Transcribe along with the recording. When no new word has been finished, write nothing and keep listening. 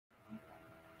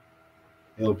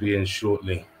He'll be in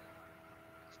shortly.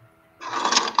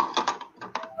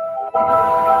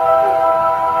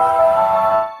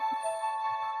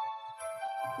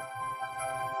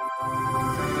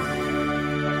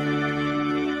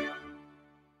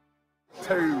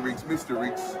 Terry Riggs, Mr.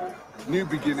 Riggs, New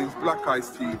Beginnings, Black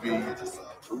Ice TV,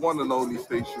 the one and only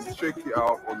station. Check it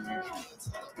out on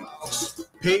YouTube.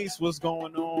 Peace, what's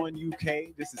going on,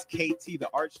 UK? This is KT, the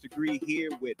Arch Degree,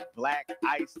 here with Black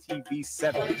Ice TV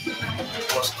 7.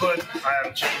 What's good? I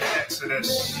am Jamie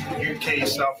Exodus, UK,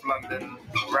 South London,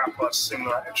 rapper,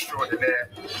 singer extraordinaire.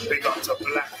 Big up to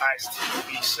Black Ice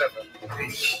TV 7.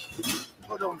 Peace.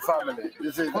 Good on, family.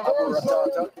 This is Abu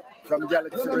Ratata from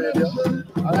Galaxy Radio.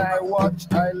 And I watch,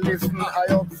 I listen, I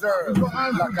observe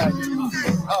Black Ice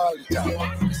TV all the time.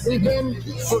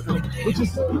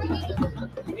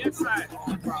 Yes, sir.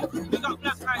 We got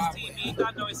Black Ice TV.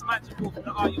 God know it's magical for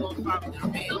the RUO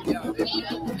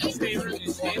family. Stay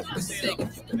rooted, stay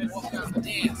rooted. What's up,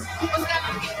 people?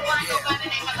 I go by the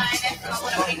name of Lioness. I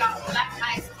want to pick up Black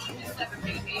Ice TV 7,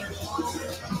 baby.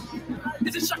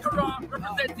 This is Shakara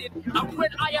represented, and when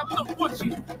I am not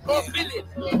watching, or filling,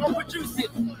 or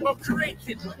producing, or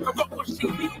creating, or not watching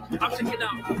TV, I'm checking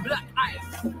out Black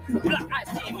Ice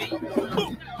TV.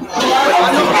 Boom!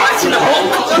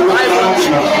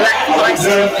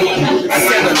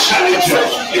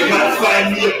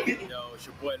 Yo, it's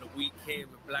your boy Louis here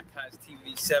with Black Ice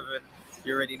TV 7.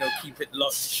 You already know, keep it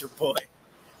locked. It's your boy.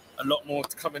 A lot more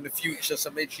to come in the future,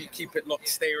 so make sure you keep it locked.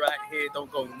 Stay right here.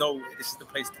 Don't go nowhere. This is the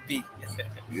place to be.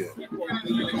 Yeah.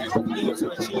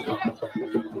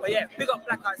 But yeah, big up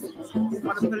Black Ice.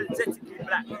 Unapologetically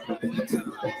black. By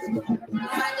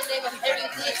the name of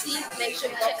Eric DT, make sure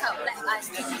you check out Black Ice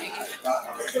TV.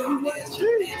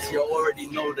 You already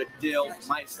know the deal.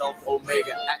 Myself,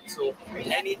 Omega, Axel.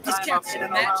 Anytime I'm in a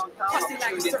match, Pussy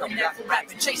like a certain that for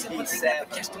rapping, chasing when they never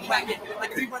catch the wagon.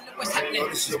 Like we wonder what's happening.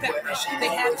 They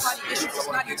have party issues, it's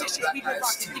not dishes. We been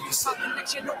rocking. If you pop the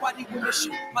next year, nobody will miss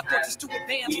you. My thoughts is too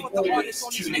advanced for the artists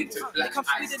on these niggas. They come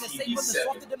sweeter than savour and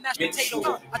softer than mashed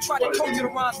potato. I tried to talk to the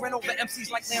rhymes, ran over MCs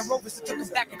like Land Rovers and took them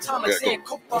back in time like Sand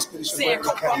Copa. We stand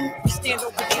over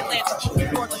the Atlantic, hold the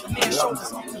world on the man's shoulders.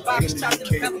 The virus trapped in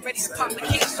the belly, ready to pop the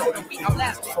can soda. We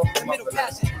outlasted the middle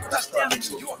passage. Touchdown in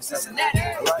New York, Cincinnati.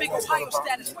 Big Ohio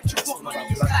status, what you want, money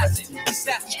is passing. These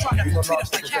savages try to treat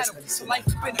us like cattle. So life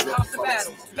has been a constant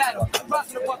battle.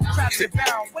 Rising above the crabs and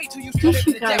barrel. Wait till you If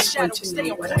you guys want to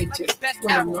know what I do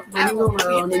when I'm not running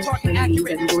around and playing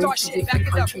and going to different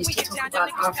countries to talk about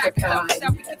Africa and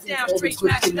all the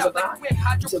good things about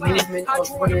the movement of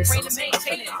Renaissance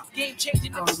Africa, I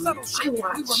watch Black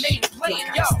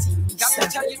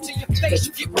Ice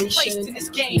TV 7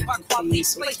 to get information and be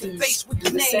so to do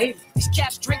the same. These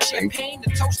cats drink champagne to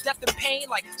toast death and pain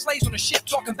like slaves on a ship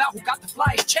talking about who got the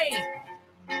flyest chain.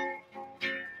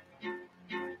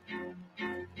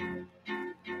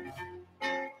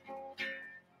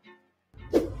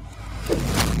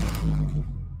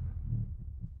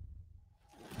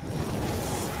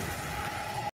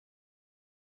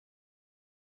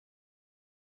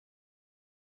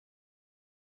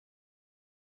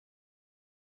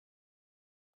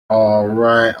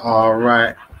 All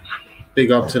right.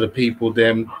 Big up to the people,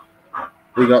 them.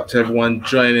 Big up to everyone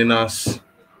joining us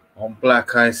on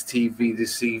Black Ice TV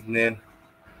this evening.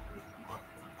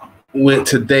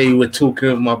 Today we're talking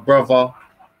with my brother,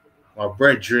 my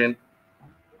brethren.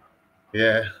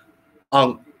 Yeah.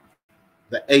 Unk,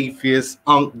 the atheist,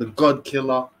 Unk, the God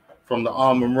killer from the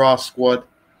Arm & Ra squad.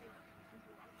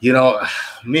 You know,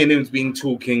 me and him's been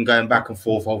talking, going back and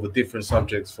forth over different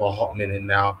subjects for a hot minute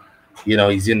now. You know,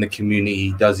 he's in the community,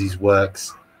 he does his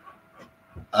works.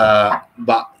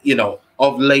 But, you know,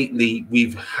 of lately,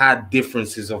 we've had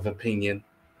differences of opinion,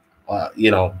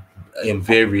 you know, in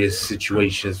various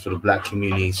situations for the black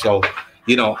community. So,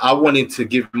 you know, I wanted to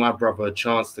give my brother a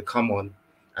chance to come on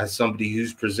as somebody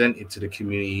who's presented to the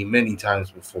community many times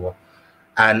before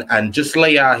and just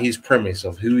lay out his premise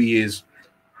of who he is,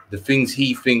 the things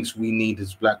he thinks we need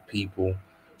as black people.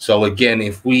 So again,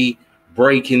 if we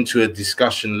break into a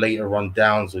discussion later on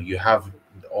Downs,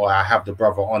 or I have the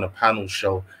brother on a panel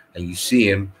show and you see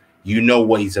him, you know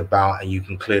what he's about and you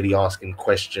can clearly ask him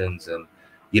questions and,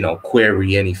 you know,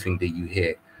 query anything that you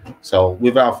hear. So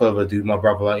without further ado, my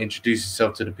brother, introduce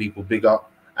yourself to the people. Big up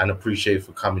and appreciate you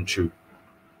for coming through.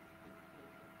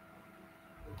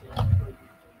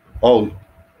 Oh,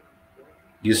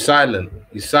 you're silent.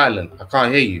 I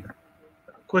can't hear you.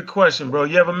 Quick question, bro.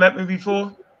 You ever met me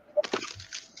before?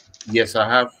 Yes, I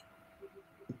have.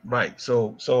 Right.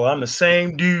 So I'm the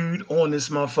same dude on this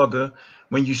motherfucker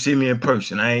when you see me in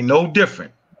person. I ain't no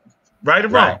different. Right or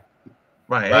wrong?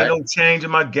 Right. Ain't no change in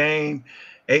my game.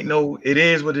 It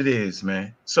is what it is,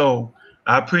 man. So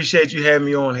I appreciate you having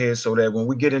me on here so that when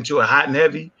we get into a hot and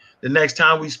heavy, the next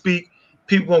time we speak,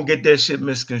 people won't get that shit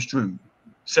misconstrued.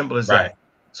 Simple as that.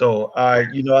 So I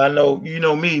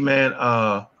know me, man.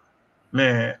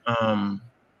 The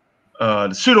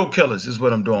Pseudo Killers is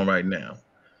what I'm doing right now.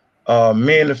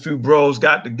 Me and a few bros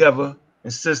got together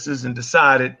and sisters and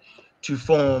decided to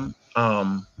form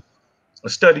a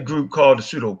study group called the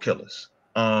Pseudo Killers.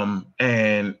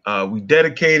 And we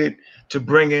dedicated to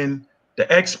bringing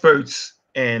the experts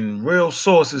and real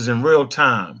sources in real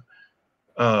time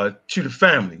to the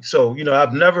family. So,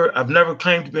 I've never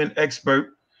claimed to be an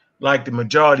expert like the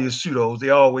majority of pseudos. They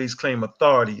always claim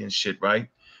authority and shit, right?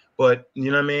 But you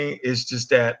know what I mean? It's just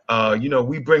that,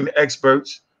 we bring the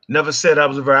experts. Never said I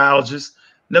was a virologist.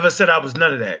 Never said I was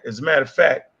none of that. As a matter of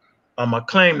fact, my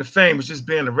claim to fame was just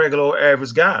being a regular old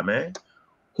average guy, man,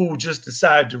 who just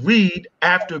decided to read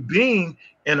after being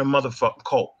in a motherfucking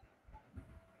cult.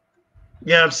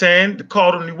 You know what I'm saying? The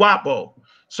cult of Niwapo.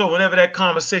 So whenever that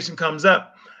conversation comes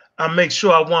up, I make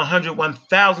sure I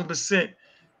 1000%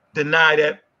 deny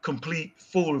that complete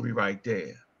foolery right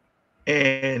there.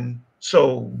 And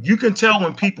so you can tell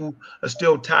when people are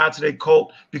still tied to their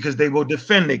cult because they will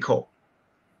defend their cult.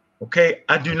 Okay,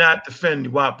 I do not defend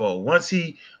Niwapo. Once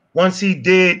he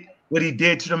did what he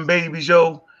did to them babies,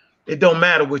 yo, it don't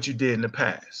matter what you did in the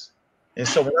past. And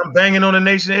so when I'm banging on the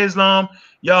Nation of Islam,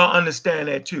 y'all understand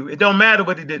that too. It don't matter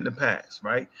what he did in the past,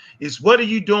 right? It's what are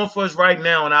you doing for us right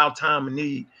now in our time of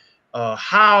need?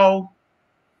 How,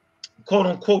 quote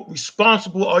unquote,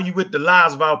 responsible are you with the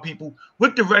lives of our people?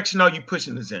 What direction are you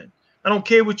pushing us in? I don't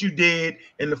care what you did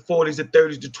in the 40s, the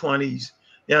 30s, the 20s. You know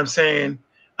what I'm saying?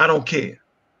 I don't care.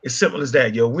 It's simple as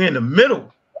that, yo. We're in the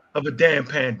middle of a damn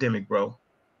pandemic, bro.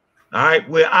 All right,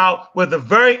 where the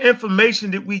very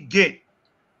information that we get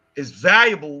is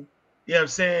valuable, you know what I'm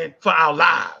saying, for our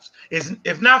lives.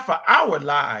 If not for our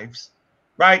lives,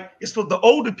 right, it's for the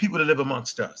older people that live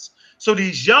amongst us. So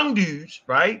these young dudes,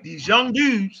 right,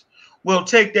 will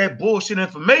take that bullshit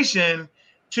information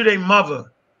to their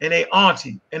mother and their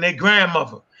auntie and their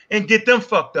grandmother and get them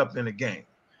fucked up in the game.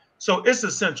 So it's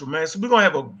essential, man. So we're going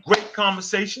to have a great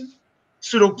conversation.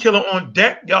 Pseudo Killer on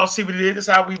deck. Y'all see what it is. That's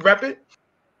how we rep it.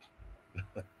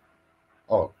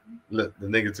 Oh, look, the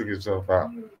nigga took himself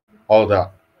out. Hold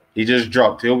up. He just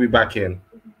dropped. He'll be back in.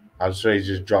 I'm sure he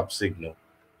just dropped signal.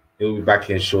 He'll be back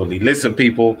in shortly. Listen,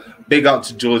 people, big up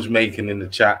to George Macon in the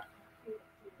chat.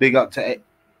 Big up to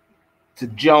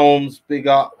Jones. Big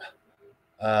up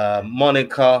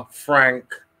Monica, Frank,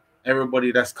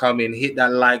 everybody that's coming. Hit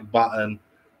that like button.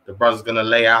 The brother's going to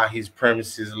lay out his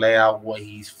premises, lay out what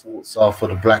his thoughts are for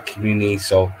the black community.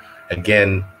 So,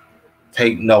 again,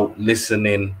 take note, listen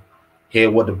in,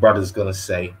 hear what the brother's going to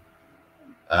say.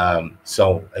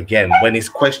 So, again, when it's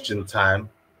question time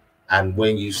and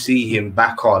when you see him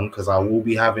back on, because I will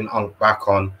be having Unc back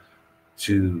on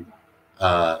to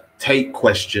take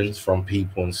questions from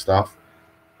people and stuff,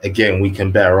 again, we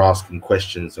can better ask him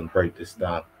questions and break this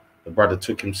down. The brother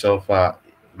took himself out.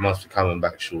 He must be coming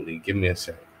back shortly. Give me a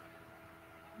second.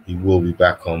 He will be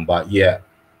back on. But, yeah,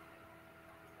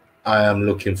 I am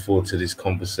looking forward to this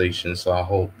conversation, so I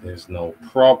hope there's no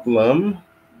problem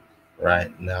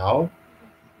right now.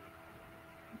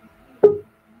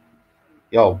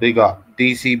 Yo, big up.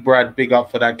 DC Brad, big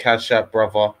up for that Cash App,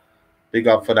 brother. Big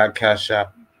up for that Cash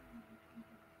App.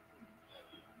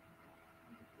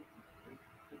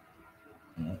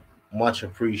 Much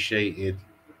appreciated.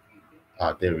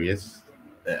 Ah, there he is.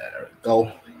 There we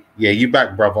go. Yeah, you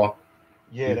back, brother.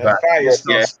 Yeah, you that back. fire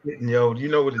stuff spitting, yo. You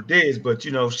know what it is, but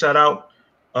shout out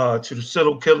to the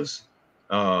Pseudo Killers.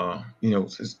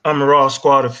 It's Raw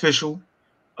Squad official.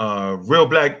 Real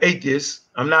black atheist.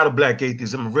 I'm not a black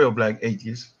atheist. I'm a real black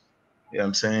atheist. You know what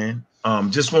I'm saying?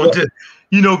 Just wanted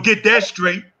to, get that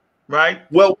straight, right?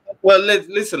 Well,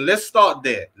 listen, let's start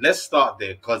there.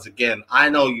 Because, again, I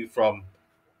know you from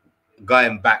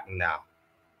going back now.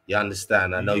 You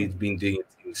understand? I know you've been doing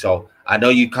things. So I know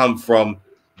you come from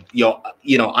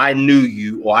I knew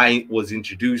you, or I was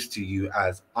introduced to you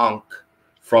as Unc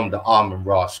from the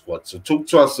Raw Squad. So talk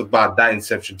to us about that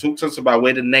inception. Talk to us about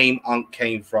where the name Unc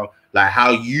came from, like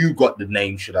how you got the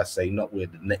name, should I say, not where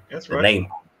the name came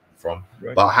from,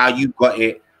 but how you got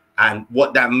it and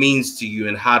what that means to you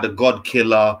and how the God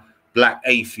Killer Black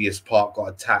Atheist part got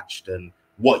attached and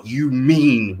what you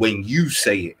mean when you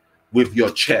say it with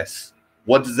your chest.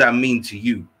 What does that mean to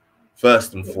you,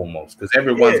 first and foremost? Because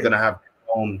everyone's going to have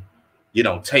their own,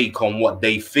 take on what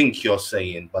they think you're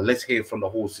saying. But let's hear from the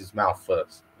horse's mouth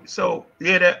first. So,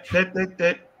 yeah,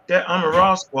 that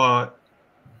Raw Squad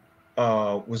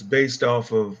was based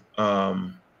off of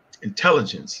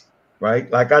intelligence. right?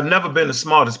 Like I've never been the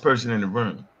smartest person in the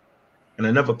room, and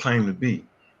I never claimed to be,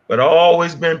 but I've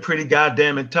always been pretty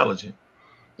goddamn intelligent.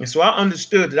 And so I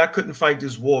understood that I couldn't fight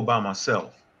this war by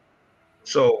myself.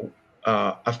 So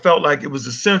I felt like it was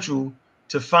essential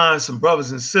to find some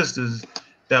brothers and sisters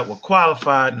that were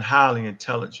qualified and highly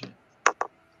intelligent.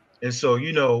 And so,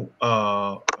 you know,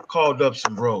 I called up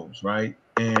some bros, right?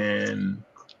 And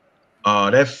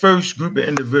that first group of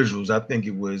individuals, I think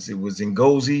it was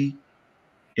Ngozi,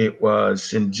 it was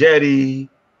Sinjeti,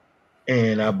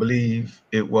 and I believe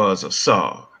it was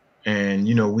Asar. And,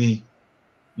 you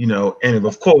know, and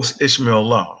of course, Ishmael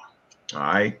Law. All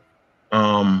right.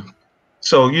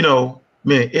 So, you know,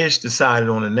 me and Ish decided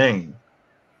on a name.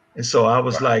 And so I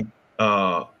was like,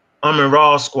 I'm in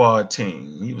Raw Squad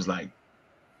team. He was like,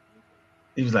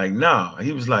 nah.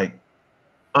 He was like,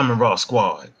 I'm in Raw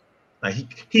Squad.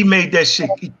 Like he made that shit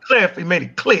he made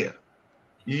it clear.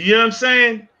 You know what I'm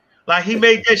saying? Like he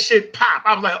made that shit pop.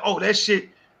 I was like, oh, that shit,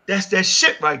 that's that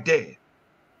shit right there.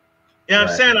 You know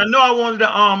what I'm saying? I know I wanted the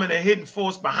arm and a hidden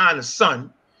force behind the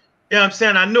sun. You know what I'm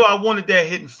saying? I knew I wanted that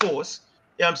hidden force.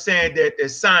 You know what I'm saying? That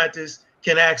scientists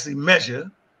can actually measure.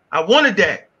 I wanted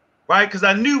that, right? Because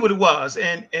I knew what it was.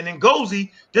 And in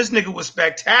Ngozi, this nigga was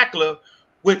spectacular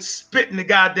with spitting the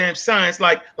goddamn science.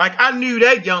 Like I knew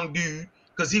that young dude,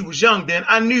 because he was young then,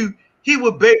 I knew he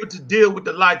would be able to deal with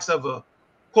the likes of a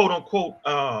quote unquote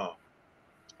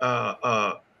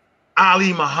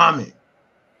Ali Muhammad,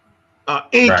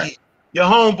 Inky, your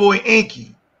homeboy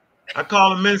Inky. I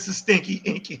call him Minister Stinky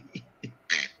Inky.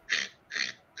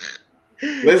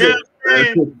 Listen,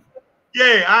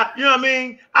 yeah, you know what I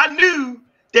mean? I knew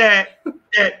that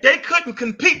they couldn't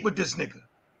compete with this nigga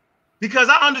because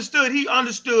I understood,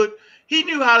 he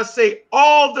knew how to say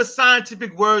all the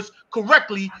scientific words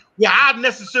correctly where I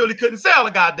necessarily couldn't say all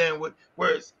the goddamn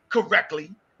words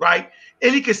correctly, right?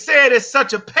 And he could say it at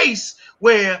such a pace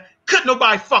where couldn't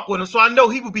nobody fuck with him. So I know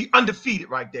he would be undefeated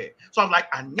right there. So I'm like,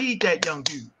 I need that young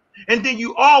dude. And then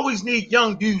you always need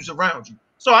young dudes around you.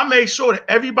 So I made sure that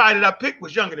everybody that I picked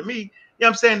was younger than me, you know what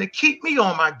I'm saying, to keep me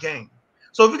on my game.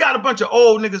 So if you got a bunch of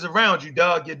old niggas around you,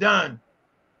 dog, you're done.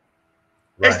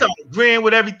 They start agreeing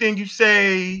with everything you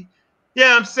say. Yeah, you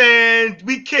know I'm saying,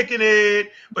 we kicking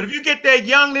it. But if you get that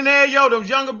young in there, yo, those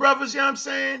younger brothers, you know what I'm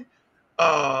saying,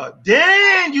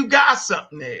 then you got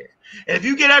something there. And if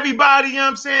you get everybody, you know what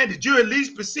I'm saying, that you at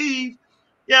least perceive, you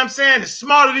know what I'm saying, is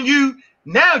smarter than you,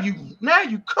 now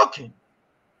you cooking.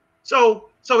 So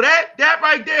that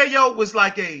right there, yo, was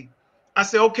like I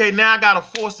said, okay, now I got a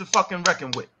force to fucking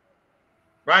reckon with,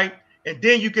 right? And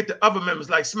then you get the other members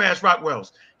like Smash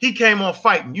Rockwells. He came on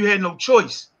fighting. You had no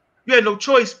choice. You had no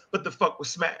choice but to fuck with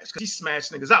Smash because he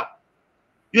smashed niggas out.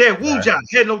 You had Wu Jai.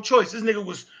 He had no choice. This nigga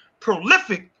was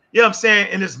prolific, you know what I'm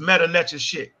saying, in this meta nature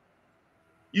shit.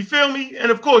 You feel me?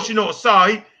 And of course, you know,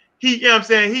 Asar, he you know what I'm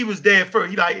saying, he was there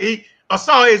first.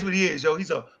 Asar is what he is, yo.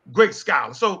 He's a great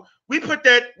scholar. So we put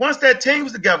that, once that team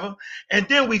was together, and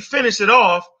then we finished it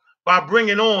off by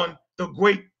bringing on the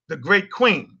great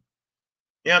queen.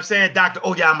 You know what I'm saying? Dr.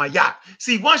 Oya Mayat.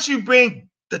 See, once you bring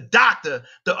the doctor,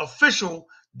 the official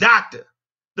doctor,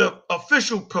 the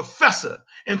official professor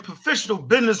and professional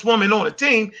businesswoman on the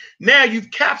team, now you've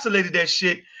capsulated that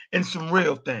shit in some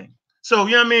real thing. So,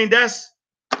 you know what I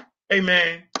mean? Hey,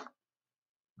 man,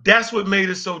 that's what made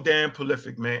it so damn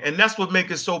prolific, man. And that's what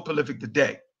makes it so prolific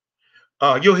today.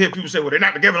 You'll hear people say, well, they're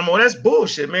not together no more. That's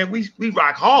bullshit, man. We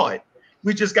rock hard.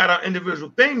 We just got our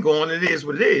individual thing going. It is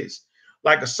what it is.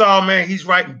 Like Asar, man, he's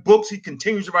writing books. He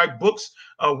continues to write books.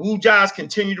 Wu Jai's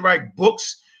continue to write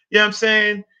books. You know what I'm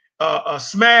saying?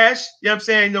 Smash, you know what I'm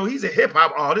saying? You know, he's a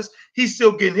hip-hop artist. He's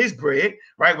still getting his bread,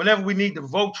 right? Whenever we need the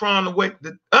Voltron to wake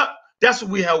up, that's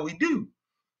what we do.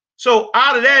 So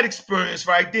out of that experience,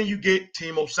 right, then you get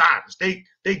Team Osiris.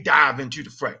 They dive into the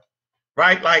fray,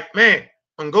 right? Like, man,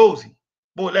 Ngozi,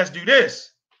 boy, let's do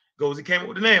this. Ngozi came up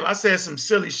with the name. I said some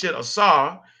silly shit,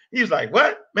 Asar. He was like,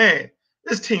 what? Man,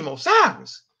 this Team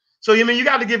Osiris. So, you mean, you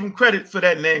got to give him credit for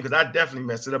that name because I definitely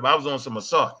messed it up. I was on some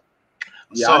Asar.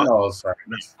 Yeah, I know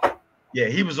Osiris. Yeah,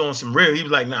 he was on some real. He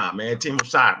was like, nah, man, Team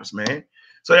Osiris, man.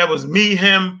 So that was me,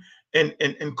 him, and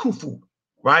Khufu,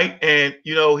 right? And,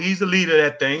 you know, he's the leader of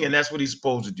that thing, and that's what he's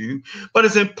supposed to do. But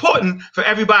it's important for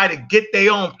everybody to get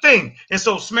their own thing. And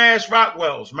so Smash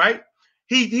Rockwells, right?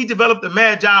 He developed the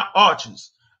Magi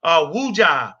Archers. Wu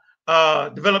Jai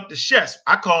developed the chefs.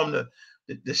 I call them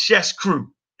the chefs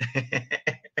crew.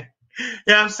 You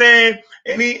know what I'm saying?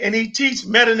 And he teach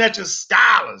meta nature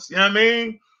scholars, you know what I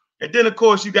mean? And then, of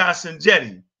course, you got Sinjeti,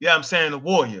 you know what I'm saying, the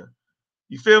warrior.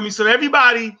 You feel me? So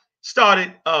everybody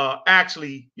started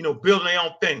actually, you know, building their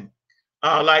own thing.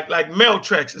 Like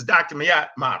Meltrex is Dr. Mayat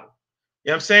model. You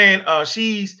know what I'm saying?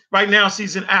 She's right now,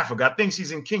 she's in Africa. I think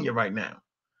she's in Kenya right now.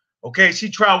 Okay, she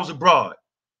travels abroad.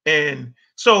 And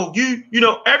so you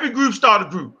know, every group start a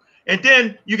group. And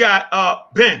then you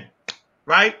got Ben,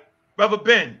 right? Brother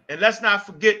Ben. And let's not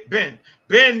forget Ben.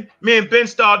 Me and Ben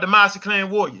started the Master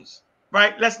Clan Warriors,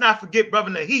 right? Let's not forget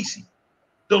Brother Nahisi,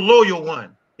 the loyal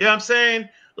one. You know what I'm saying?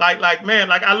 Like man,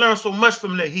 like I learned so much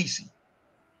from Nahisi,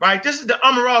 right? This is the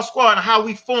Amaral Squad and how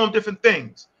we form different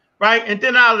things, right? And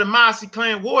then out of the Master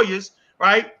Clan Warriors,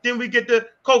 right? Then we get the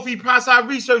Kofi Pasai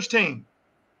research team.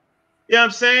 You know what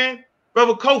I'm saying?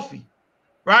 Brother Kofi,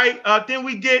 right? Then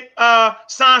we get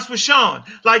Science with Sean.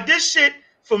 Like this shit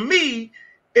for me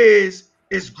is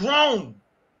grown.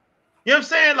 You know what I'm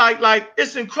saying? Like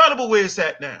it's incredible where it's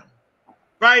at now,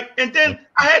 right? And then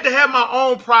I had to have my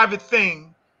own private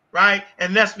thing, right?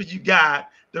 And that's what you got,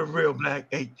 the Real Black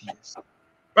Atheist,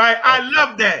 right? I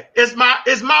love that. It's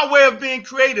my way of being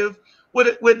creative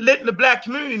with letting the black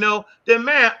community know that,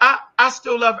 man, I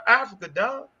still love Africa,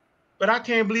 dog, but I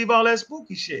can't believe all that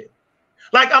spooky shit.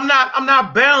 Like I'm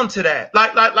not bound to that.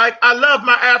 Like I love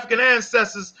my African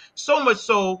ancestors so much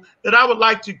so that I would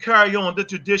like to carry on the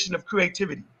tradition of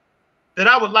creativity, that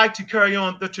I would like to carry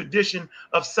on the tradition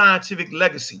of scientific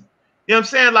legacy. You know what I'm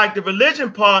saying? Like the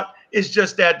religion part is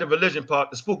just that, the religion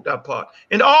part, the spooked out part.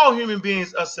 And all human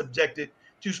beings are subjected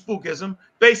to spookism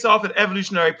based off an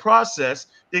evolutionary process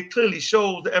that clearly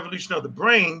shows the evolution of the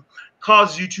brain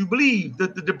causes you to believe.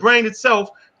 The brain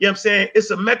itself, you know what I'm saying,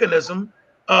 it's a mechanism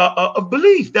of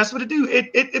belief. That's what it do.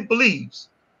 It believes,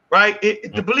 right?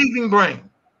 The believing brain,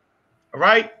 all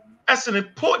right? That's an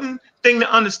important thing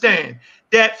to understand,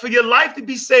 that for your life to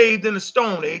be saved in the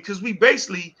Stone Age, because we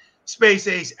basically space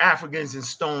age Africans and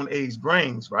Stone Age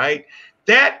brains, right?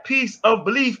 That piece of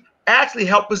belief actually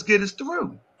helped us get us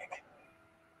through.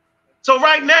 So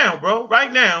right now, bro,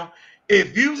 right now,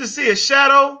 if you just see a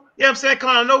shadow, you know what I'm saying, come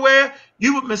out of nowhere,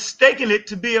 you would mistaken it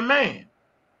to be a man.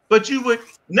 But you would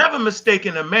never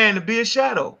mistaken a man to be a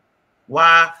shadow.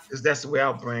 Why? Because that's the way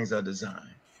our brains are designed.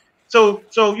 So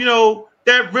you know,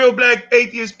 that Real Black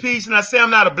Atheist piece, and I say I'm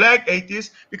not a black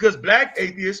atheist because black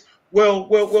atheists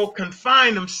will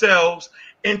confine themselves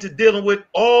into dealing with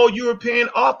all European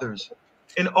authors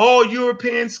and all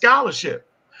European scholarship.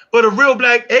 But a real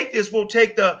black atheist will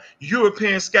take the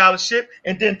European scholarship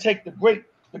and then take the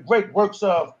great works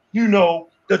of, you know,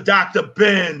 the Dr.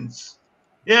 Benz.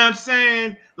 You know what I'm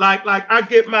saying? Like I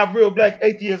get my real black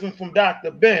atheism from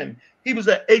Dr. Ben. He was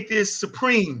an atheist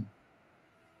supreme.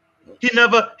 He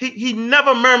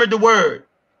never murmured the word,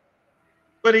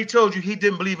 but he told you he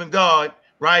didn't believe in God,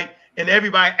 right? And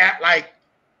everybody act like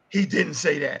he didn't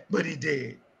say that, but he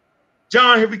did.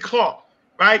 John Henry Clark,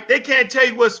 right? They can't tell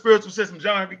you what spiritual system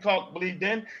John Henry Clark believed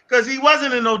in because he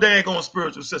wasn't in no daggone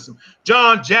spiritual system.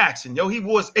 John Jackson, he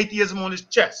wore his atheism on his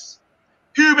chest.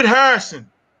 Hubert Harrison.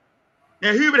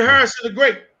 Now, Hubert Harrison the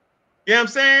Great. You know what I'm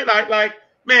saying? Like,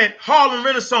 man, Harlem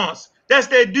Renaissance. That's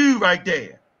that dude right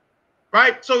there.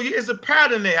 Right? So it's a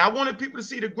pattern there. I wanted people to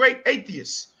see the great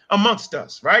atheists amongst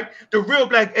us, right? The real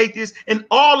black atheists, and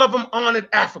all of them honored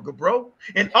Africa, bro.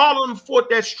 And all of them fought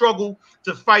that struggle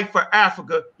to fight for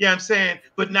Africa, you know what I'm saying,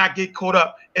 but not get caught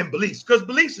up in beliefs. Because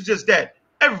beliefs are just that.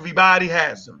 Everybody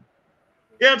has them.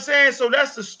 You know what I'm saying? So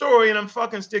that's the story, and I'm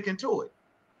fucking sticking to it.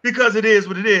 Because it is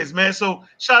what it is, man. So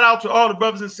shout out to all the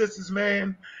brothers and sisters,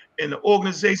 man, and the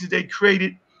organizations they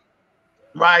created,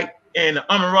 right? And the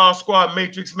Amaral Squad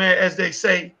Matrix, man, as they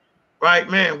say, right,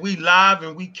 man, we live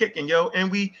and we kicking, yo, and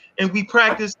we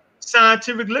practice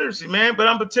scientific literacy, man. But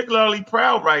I'm particularly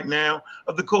proud right now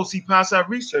of the Kosi Pasai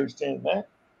research team, man.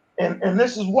 And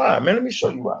this is why, man. Let me show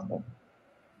you why, man.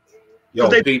 Yo,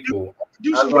 people,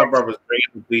 as my brothers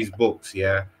bring these books,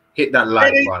 yeah, hit that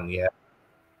like button, yeah.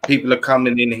 People are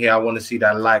coming in here. I want to see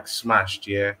that like smashed,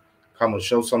 yeah. Come on,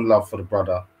 show some love for the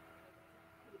brother.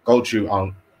 Go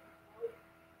to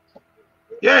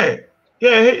Yeah,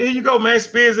 here you go, man.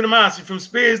 Spears and the Mossy, from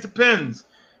Spears to Pens,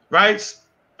 right?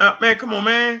 Man, come on,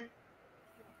 man.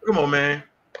 Come on, man.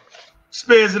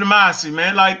 Spears and the Mossy,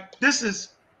 man. Like this is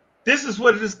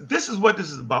what it is. This is what this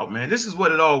is about, man. This is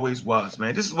what it always was,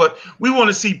 man. This is what we want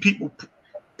to see people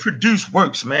produce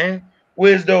works, man.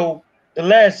 Whereas though the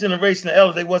last generation of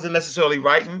elders, they wasn't necessarily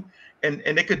writing, and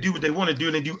they could do what they want to do,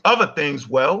 and they do other things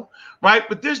well, right?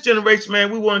 But this generation,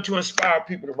 man, we wanted to inspire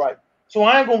people to write. So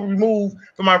I ain't gonna remove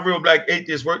from my real black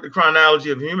atheist work the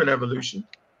chronology of human evolution.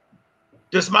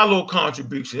 Just my little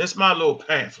contribution. It's my little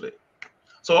pamphlet.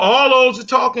 So all those are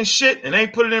talking shit and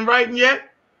ain't put it in writing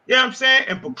yet, you know what I'm saying,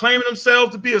 and proclaiming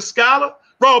themselves to be a scholar,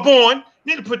 Raw Born,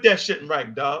 you need to put that shit in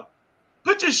writing, dog.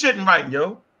 Put your shit in writing,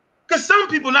 yo. Because some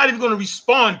people not even going to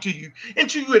respond to you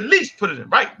until you at least put it in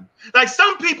writing. Like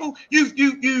some people, you've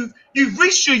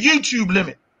reached your YouTube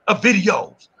limit of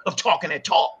videos of talking that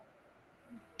talk.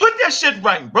 Put that shit in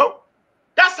writing, bro.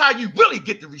 That's how you really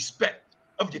get the respect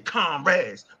of your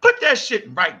comrades. Put that shit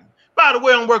in writing. By the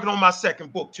way, I'm working on my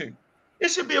second book too. It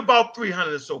should be about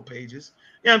 300 or so pages.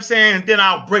 You know what I'm saying? And then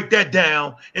I'll break that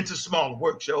down into smaller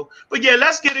works, yo. But yeah,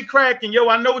 let's get it cracking, yo.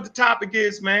 I know what the topic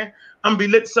is, man. I'm gonna be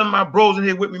letting some of my bros in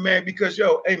here with me, man, because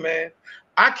yo, hey man,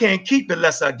 I can't keep it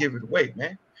unless I give it away,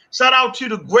 man. Shout out to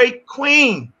the great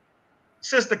queen,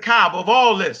 Sister Cobb, of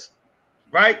all this,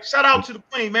 right? Shout out to the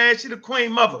queen, man. She the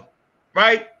queen mother,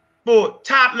 right? Boy,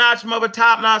 top-notch mother,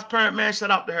 top-notch parent, man.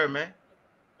 Shout out to her, man.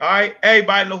 All right,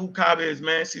 everybody know who Cobb is,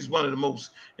 man. She's one of the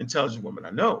most intelligent women I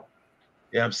know.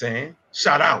 You know what I'm saying?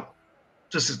 Shout out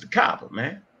to Sister Cobb,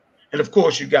 man. And of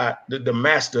course, you got the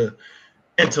master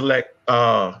intellect,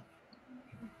 Dr.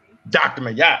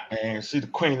 Mayat, man. She the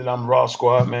queen of them Raw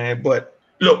Squad, man. But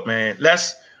look, man,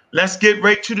 let's get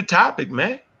right to the topic,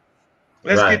 man.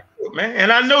 Let's get to it, man.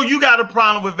 And I know you got a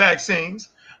problem with vaccines.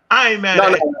 I ain't mad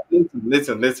at it.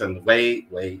 Listen. Wait.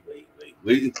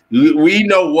 We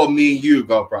know what me and you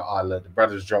got, bro. The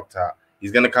brother's dropped out.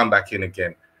 He's gonna come back in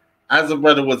again. As the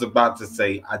brother was about to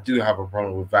say, I do have a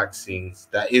problem with vaccines.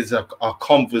 That is a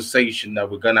conversation that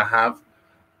we're gonna have.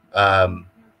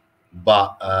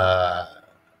 But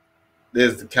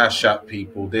there's the Cash App,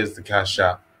 people. There's the Cash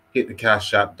App. Hit the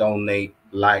Cash App, donate,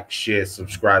 like, share,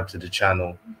 subscribe to the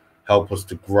channel. Help us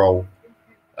to grow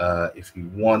if you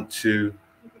want to.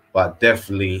 But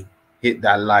definitely hit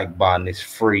that like button. It's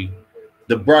free.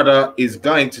 The brother is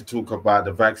going to talk about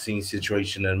the vaccine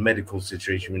situation and medical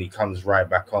situation when he comes right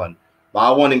back on. But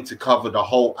I want him to cover the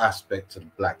whole aspect of the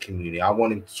black community. I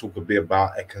want him to talk a bit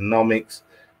about economics,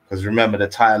 because remember the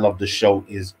title of the show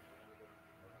is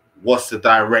what's the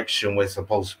direction we're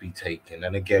supposed to be taking.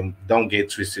 And again, don't get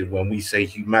twisted. When we say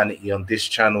humanity on this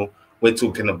channel, we're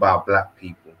talking about black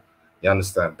people. You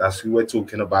understand? That's who we're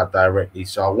talking about directly.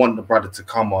 So I want the brother to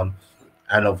come on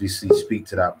and obviously speak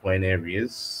to that point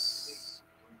areas.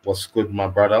 What's good, my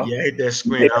brother? Yeah, hit that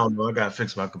screen. I don't know. I gotta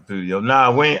fix my computer, yo. Nah,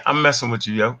 I'm messing with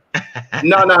you, yo.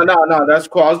 No. That's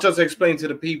cool. I was just explaining to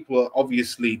the people,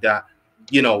 obviously, that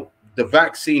the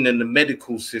vaccine and the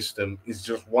medical system is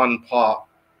just one part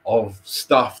of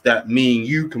stuff that me and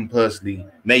you can personally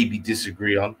maybe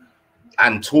disagree on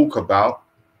and talk about.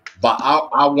 But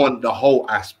I want the whole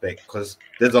aspect, because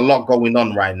there's a lot going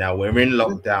on right now. We're in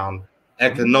lockdown.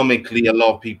 Economically, a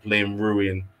lot of people are in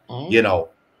ruin.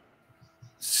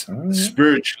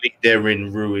 Spiritually, they're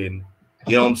in ruin.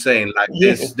 You know what I'm saying? Like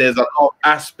there's a lot of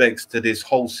aspects to this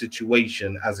whole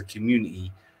situation as a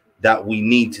community that we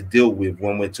need to deal with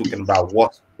when we're talking about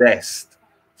what's best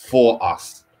for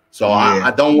us. So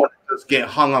I don't want to just get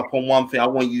hung up on one thing. I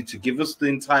want you to give us the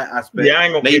entire aspect. Yeah, I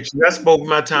ain't gonna get you. That's both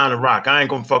my time to rock. I ain't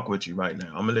gonna fuck with you right now.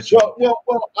 I'm gonna let you. Well,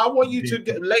 I want you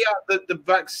to lay out the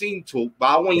vaccine talk, but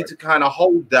I want you to kind of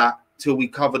hold that till we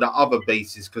cover the other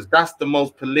bases, because that's the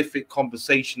most prolific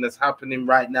conversation that's happening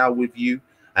right now with you.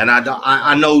 And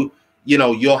I know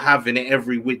you're having it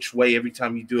every which way every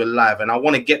time you do a live, and I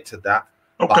want to get to that.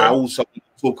 Okay. But I also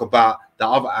talk about the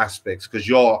other aspects, because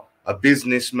you're a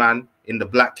businessman in the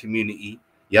black community.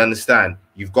 You understand?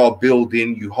 You've got a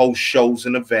building, you host shows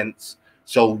and events.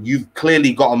 So you've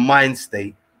clearly got a mind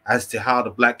state as to how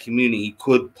the black community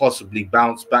could possibly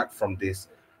bounce back from this.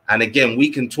 And again, we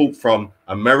can talk from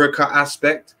America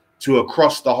aspect to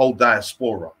across the whole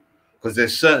diaspora, because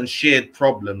there's certain shared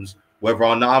problems, whether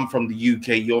or not I'm from the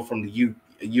UK, you're from the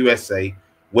USA,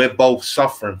 we're both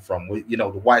suffering from.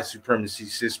 The white supremacy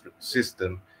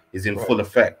system is in full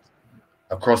effect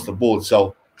across the board.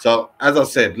 So as I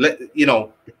said,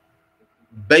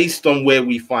 based on where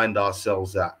we find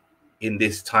ourselves at in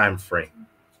this time frame,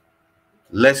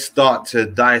 let's start to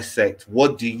dissect.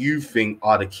 What do you think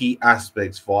are the key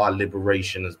aspects for our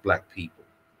liberation as black people?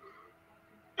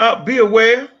 Be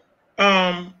aware.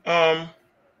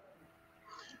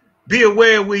 Be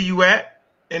aware where you at.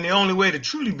 And the only way to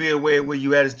truly be aware where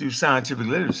you at is through scientific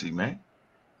literacy, man.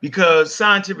 Because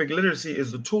scientific literacy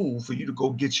is the tool for you to go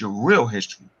get your real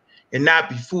history and not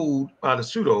be fooled by the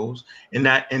pseudos and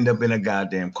not end up in a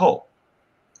goddamn cult.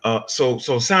 So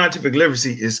scientific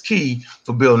literacy is key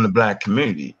for building the black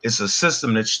community. It's a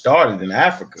system that started in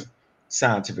Africa,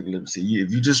 scientific literacy.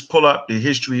 If you just pull up the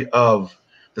history of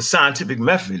the scientific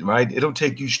method, right, it'll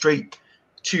take you straight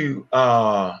to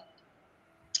the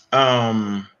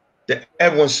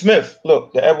Edwin Smith.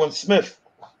 Look, the Edwin Smith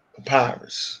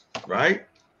papyrus, right?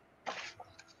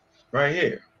 Right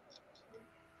here.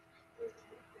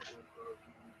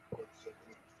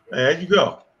 There you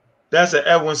go. That's an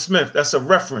Edwin Smith. That's a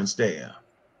reference there.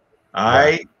 All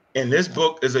right. And this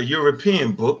book is a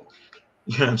European book.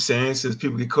 You know what I'm saying? Since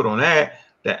people get caught on that,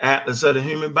 the Atlas of the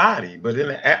Human Body. But in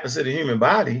the Atlas of the Human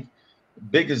Body,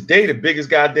 biggest data, biggest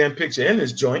goddamn picture in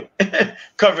this joint,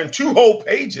 covering 2 whole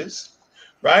pages,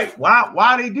 right?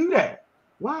 Why they do that?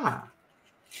 Why?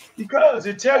 Because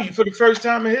it tells you for the first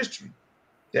time in history,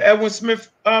 the Edwin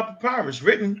Smith papyrus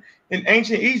written in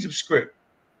ancient Egypt script,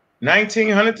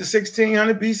 1900 to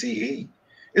 1600 BCE,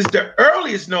 is the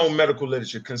earliest known medical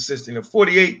literature consisting of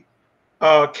 48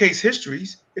 case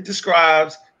histories. It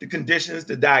describes the conditions,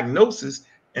 the diagnosis,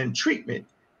 and treatment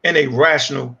in a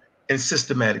rational and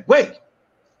systematic way.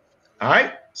 All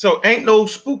right, so ain't no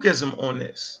spookism on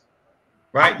this.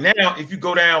 Right now, if you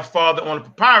go down farther on the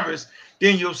papyrus,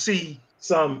 then you'll see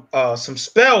some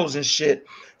spells and shit.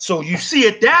 So you see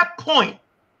at that point,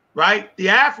 right, the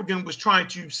African was trying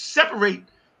to separate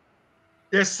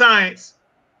their science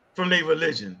from their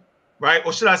religion, right?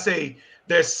 Or should I say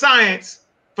their science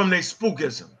from their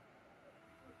spookism,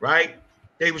 right?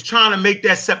 They was trying to make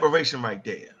that separation right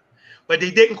there. But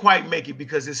they didn't quite make it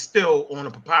because it's still on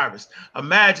a papyrus.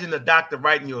 Imagine a doctor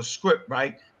writing your script,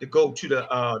 right, to go to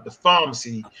the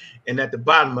pharmacy, and at the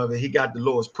bottom of it, he got the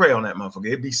Lord's Prayer on that motherfucker.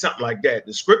 It'd be something like that.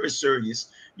 The script is serious,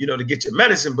 you know, to get your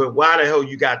medicine, but why the hell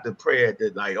you got the prayer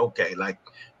that, like, okay, like,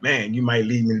 man, you might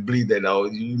lead me to believe that, oh,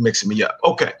 you mixing me up.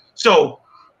 Okay, so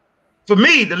for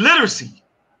me, the literacy,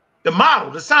 the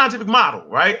model, the scientific model,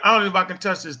 right? I don't know if I can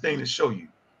touch this thing to show you,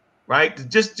 right?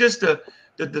 Just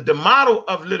the model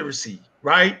of literacy,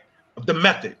 right? Of the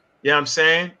method. You know what I'm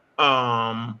saying?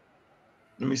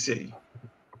 Let me see.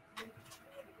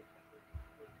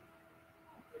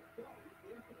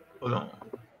 Hold on.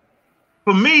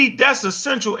 For me, that's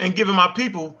essential in giving my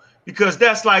people, because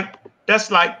that's like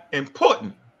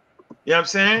important. You know what I'm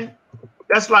saying?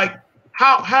 That's like,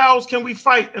 how else can we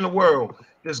fight in a world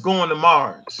that's going to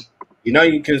Mars? You know,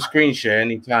 you can screen share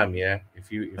anytime, yeah.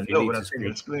 If you need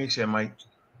to screen share, Mike.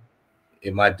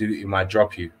 It might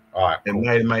drop you. All right. Cool.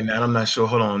 It might not. I'm not sure.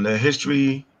 Hold on. The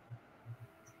history.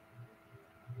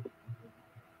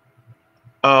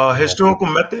 Historical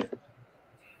method.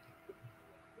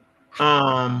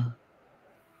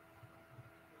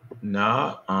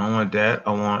 No, I don't want that.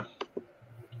 I want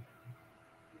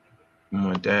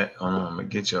that. Hold on, I'm gonna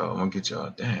get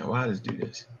y'all. Damn, why does do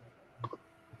this?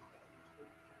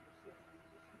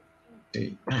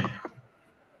 See, damn.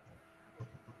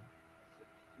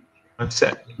 One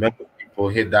sec. Remember, people,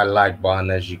 hit that like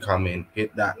button as you come in.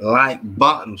 Hit that like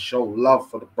button. Show love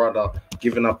for the brother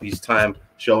giving up his time.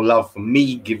 Show love for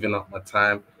me giving up my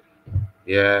time.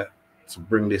 Yeah, to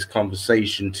bring this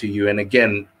conversation to you. And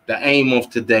again, the aim of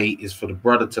today is for the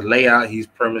brother to lay out his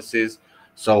premises.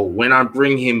 So when I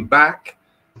bring him back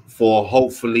for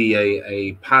hopefully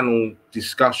a panel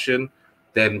discussion,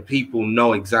 then people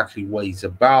know exactly what he's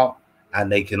about and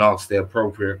they can ask the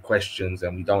appropriate questions,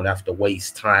 and we don't have to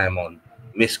waste time on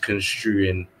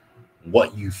misconstruing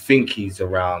what you think he's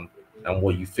around and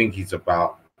what you think he's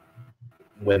about,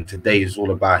 when today is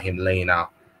all about him laying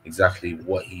out exactly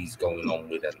what he's going on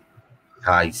with and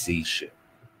how he sees shit.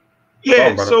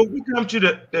 Yeah, so we come to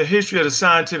the history of the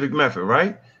scientific method,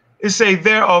 right? It say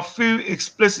there are few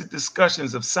explicit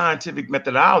discussions of scientific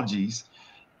methodologies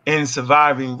in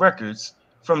surviving records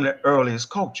from the earliest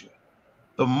culture.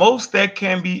 The most that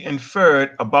can be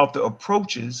inferred about the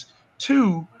approaches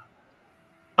to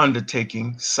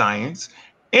undertaking science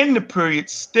in the period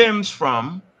stems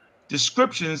from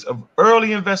descriptions of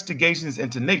early investigations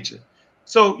into nature.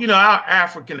 So, you know, our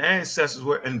African ancestors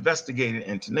were investigated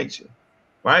into nature,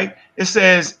 right? It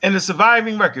says in the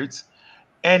surviving records,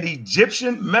 an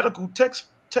Egyptian medical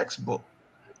textbook,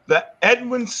 the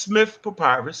Edwin Smith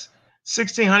Papyrus,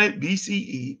 1600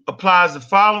 BCE, applies the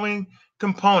following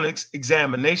components: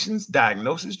 examinations,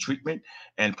 diagnosis, treatment,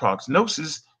 and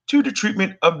prognosis to the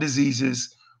treatment of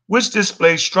diseases, which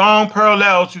display strong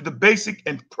parallels to the basic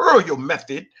imperial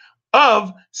method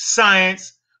of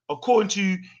science, according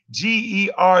to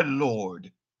G.E.R.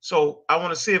 Lord. So I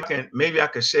want to see if maybe I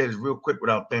can share this real quick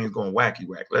without things going wacky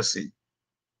whack. Let's see.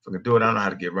 If I can do it, I don't know how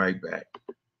to get right back.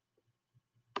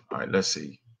 All right, let's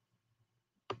see.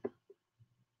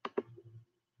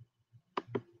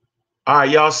 All right,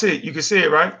 y'all see it. You can see it,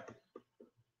 right?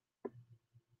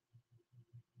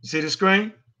 You see the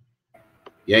screen?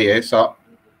 Yeah, it's up.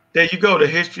 There you go, the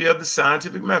history of the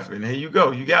scientific method. And here you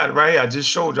go. You got it right here. I just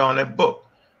showed you on that book.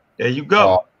 There you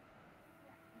go.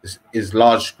 It's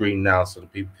large screen now so the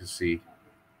people can see.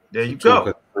 There you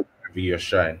go. You're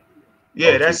showing.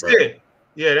 Yeah, that's it.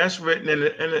 Yeah, that's written in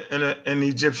the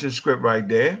Egyptian script right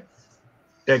there.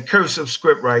 That cursive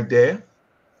script right there.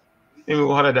 And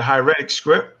we'll have the hieratic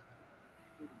script.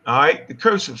 All right, the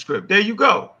cursive script. There you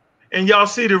go. And y'all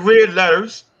see the red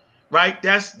letters, right?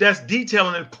 That's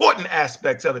detailing important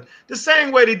aspects of it. The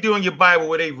same way they do in your Bible,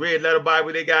 where they red letter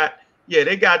Bible, they got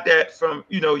that from,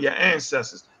 you know, your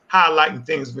ancestors, highlighting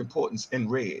things of importance in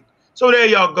red. So there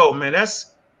y'all go, man.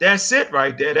 That's it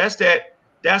right there.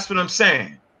 That's what I'm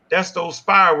saying. That's those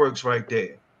fireworks right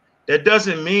there. That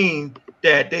doesn't mean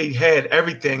that they had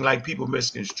everything like people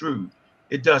misconstrued.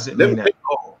 It doesn't mean that at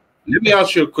all. Let me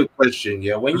ask you a quick question.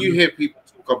 Yeah, when you hear people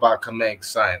talk about Kemetic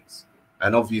science,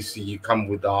 and obviously you come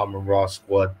with the Arm & Ra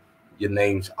squad, your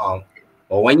name's Ankh.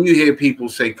 But when you hear people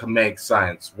say Kemetic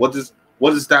science, what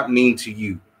does that mean to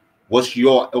you? What's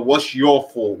your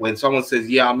thought when someone says,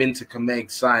 "Yeah, I'm into Kemetic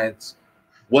science"?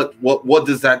 What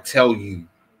does that tell you?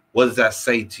 What does that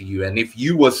say to you? And if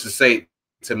you was to say it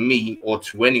to me or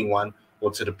to anyone or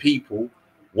to the people,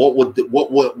 what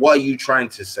are you trying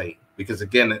to say? Because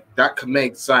again, that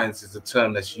Kemetic science is a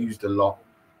term that's used a lot.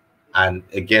 And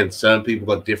again, certain people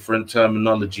got different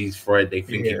terminologies for it. They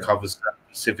think it covers a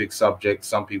specific subject.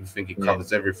 Some people think it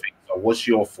covers everything. So what's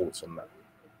your thoughts on that?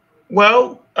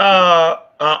 Well,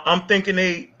 I'm thinking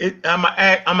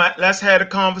let's have a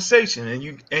conversation,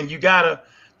 and you gotta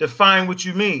define what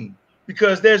you mean,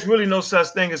 because there's really no such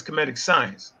thing as Kemetic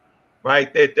science,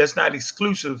 right? That's not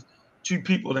exclusive to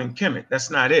people in Kemet. That's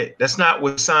not it. That's not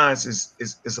what science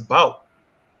is about.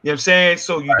 You know what I'm saying?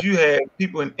 So you do have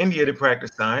people in India that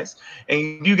practice science,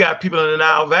 and you got people in the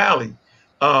Nile Valley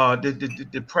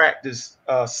that practice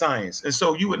science. And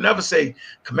so you would never say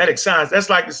Kemetic science. That's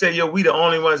like to say, yo, we the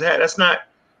only ones that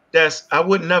had. I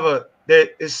would never.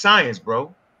 That is science,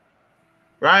 bro.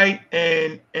 Right?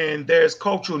 And there's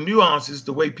cultural nuances,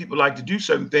 the way people like to do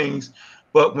certain things.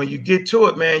 But when you get to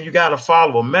it, man, you got to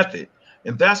follow a method.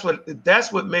 And that's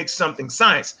what makes something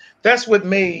science. That's what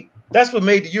made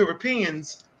the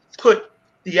Europeans put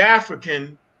the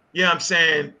African, you know what I'm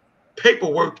saying,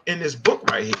 paperwork in this book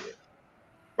right here.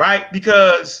 Right?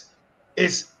 Because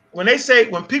when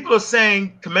people are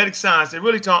saying Kemetic science, they're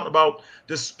really talking about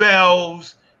the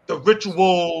spells, the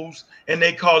rituals, and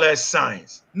they call that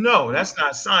science. No, that's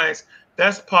not science.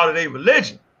 That's part of their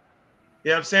religion. You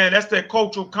know what I'm saying? That's their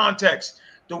cultural context.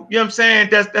 You know what I'm saying?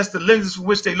 That's the lenses for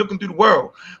which they're looking through the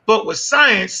world. But with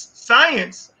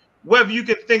science, whether you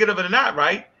can think of it or not,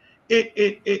 right?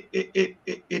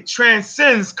 It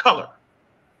transcends color,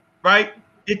 right?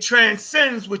 It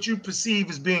transcends what you perceive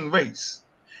as being race,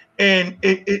 and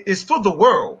it's for the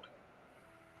world.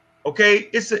 Okay,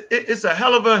 it's a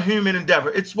hell of a human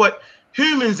endeavor. It's what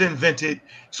humans invented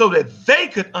so that they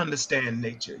could understand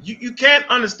nature. You can't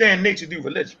understand nature through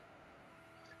religion.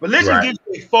 Religion gives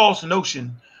you a false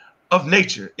notion of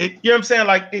nature. You know what I'm saying?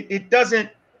 Like it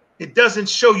doesn't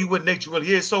show you what nature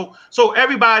really is. So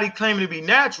everybody claiming to be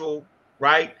natural,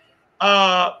 right?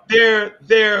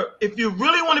 If you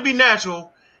really want to be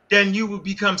natural, then you would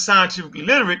become scientifically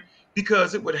literate,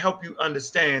 because it would help you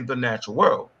understand the natural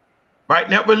world. Right?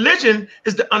 Now, religion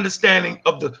is the understanding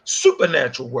of the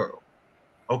supernatural world.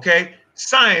 Okay?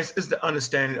 Science is the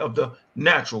understanding of the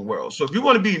natural world. So if you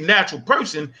want to be a natural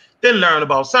person, then learn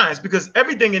about science, because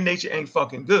everything in nature ain't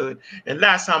fucking good. And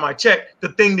last time I checked, the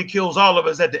thing that kills all of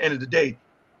us at the end of the day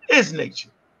is nature.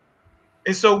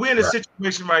 And so we're in a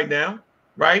situation right now,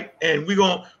 right? And we're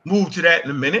going to move to that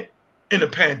in a minute, in a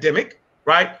pandemic,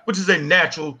 right? Which is a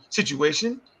natural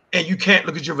situation. And you can't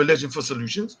look at your religion for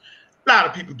solutions. A lot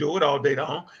of people do it all day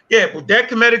long. Yeah, but that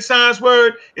Kemetic science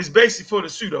word is basically for the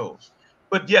pseudos.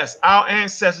 But yes, our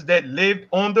ancestors that lived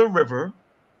on the river,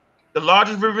 the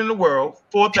largest river in the world,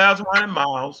 4,100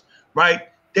 miles, right?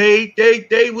 They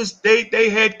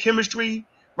had chemistry,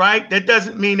 right? That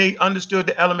doesn't mean they understood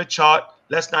the element chart.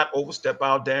 Let's not overstep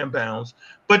our damn bounds.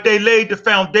 But they laid the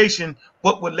foundation,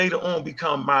 what would later on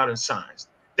become modern science.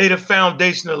 They the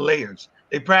foundational layers.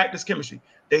 They practiced chemistry.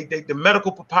 The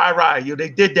medical papyri, they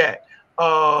did that.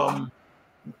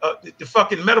 The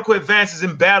fucking medical advances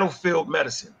in battlefield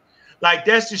medicine. Like,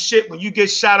 that's the shit when you get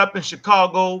shot up in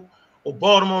Chicago or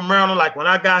Baltimore, Maryland, like when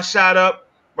I got shot up,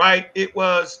 right? It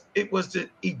was the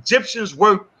Egyptians'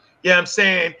 work, you know what I'm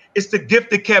saying? It's the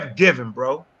gift that kept giving,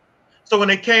 bro. So when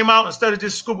they came out, instead of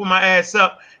just scooping my ass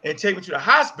up and taking me to the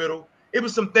hospital, it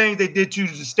was some things they did to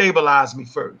stabilize me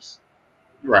first.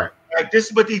 Right. Like, this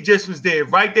is what the Egyptians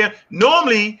did right there.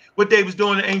 Normally, what they was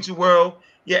doing in the ancient world,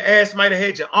 your ass might have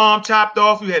had your arm chopped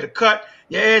off, you had a cut,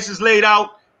 your ass is laid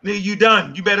out, you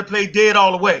done. You better play dead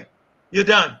all the way. You're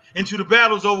done. Until the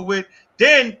battle's over with.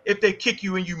 Then if they kick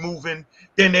you and you moving,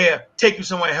 then they'll take you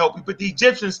somewhere and help you. But the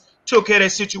Egyptians took care of that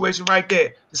situation right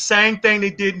there. The same thing they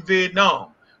did in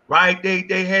Vietnam, right?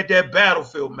 They had that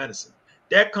battlefield medicine.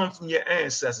 That comes from your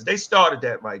ancestors. They started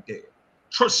that right there.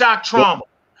 Shock trauma.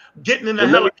 getting in the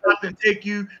helicopter and take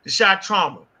you to shock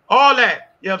trauma. All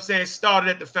that, you know what I'm saying, started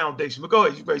at the foundation. But go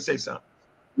ahead, you better say something.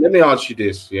 Let me ask you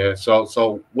this, yeah.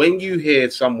 So when you hear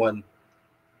someone,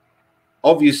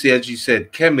 obviously, as you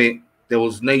said, Kemet, there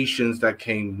was nations that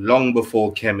came long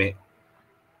before Kemet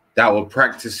that were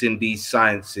practicing these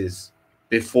sciences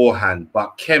beforehand,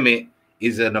 but Kemet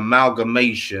is an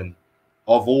amalgamation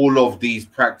of all of these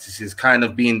practices kind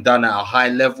of being done at a high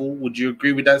level. Would you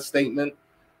agree with that statement?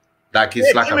 Like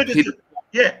it's like a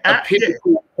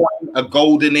pinnacle point, a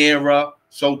golden era,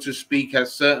 so to speak, at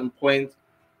certain points.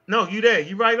 No, you there.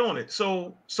 You right on it.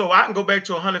 So I can go back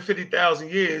to 150,000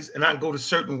 years and I can go to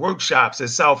certain workshops in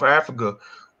South Africa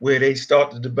where they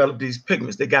start to develop these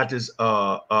pigments. They got this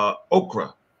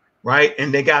ochre, right?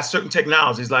 And they got certain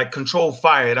technologies like controlled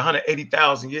fire at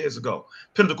 180,000 years ago.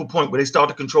 Pinnacle point where they start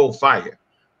to control fire.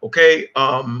 Okay,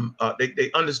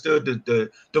 they understood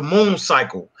the moon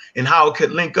cycle and how it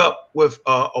could link up with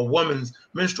a woman's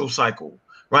menstrual cycle,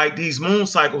 right? These moon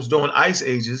cycles during ice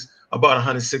ages about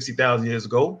 160,000 years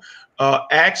ago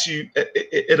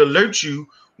it alerts you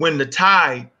when the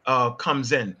tide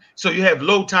comes in. So you have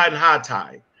low tide and high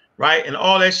tide, right? And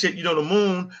all that shit, you know, the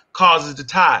moon causes the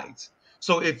tides.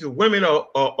 So if your women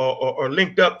are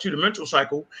linked up to the menstrual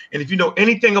cycle, and if you know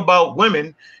anything about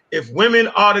women, if women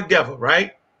are together,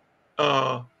 right?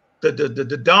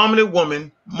 The dominant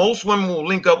woman, most women will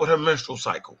link up with her menstrual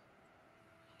cycle,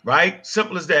 right?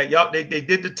 Simple as that. Y'all, they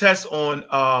did the test on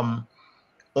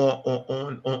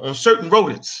certain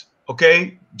rodents,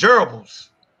 okay, gerbils.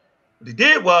 What they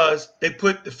did was they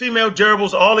put the female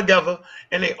gerbils all together,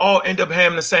 and they all end up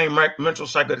having the same menstrual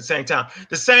cycle at the same time.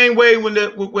 The same way when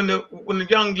the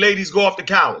young ladies go off to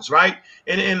college, right,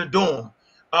 in the dorm,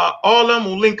 all of them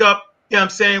will link up. You know what I'm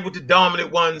saying, with the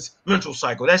dominant one's menstrual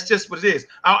cycle. That's just what it is.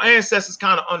 Our ancestors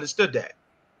kind of understood that.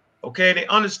 Okay, they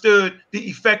understood the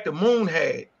effect the moon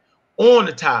had on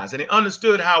the tides, and they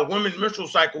understood how women's menstrual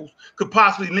cycles could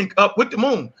possibly link up with the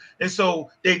moon. And so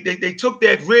they took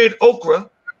that red ochre,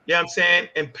 you know what I'm saying,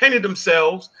 and painted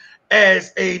themselves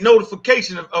as a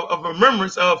notification of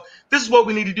remembrance of this is what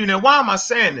we need to do. Now, why am I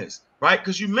saying this? Right?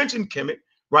 Because you mentioned Kemet,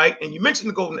 right? And you mentioned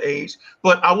the golden age,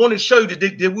 but I want to show you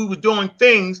that we were doing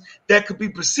things that could be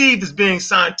perceived as being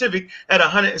scientific at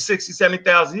 160,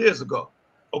 70,000 years ago.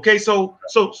 Okay, so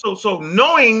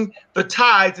knowing the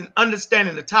tides and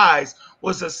understanding the tides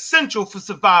was essential for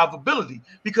survivability,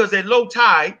 because at low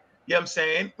tide, you know what I'm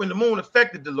saying, when the moon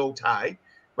affected the low tide,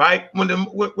 right? When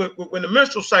the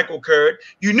menstrual cycle occurred,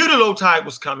 you knew the low tide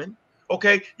was coming.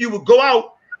 Okay, you would go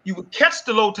out, you would catch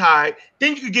the low tide,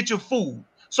 then you could get your food.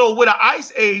 So what an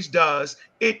ice age does,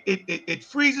 it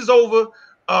freezes over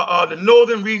the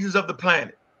northern regions of the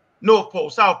planet, North Pole,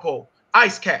 South Pole,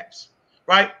 ice caps,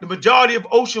 right? The majority of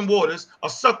ocean waters are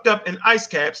sucked up in ice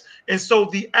caps, and so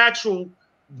the actual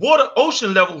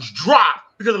ocean levels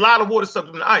drop because a lot of water is sucked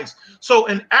up in the ice. So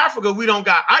in Africa, we don't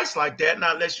got ice like that,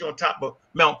 not unless you're on top of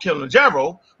Mount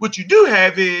Kilimanjaro. What you do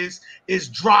have is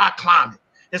dry climate,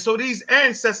 and so these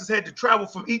ancestors had to travel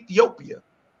from Ethiopia,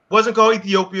 wasn't called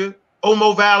Ethiopia,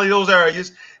 Omo Valley, those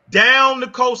areas, down the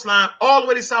coastline, all the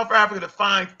way to South Africa to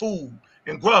find food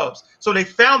and grubs. So they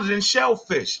found it in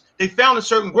shellfish. They found in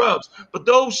certain grubs, but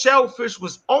those shellfish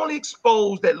was only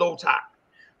exposed at low tide.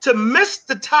 To miss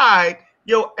the tide,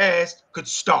 your ass could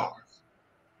starve.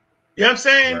 You know what I'm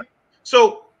saying? Right.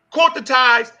 So caught the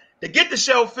tides, they get the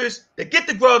shellfish, they get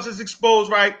the grubs that's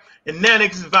exposed, right? And now they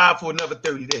can survive for another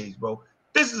 30 days, bro.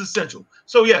 This is essential.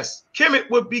 So yes, Kemet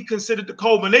would be considered the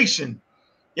culmination,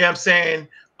 you know what I'm saying,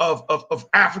 of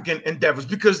African endeavors,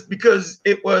 because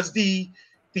it was the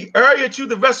area to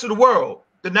the rest of the world,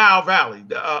 the Nile Valley,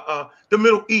 the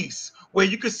Middle East, where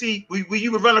you could see, where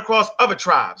you would run across other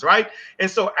tribes, right?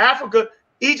 And so Africa,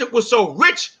 Egypt was so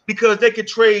rich because they could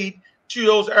trade to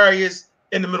those areas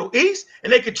in the Middle East,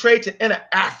 and they could trade to inner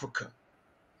Africa.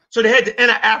 So they had the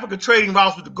inner Africa trading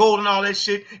routes with the gold and all that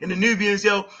shit, and the Nubians,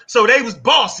 yo. So they was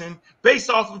bossing based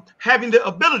off of having the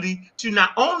ability to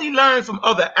not only learn from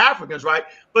other Africans, right,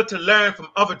 but to learn from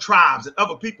other tribes and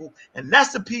other people. And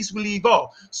that's the piece we leave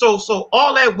off. So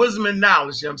all that wisdom and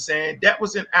knowledge, you know what I'm saying, that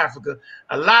was in Africa.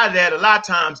 A lot of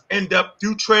times end up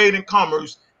through trade and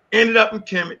commerce, ended up in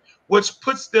Kemet, which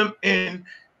puts them in,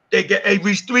 they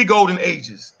reached 3 golden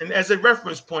ages. And as a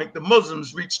reference point, the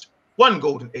Muslims reached 1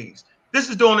 golden age. This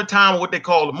is during the time of what they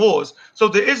call the Moors. So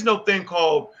there is no thing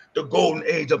called the golden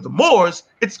age of the Moors.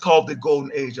 It's called the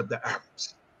golden age of the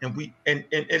Arabs. And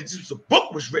it's a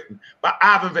book was written by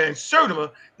Ivan van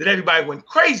Sertima that everybody went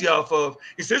crazy off of.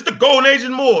 It says the golden age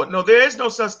of the Moors. No, there is no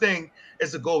such thing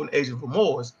as the golden age of the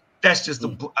Moors. That's just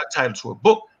a title to a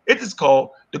book It is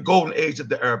called the golden age of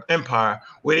the Arab Empire,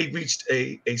 where they reached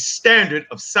a standard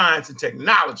of science and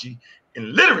technology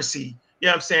and literacy. You know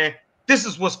what I'm saying? This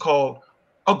is what's called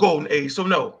a golden age. So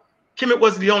no, Kemet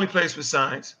wasn't the only place for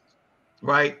science,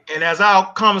 right? And as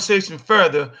our conversation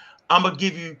further, I'm gonna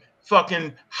give you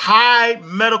fucking high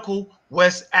medical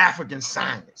West African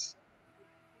science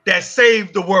that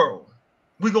saved the world.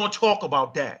 We're gonna talk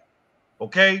about that.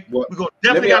 Okay, we're gonna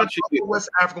definitely gotta talk about West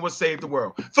Africa, what saved the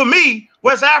world. For me,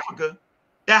 West Africa,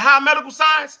 that high medical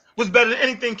science was better than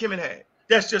anything Kemet had.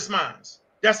 That's just mine.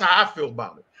 That's how I feel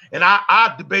about it. And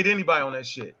I debate anybody on that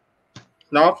shit.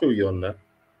 No, I feel you on that.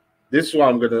 This is what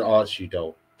I'm gonna ask you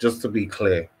though, just to be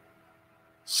clear.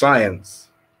 Science.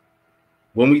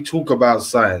 When we talk about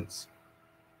science,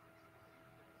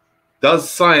 does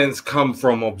science come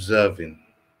from observing?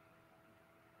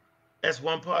 That's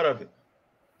one part of it.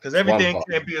 Because everything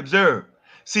can't be observed.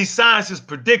 See, science is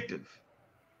predictive.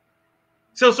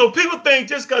 So people think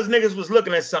just because niggas was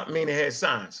looking at something mean they had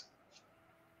science.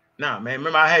 Nah, man,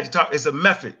 remember I had to talk, it's a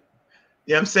method.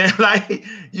 You know what I'm saying? Like,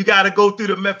 you got to go through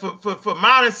the method. For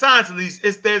modern science, at least,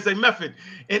 there's a method.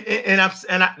 And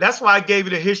that's why I gave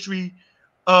you the history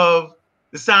of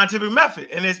the scientific method.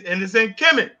 And it's in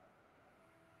Kemet.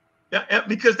 Yeah,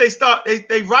 because they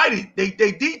write it,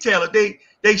 they detail it,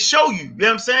 they show you. You know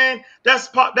what I'm saying? That's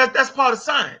part of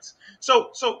science.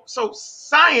 So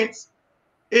science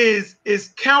is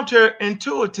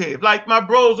counterintuitive. Like my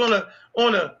bros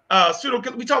on a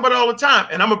pseudo, we talk about it all the time,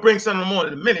 and I'm gonna bring some of them on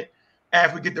in a minute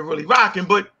after we get to really rocking.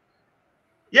 But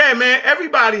yeah, man,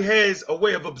 everybody has a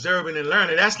way of observing and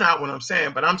learning. That's not what I'm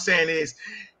saying. But I'm saying is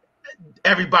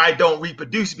everybody don't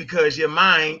reproduce because your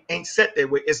mind ain't set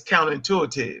that way. It's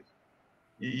counterintuitive.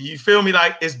 You feel me?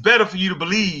 Like, it's better for you to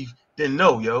believe than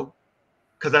know, yo.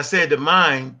 Because I said the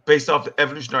mind, based off the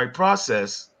evolutionary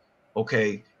process,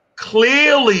 okay,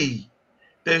 clearly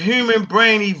the human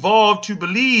brain evolved to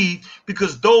believe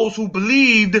because those who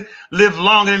believed lived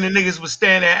longer than the niggas would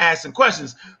stand there asking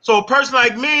questions. So a person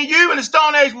like me and you in the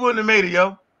Stone Age wouldn't have made it,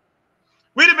 yo.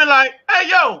 We'd have been like, hey,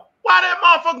 yo, why that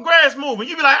motherfucking grass moving?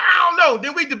 You'd be like, I don't know.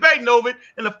 Then we debating over it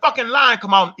and the fucking lion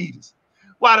come out and eat us.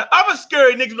 While the other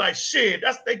scary niggas like, shit,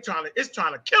 it's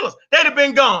trying to kill us. They'd have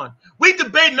been gone. We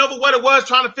debating over what it was,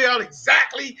 trying to figure out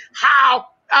exactly how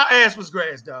our ass was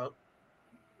grass, dog.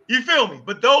 You feel me?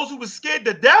 But those who was scared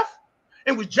to death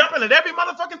and was jumping at every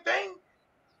motherfucking thing,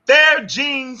 their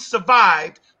genes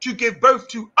survived to give birth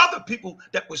to other people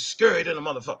that was scared in a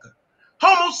motherfucker.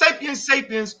 Homo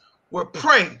sapiens were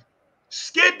prey,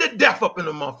 scared to death up in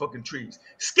the motherfucking trees,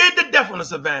 scared to death on the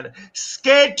savannah,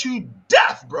 scared to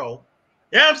death, bro.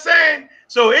 You know what I'm saying?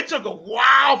 So it took a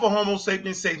while for Homo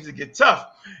sapiens to get tough.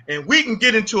 And we can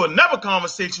get into another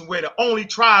conversation where the only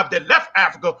tribe that left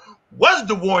Africa was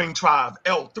the warring tribe,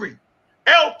 L3.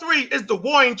 L3 is the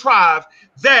warring tribe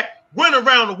that went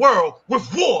around the world with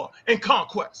war and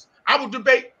conquest. I will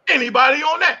debate anybody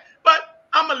on that. But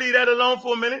I'm going to leave that alone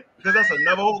for a minute because that's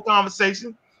another whole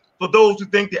conversation. For those who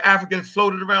think the Africans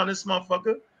floated around this motherfucker,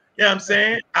 you know what I'm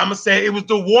saying? I'm going to say it was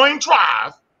the warring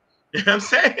tribe, you know what I'm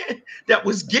saying, that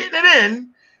was getting it in.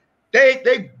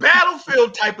 They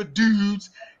battlefield type of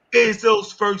dudes is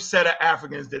those first set of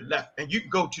Africans that left. And you can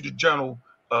go to the Journal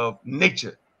of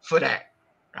Nature for that.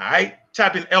 All right?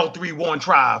 Type in L3 warring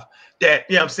tribe that,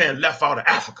 you know what I'm saying, left out of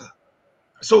Africa.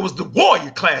 So it was the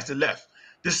warrior class that left.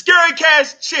 The scary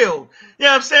cats chilled. You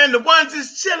know what I'm saying? The ones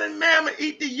that's chilling, man, I'm gonna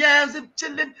eat the yams and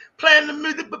chilling, playing the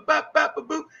music,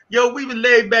 yo, we were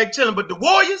laid back chilling. But the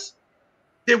warriors,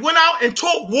 they went out and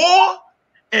taught war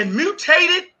and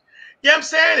mutated, you know what I'm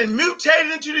saying, and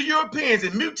mutated into the Europeans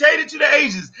and mutated to the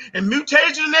Asians and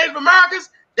mutated to the Native Americans.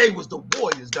 They was the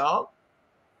warriors, dog.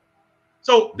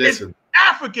 So it's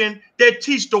African that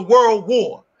teach the world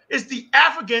war. It's the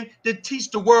African that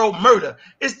teach the world murder.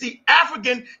 It's the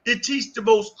African that teach the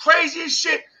most craziest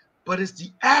shit, but it's the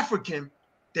African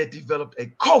that developed a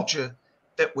culture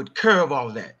that would curve all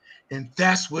that. And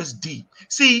that's what's deep.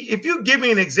 See, if you give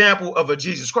me an example of a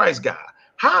Jesus Christ guy,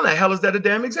 how in the hell is that a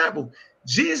damn example?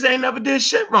 Jesus ain't never did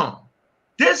shit wrong.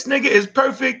 This nigga is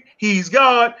perfect. He's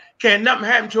God. Can't nothing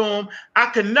happen to him. I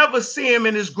can never see him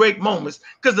in his great moments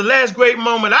because the last great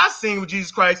moment I seen with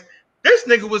Jesus Christ, this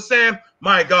nigga was saying,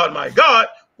 my God,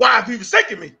 why have you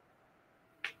forsaken me?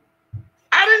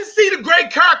 I didn't see the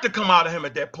great character come out of him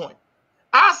at that point.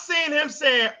 I seen him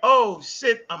saying, oh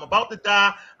shit, I'm about to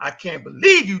die. I can't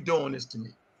believe you doing this to me.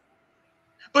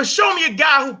 But show me a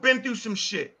guy who's been through some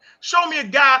shit. Show me a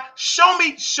guy, show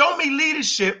me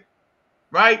leadership,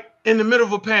 right? In the middle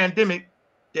of a pandemic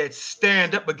that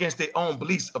stand up against their own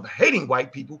beliefs of hating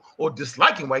white people or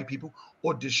disliking white people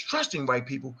or distrusting white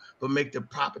people, but make the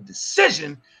proper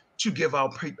decision to give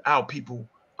our people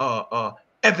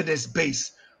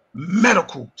evidence-based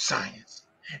medical science.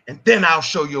 And then I'll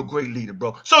show you a great leader,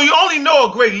 bro. So you only know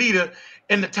a great leader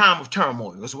in the time of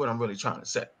turmoil. That's what I'm really trying to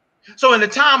say. So in the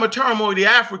time of turmoil, the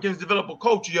Africans develop a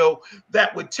culture, yo,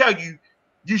 that would tell you,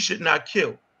 you should not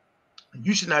kill.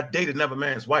 You should not date another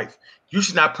man's wife. You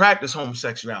should not practice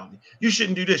homosexuality. You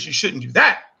shouldn't do this. You shouldn't do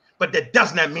that. But that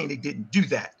does not mean they didn't do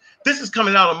that. This is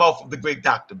coming out of the mouth of the great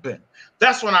Dr. Ben.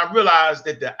 That's when I realized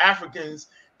that the Africans,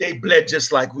 they bled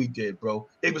just like we did, bro.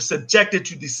 They were subjected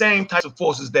to the same types of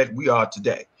forces that we are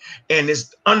today. And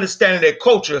it's understanding their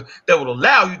culture that will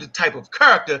allow you the type of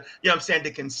character, you know what I'm saying,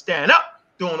 that can stand up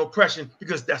during oppression,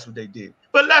 because that's what they did.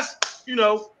 But let's, you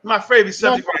know, my favorite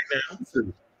subject right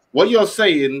now. What you're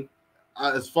saying,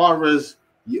 as far as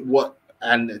what,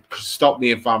 and stop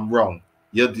me if I'm wrong,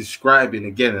 you're describing,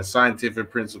 again, a scientific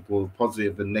principle of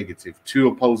positive and negative, two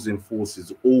opposing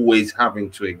forces always having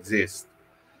to exist.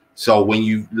 So when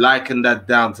you liken that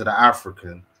down to the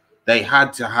African, they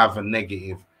had to have a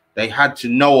negative. They had to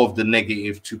know of the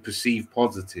negative to perceive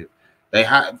positive. They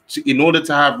had to, in order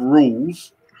to have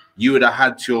rules, you would have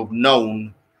had to have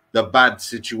known the bad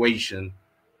situation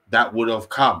that would have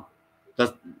come.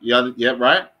 That's, yeah,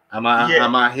 right? Am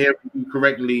I hearing you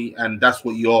correctly? And that's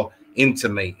what you're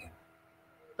intimating.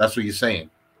 That's what you're saying.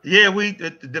 Yeah,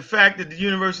 the fact that the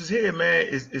universe is here, man,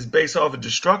 is based off of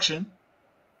destruction.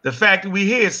 The fact that we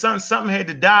here, something had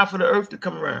to die for the earth to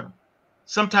come around.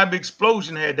 Some type of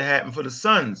explosion had to happen for the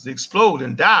suns to explode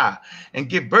and die and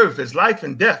give birth. As life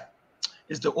and death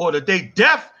is the order.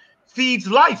 Death feeds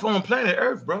life on planet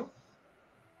Earth, bro.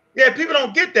 Yeah, people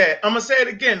don't get that. I'm gonna say it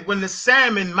again. When the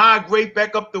salmon migrate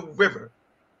back up the river,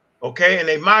 okay, and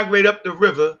they migrate up the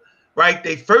river, right?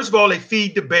 They first of all they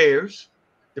feed the bears.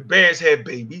 The bears have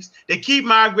babies. They keep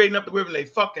migrating up the river and they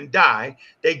fucking die.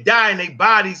 They die and their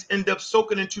bodies end up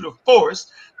soaking into the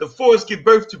forest. The forest give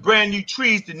birth to brand new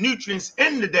trees. The nutrients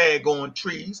in the daggone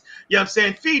trees, you know what I'm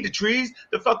saying, feed the trees.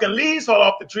 The fucking leaves fall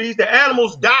off the trees. The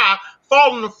animals die,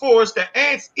 fall in the forest. The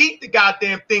ants eat the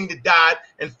goddamn thing that died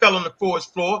and fell on the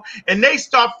forest floor. And they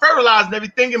start fertilizing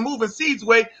everything and moving seeds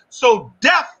away. So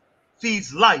death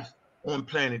feeds life on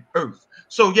planet Earth.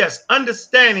 So yes,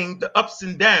 understanding the ups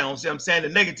and downs, you know what I'm saying, the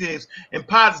negatives and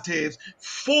positives,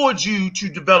 forge you to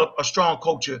develop a strong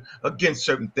culture against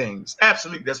certain things.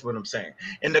 Absolutely, that's what I'm saying.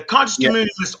 And the conscious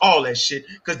community lists all that shit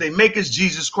because they make us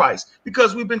Jesus Christ,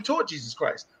 because we've been taught Jesus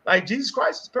Christ. Like Jesus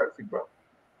Christ is perfect, bro.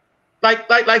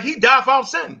 Like he died for our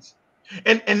sins.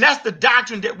 And that's the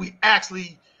doctrine that we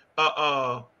actually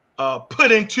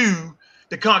put into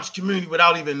the conscious community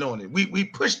without even knowing it. We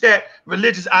push that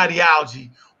religious ideology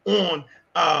on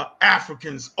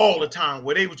Africans all the time,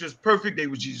 where they were just perfect. They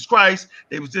were Jesus Christ.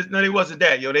 They was just, no, they wasn't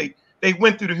that, yo. They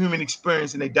went through the human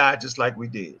experience and they died just like we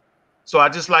did. So I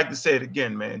just like to say it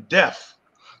again, man. Death.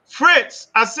 Fritz,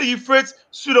 I see you, Fritz.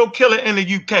 Pseudo killer in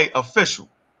the UK, official.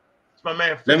 It's my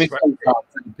man. Fritz. Let me say something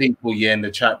to the people, in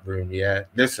the chat room,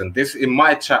 Listen, this in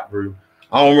my chat room,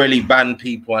 I don't really ban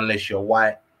people unless you're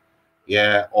white,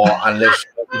 or unless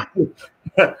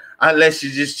unless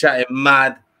you're just chatting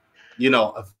mad. I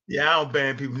don't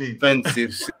ban people either.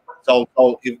 Offensive. So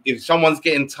if someone's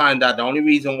getting timed out, the only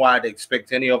reason why I'd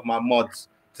expect any of my mods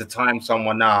to time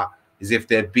someone out is if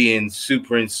they're being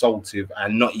super insultive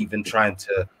and not even trying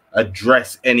to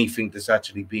address anything that's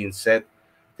actually being said,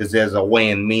 because there's a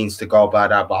way and means to go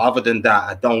about that. But other than that,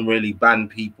 I don't really ban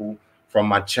people from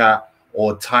my chat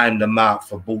or time them out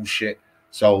for bullshit.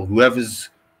 So whoever's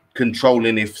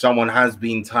controlling, if someone has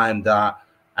been timed out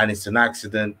and it's an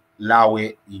accident, allow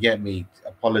it, you get me,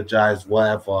 apologize,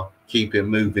 whatever, keep it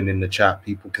moving in the chat.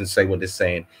 People can say what they're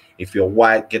saying. If you're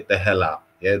white, get the hell out.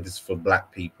 This is for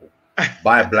black people.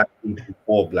 By black people,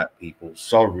 for black people.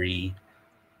 Sorry.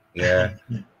 Yeah,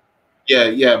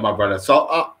 my brother.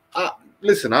 So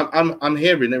listen, I'm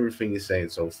hearing everything you're saying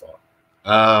so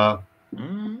far.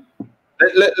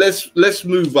 Let's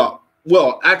move up.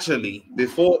 Well, actually,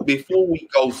 before we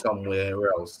go somewhere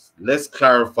else, let's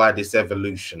clarify this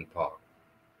evolution part.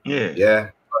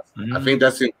 I think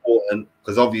that's important,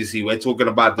 because obviously we're talking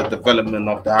about the development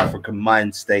of the African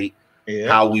mind state,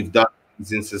 how we've done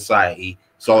things in society.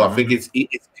 So I think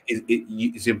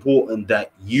it's important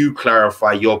that you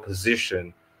clarify your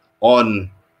position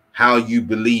on how you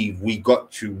believe we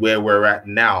got to where we're at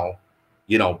now,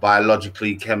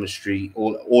 biologically, chemistry,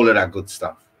 all of that good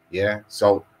stuff.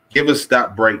 So give us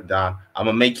that breakdown. I'm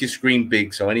gonna make your screen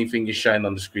big, so anything you're showing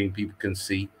on the screen people can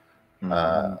see.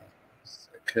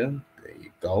 Second, there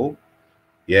you go.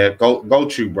 Go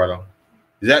true, brother.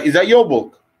 Is that your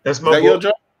book? That's my book. Your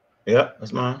job? Yeah,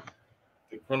 that's mine.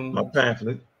 My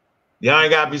pamphlet. Y'all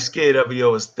ain't gotta be scared of it,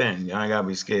 yo. It's thin. Y'all ain't gotta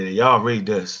be scared. Y'all read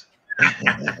this.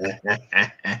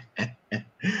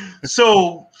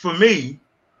 So for me,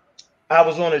 I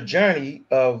was on a journey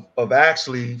of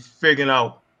actually figuring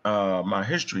out my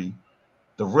history,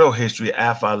 the real history,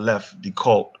 after I left the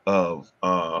cult of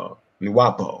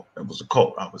Nuwapo. It was a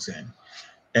cult I was in.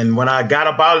 And when I got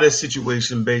up out of this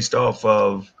situation based off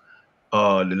of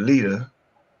the leader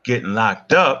getting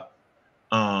locked up,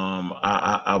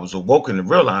 I was awoken to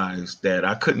realize that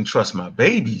I couldn't trust my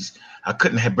babies. I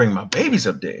couldn't bring my babies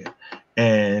up there.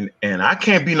 And I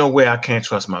can't be nowhere I can't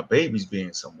trust my babies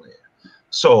being somewhere.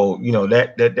 So, you know,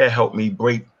 that helped me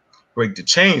break the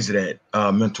chains of that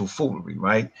mental foolery,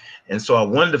 right? And so I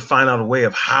wanted to find out a way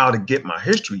of how to get my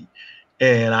history.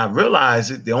 And I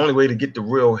realized that the only way to get the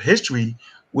real history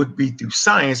would be through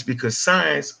science, because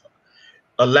science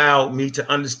allowed me to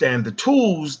understand the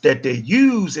tools that they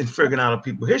use in figuring out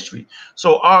people's history.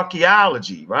 So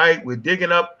archaeology, right? We're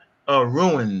digging up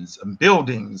ruins and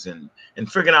buildings and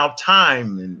figuring out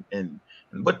time and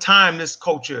what time this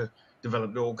culture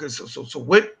developed. So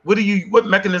what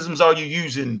mechanisms are you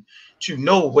using to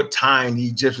know what time the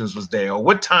Egyptians was there, or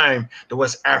what time the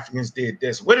West Africans did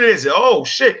this? What it is? Oh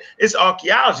shit! It's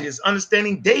archaeology. It's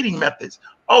understanding dating methods.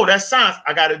 Oh, that's science.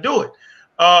 I got to do it.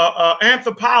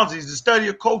 Anthropology is the study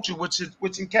of culture, which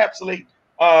encapsulate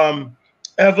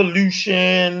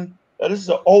evolution. This is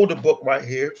an older book right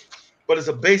here, but it's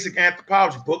a basic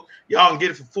anthropology book. Y'all can get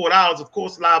it for $4. Of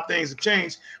course, a lot of things have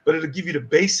changed, but it'll give you the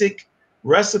basic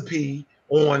recipe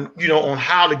on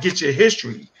how to get your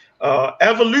history.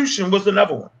 Evolution was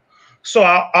another one. So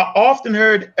I often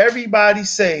heard everybody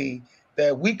say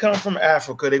that we come from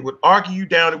Africa. They would argue you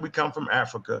down that we come from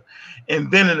Africa, and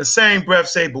then in the same breath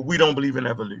say, but we don't believe in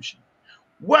evolution.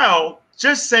 Well,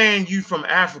 just saying you from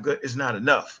Africa is not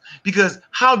enough, because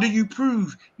how do you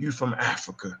prove you from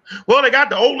Africa? Well, they got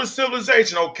the oldest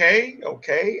civilization.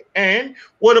 Okay. And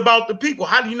what about the people?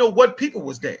 How do you know what people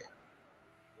was there?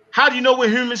 How do you know where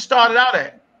humans started out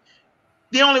at?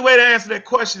 The only way to answer that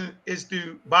question is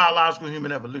through biological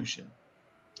human evolution,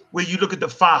 where you look at the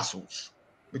fossils,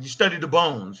 where you study the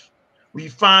bones, where you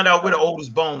find out where the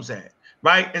oldest bones at,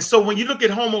 right? And so when you look at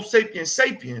Homo sapiens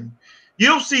sapien,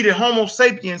 you'll see that Homo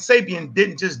sapiens sapien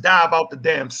didn't just die about the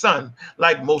damn sun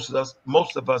like most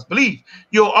of us believe.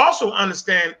 You'll also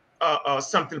understand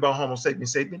something about Homo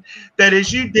sapiens sapien, that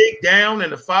as you dig down in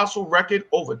the fossil record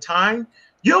over time,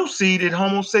 you'll see that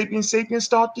Homo sapiens sapiens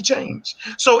start to change.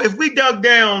 So if we dug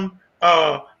down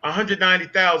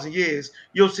 190,000 years,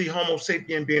 you'll see Homo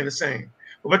sapien being the same.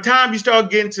 But by the time you start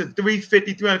getting to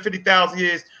 350,000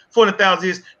 years, 400,000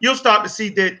 years, you'll start to see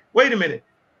that, wait a minute,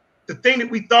 the thing that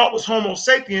we thought was Homo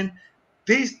sapien,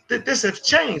 this has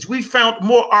changed. We found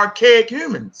more archaic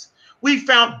humans. We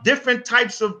found different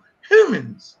types of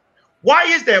humans. Why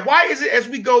is that? Why is it as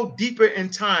we go deeper in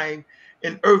time,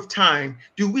 in Earth time,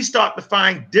 do we start to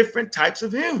find different types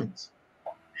of humans?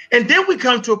 And then we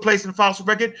come to a place in the fossil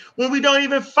record when we don't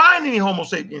even find any Homo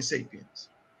sapiens sapiens.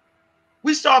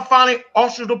 We start finding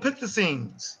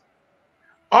Australopithecines,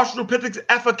 Australopithecus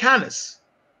africanus,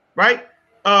 right?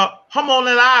 Homo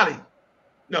naledi.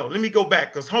 No, let me go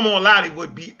back, because Homo naledi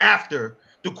would be after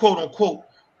the quote unquote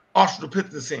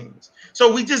Australopithecines.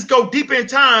 So we just go deeper in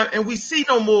time and we see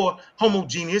no more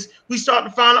homogeneous. We start to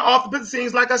find the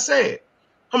Australopithecines, like I said.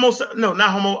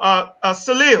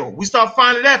 Salil. We start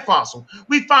finding that fossil.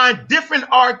 We find different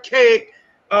archaic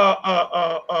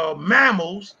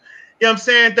mammals, you know what I'm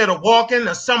saying, that are walking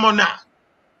and some are not.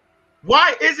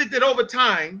 Why is it that over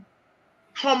time,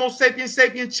 Homo sapiens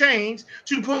sapiens changed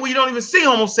to the point where you don't even see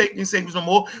Homo sapiens sapiens no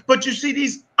more, but you see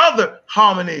these other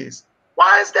hominids?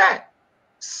 Why is that?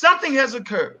 Something has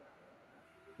occurred.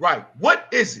 Right. What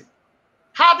is it?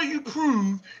 How do you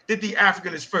prove that the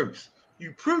African is first?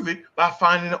 You prove it by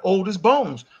finding the oldest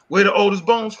bones. Where the oldest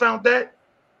bones found that?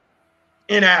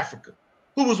 In Africa.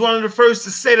 Who was one of the first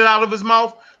to say that out of his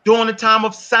mouth during the time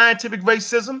of scientific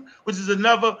racism, which is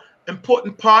another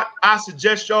important part I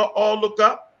suggest y'all all look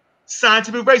up.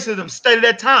 Scientific racism, study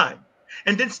that time.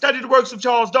 And then study the works of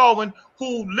Charles Darwin,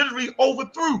 who literally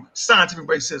overthrew scientific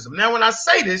racism. Now, when I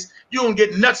say this, you don't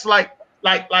get nuts like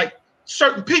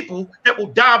certain people that will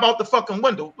dive out the fucking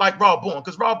window like Rob Bourne,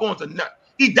 because Rob Bourne's a nut.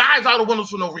 He dives out of windows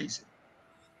for no reason.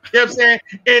 You know what I'm saying?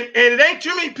 And it ain't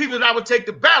too many people that I would take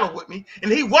to battle with me,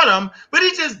 and he won them, but he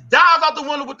just dives out the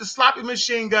window with the sloppy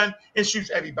machine gun and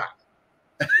shoots everybody.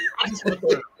 I just want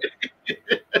to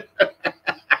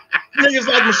niggas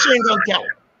like machine gun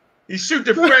killer. He shoot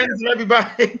the friends and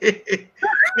everybody. You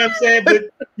know what I'm saying? But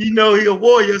you know he a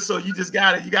warrior, so you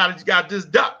gotta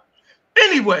just duck.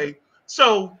 Anyway,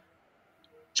 so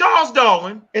Charles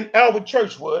Darwin and Albert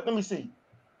Churchwood, let me see.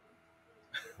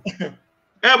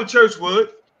 Albert Churchwood,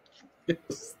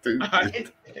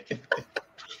 Stupid.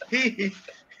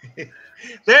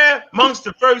 They're amongst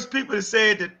the first people that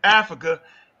said that Africa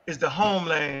is the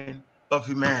homeland of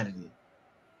humanity,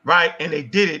 right? And they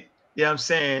did it, you know what I'm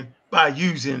saying, by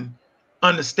using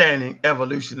understanding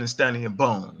evolution and studying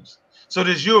bones. So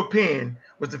this European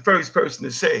was the first person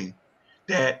to say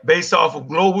that based off of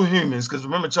global humans, because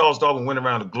remember Charles Darwin went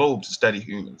around the globe to study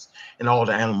humans and all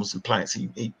the animals and plants.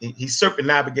 He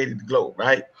circumnavigated the globe,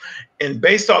 right? And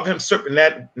based off him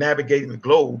circumnavigating the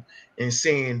globe and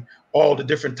seeing all the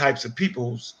different types of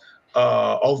peoples,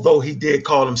 although he did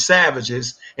call them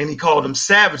savages, and he called them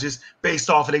savages based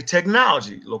off of their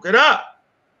technology. Look it up.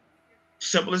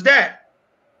 Simple as that.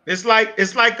 It's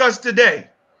like us today.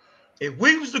 If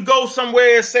we was to go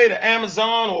somewhere, say the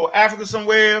Amazon or Africa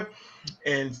somewhere,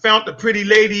 and found a pretty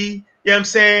lady, you know what I'm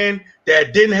saying,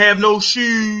 that didn't have no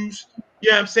shoes, you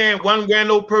know what I'm saying, wasn't wearing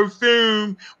no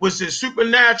perfume, was just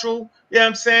supernatural, you know what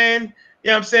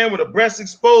I'm saying, with a breast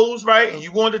exposed, right? And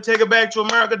you wanted to take her back to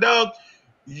America, dog,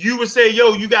 you would say,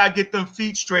 yo, you gotta get them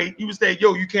feet straight. You would say,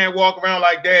 yo, you can't walk around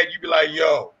like that. You'd be like,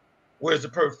 yo, where's the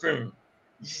perfume?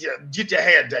 Yeah, get your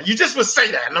hair done. You just would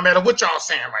say that no matter what y'all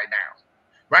saying right now.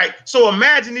 Right? So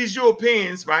imagine these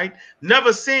Europeans, right,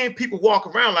 never seeing people walk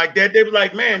around like that. They were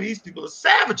like, man, these people are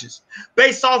savages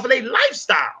based off of their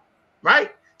lifestyle,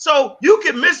 right? So you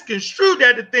can misconstrue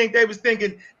that to think they was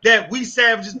thinking that we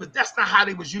savages, but that's not how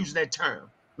they was using that term.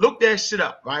 Look that shit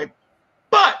up, right?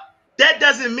 But that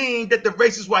doesn't mean that the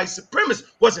racist white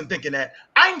supremacist wasn't thinking that.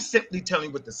 I'm simply telling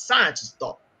you what the scientists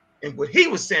thought and what he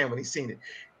was saying when he seen it.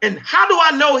 And how do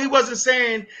I know he wasn't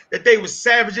saying that they were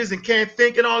savages and can't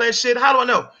think and all that shit? How do I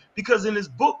know? Because in his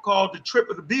book called The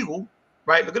Trip of the Beagle,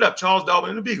 right? Look it up, Charles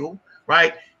Darwin and the Beagle,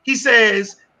 right? He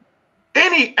says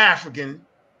any African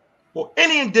or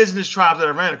any indigenous tribes that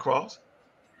I ran across,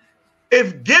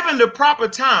 if given the proper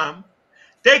time,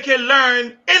 they can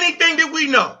learn anything that we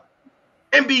know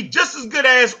and be just as good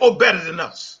as or better than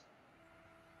us.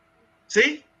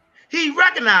 See? He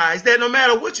recognized that no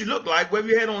matter what you look like, whether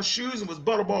you had on shoes and was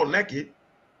butterball naked, you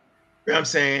know what I'm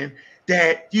saying,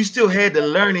 that you still had the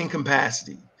learning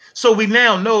capacity. So we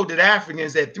now know that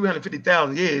Africans at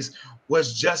 350,000 years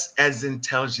was just as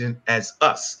intelligent as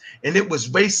us. And it was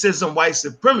racism, white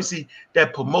supremacy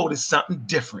that promoted something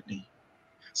differently.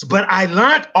 So, but I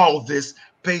learned all of this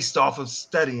based off of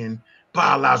studying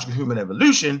biological human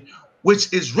evolution,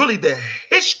 which is really the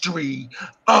history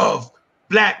of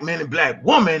Black men and Black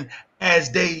women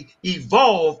as they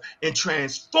evolve and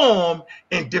transform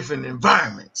in different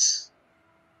environments.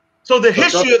 So the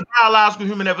history of biological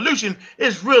human evolution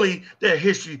is really the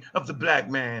history of the Black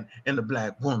man and the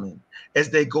Black woman as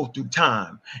they go through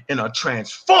time and are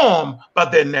transformed by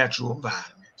their natural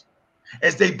environment.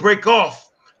 As they break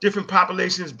off, different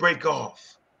populations break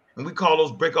off. And we call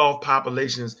those break off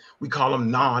populations, we call them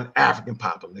non-African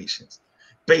populations,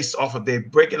 based off of their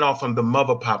breaking off from the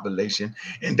mother population,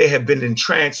 and they have been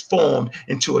transformed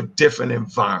into a different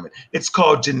environment. It's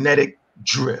called genetic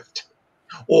drift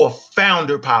or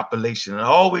founder population. And I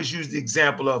always use the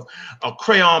example of a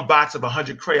crayon box of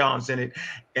 100 crayons in it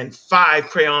and 5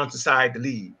 crayons decide to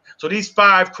leave. So these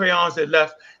 5 crayons that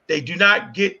left, they do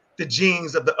not get the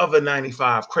genes of the other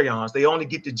 95 crayons. They only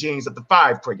get the genes of the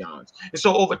 5 crayons. And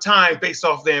so over time, based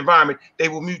off their environment, they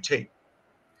will mutate.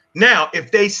 Now,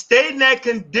 if they stayed in that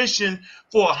condition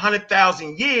for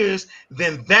 100,000 years,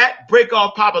 then that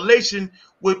break-off population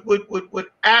would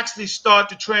actually start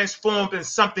to transform in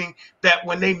something that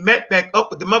when they met back up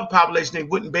with the mother population, they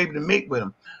wouldn't be able to mate with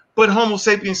them. But Homo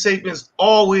sapiens sapiens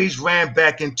always ran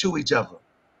back into each other,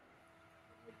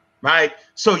 right?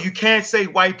 So you can't say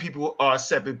white people are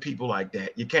separate people like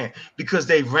that. You can't, because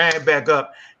they ran back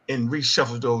up and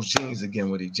reshuffled those genes again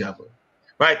with each other.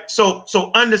 Right. So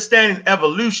understanding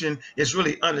evolution is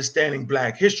really understanding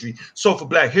Black history. So for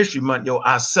Black History Month, yo,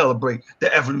 I celebrate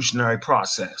the evolutionary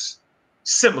process.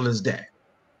 Simple as that.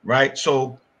 Right.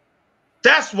 So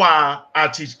that's why I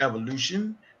teach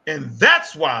evolution. And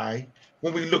that's why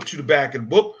when we look to the back of the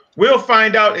book, we'll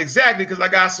find out exactly, because I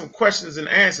got some questions and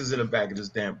answers in the back of this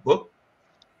damn book.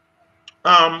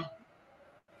 What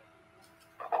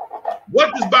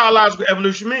does biological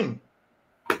evolution mean?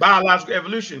 Biological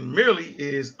evolution merely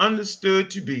is understood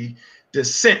to be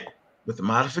descent with the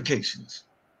modifications.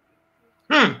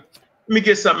 Let me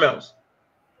get something else.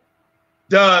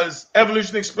 Does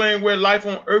evolution explain where life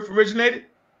on Earth originated?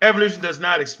 Evolution does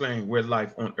not explain where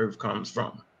life on Earth comes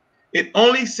from. It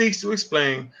only seeks to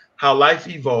explain how life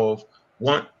evolved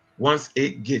once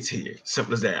it gets here.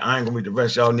 Simple as that. I ain't gonna read the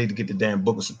rest. Y'all need to get the damn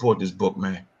book and support this book,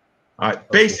 man. All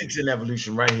right, basics in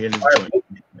evolution right here in this joint.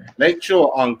 Make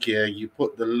sure, Ankia, you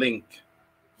put the link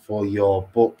for your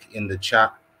book in the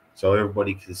chat so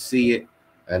everybody can see it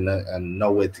and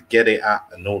know where to get it at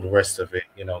and all the rest of it.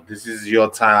 You know, this is your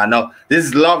time. I know this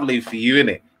is lovely for you, isn't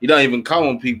it? You don't even come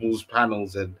on people's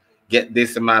panels and get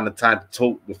this amount of time to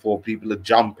talk before people are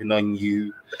jumping on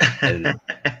you and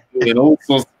doing all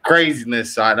sorts of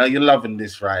craziness. So I know you're loving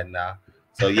this right now.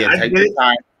 So yeah, take the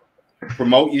time,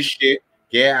 promote your shit,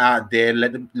 get out there,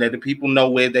 let the people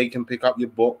know where they can pick up your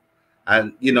book.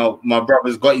 And you know, my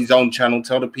brother's got his own channel.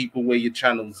 Tell the people where your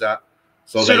channel's at,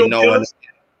 so they know.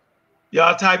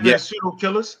 Y'all type in Pseudo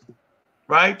Killers,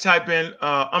 right? Type in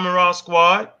Amaral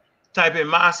Squad. Type in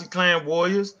Mossy Clan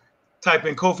Warriors. Type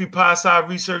in Kofi Pasi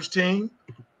Research Team,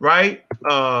 right?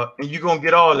 And you're gonna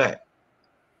get all that.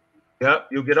 Yep,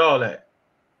 you'll get all that.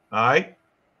 All right.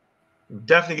 You'll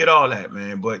definitely get all that,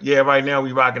 man. But yeah, right now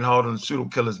we rocking hard on the Pseudo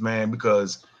Killers, man,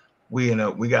 because we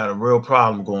got a real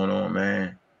problem going on,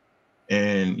 man.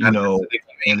 And you know,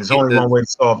 and there's only one way to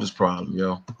solve this problem,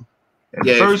 yo. And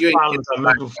yeah, the first problem is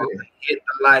hit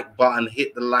the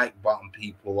like button,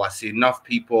 people. I see enough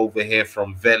people over here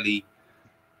from Veli.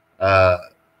 I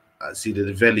see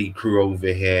the Veli crew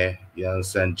over here. You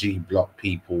understand? G Block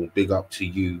people. Big up to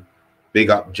you. Big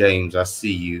up, James. I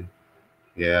see you.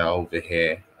 Yeah, over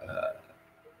here.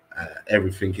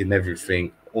 Everything and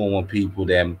everything. All my people,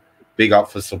 them. Big up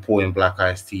for supporting Black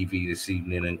Ice TV this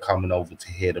evening and coming over to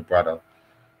hear the brother.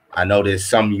 I know there's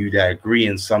some of you that agree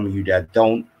and some of you that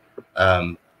don't.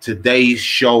 Today's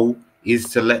show is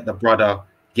to let the brother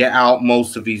get out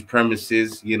most of his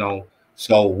premises, you know.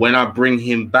 So when I bring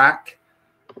him back,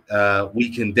 we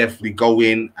can definitely go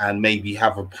in and maybe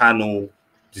have a panel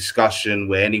discussion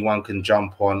where anyone can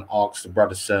jump on, ask the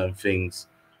brother certain things,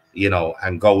 you know,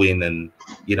 and go in and,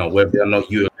 you know, whether or not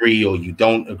you agree or you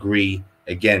don't agree,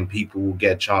 again, people will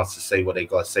get a chance to say what they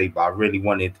got to say. But I really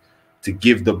wanted to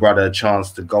give the brother a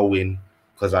chance to go in,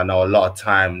 because I know a lot of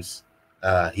times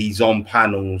he's on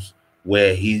panels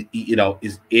where he you know,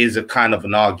 is a kind of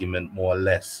an argument, more or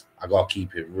less. I got to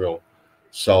keep it real.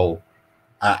 So,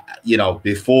 you know,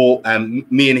 before,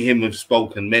 me and him have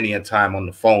spoken many a time on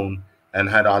the phone and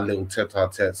had our little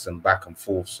tete-a-tetes and back and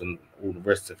forths and all the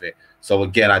rest of it. So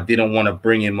again, I didn't want to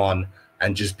bring him on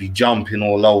and just be jumping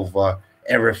all over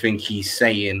everything he's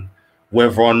saying,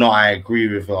 whether or not I agree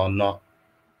with it or not.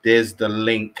 There's the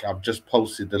link. I've just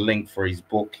posted the link for his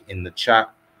book in the chat,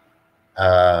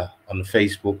 on the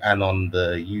Facebook and on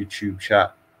the YouTube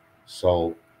chat.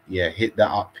 So yeah, hit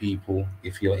that up, people,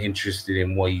 if you're interested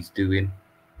in what he's doing.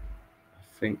 I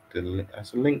think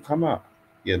has the link come up?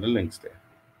 Yeah, the link's there.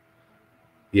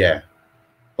 Yeah,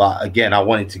 but again, I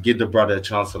wanted to give the brother a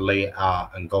chance to lay it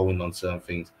out and go in on certain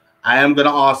things. I am going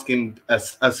to ask him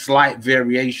a slight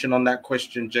variation on that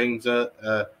question, James,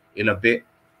 in a bit.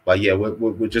 But yeah,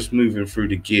 we're just moving through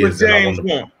the gears.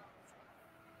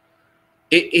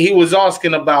 He was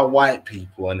asking about white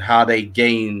people and how they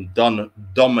gained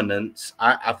dominance.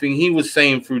 I think he was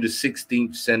saying through the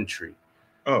 16th century.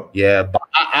 Oh, yeah, but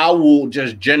I will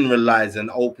just generalize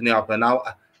and open it up. And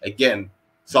again,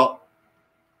 so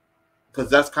because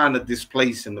that's kind of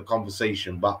displacing the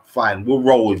conversation, but fine, we'll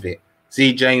roll with it.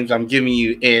 See, James, I'm giving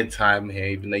you airtime here,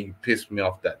 even though you pissed me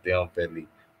off that day on Bentley.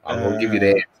 I'm going to give you the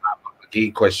airtime. I'll get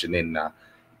your question in now.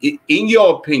 In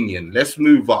your opinion, let's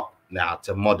move up now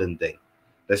to modern day.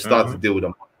 Let's start to deal with a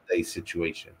modern day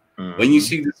situation. When you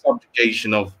see the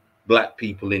subjugation of black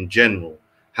people in general,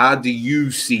 how do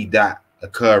you see that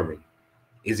occurring?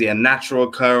 Is it a natural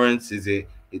occurrence? Is it,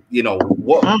 you know,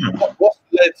 what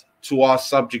led to our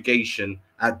subjugation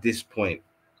at this point,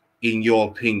 in your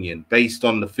opinion, based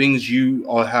on the things you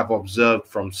have observed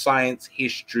from science,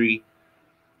 history,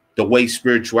 the way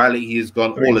spirituality has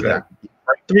gone, all of that?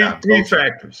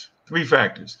 Three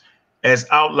factors, as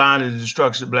outlined in the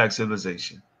destruction of black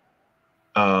civilization.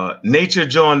 Nature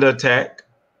joined the attack,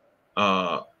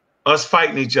 us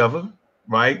fighting each other,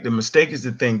 right? The mistake is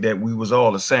to think that we was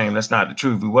all the same. That's not the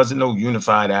truth. It wasn't no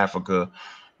unified Africa.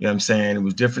 You know what I'm saying? It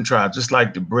was different tribes, just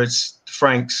like the Brits, the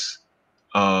Franks.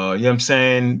 You know what I'm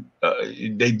saying?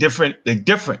 They different.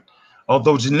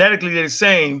 Although genetically they're the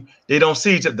same, they don't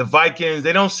see each other. The Vikings,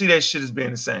 they don't see that shit as being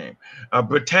the same.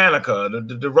 Britannica,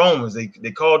 the Romans, they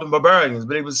called them barbarians,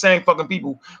 but they were the same fucking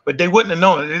people, but they wouldn't have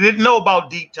known it. They didn't know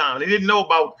about deep time. They didn't know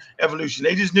about evolution.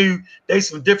 They just knew they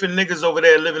some different niggas over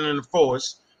there living in the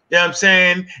forest. You know what I'm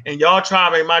saying? And y'all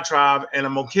tribe ain't my tribe, and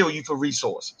I'm gonna kill you for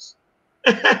resources.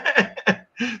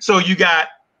 So you got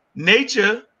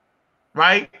nature,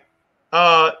 right?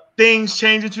 Things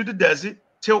changing to the desert.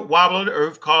 Tilt wobble of the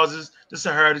earth causes the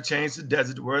Sahara to change to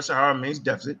desert. The word Sahara means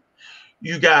desert.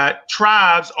 You got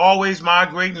tribes always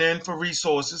migrating in for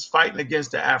resources, fighting against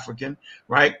the African,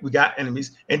 right? We got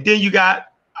enemies. And then you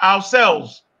got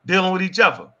ourselves dealing with each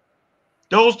other.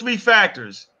 Those three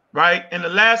factors, right? And the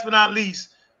last but not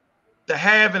least, the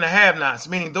have and the have-nots,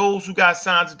 meaning those who got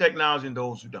science and technology and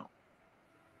those who don't.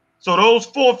 So those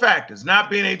four factors,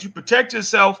 not being able to protect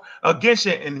yourself against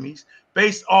your enemies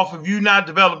based off of you not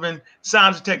developing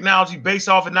science and technology, based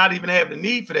off of not even having the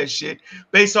need for that shit,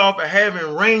 based off of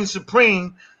having reigned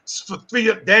supreme for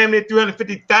damn near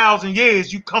 350,000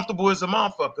 years, you comfortable as a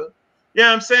motherfucker. You know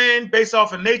what I'm saying? Based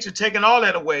off of nature taking all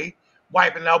that away,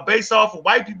 wiping out, based off of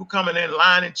white people coming in,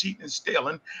 lying and cheating and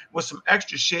stealing with some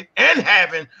extra shit and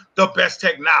having the best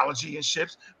technology and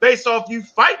ships, based off you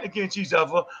fighting against each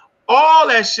other. All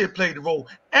that shit played a role.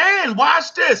 And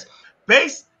watch this.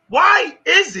 Why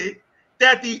is it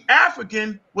that the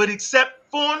African would accept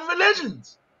foreign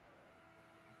religions?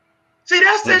 See,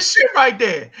 that's that shit right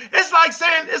there. It's like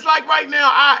saying, it's like right now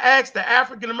I ask the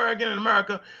African American in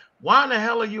America, why in the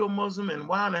hell are you a Muslim and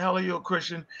why in the hell are you a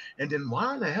Christian? And then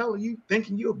why in the hell are you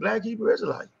thinking you're a black Hebrew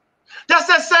Israelite? That's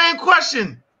that same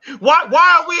question.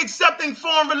 Why are we accepting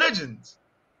foreign religions?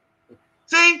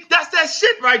 See, that's that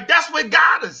shit right. That's what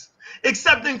got us.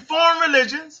 Accepting foreign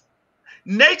religions,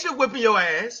 nature whipping your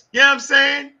ass. You know what I'm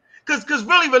saying? Because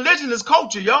really religion is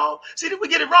culture, y'all. See, we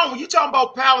get it wrong. When you talking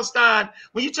about Palestine,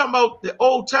 when you talking about the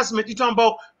Old Testament, you talking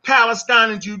about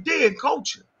Palestine and Judean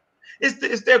culture.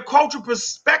 It's their cultural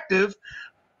perspective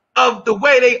of the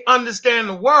way they understand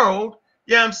the world,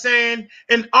 you know what I'm saying,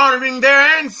 and honoring their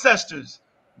ancestors.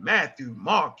 Matthew,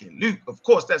 Mark, and Luke. Of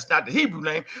course, that's not the Hebrew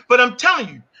name, but I'm telling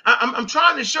you, I'm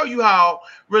trying to show you how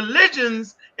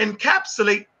religions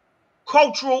encapsulate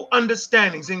cultural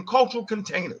understandings in cultural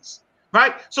containers,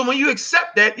 right? So when you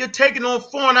accept that, you're taking on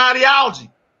foreign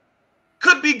ideology.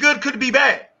 Could be good, could be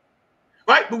bad,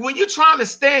 right? But when you're trying to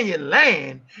stay in your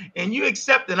land and you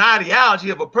accept an ideology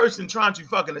of a person trying to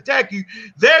fucking attack you,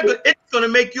 it's going to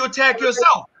make you attack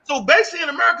yourself. So basically in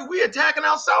America, we're attacking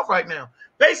ourselves right now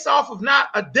based off of not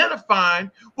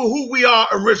identifying with who we are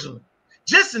originally.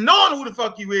 Just knowing who the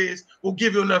fuck you is will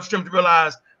give you enough strength to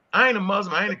realize I ain't a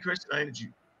Muslim, I ain't a Christian, I ain't a Jew.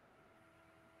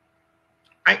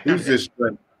 Who's this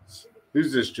joining us?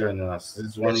 Who's this joining us? Is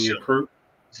this one of your crew?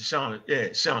 It's Sean. Yeah,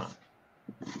 Sean.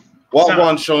 What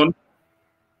one, Sean?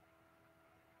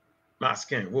 My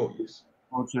Skin Warriors.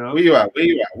 Where you at? Where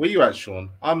you at? Where you at, Sean?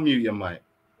 Unmute your mic.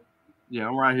 Yeah,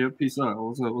 I'm right here. Peace out.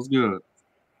 What's up? What's good?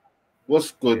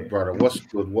 What's good, brother? What's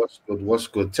good? What's good? What's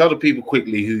good? Tell the people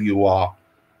quickly who you are.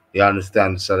 You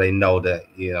understand, so they know that,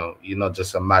 you know, you're not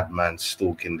just a madman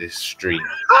stalking this street.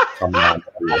 Come on.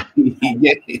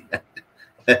 Yeah.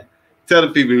 Tell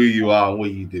the people who you are and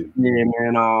what you do. Yeah,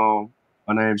 man.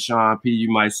 My name's Sean P. You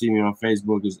might see me on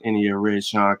Facebook as any Red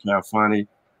Sean Califani.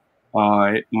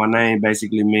 My name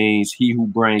basically means he who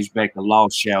brings back the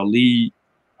lost shall lead.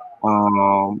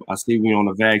 I see we on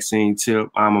the vaccine tip.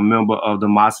 I'm a member of the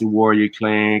Masi Warrior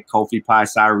Clan, Kofi Pi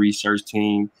Psi Research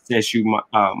Team, Teshu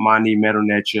Mani Metal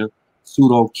Nature,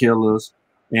 Pseudo Killers,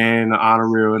 and the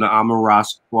Honorary the Amara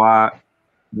Squad.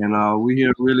 And we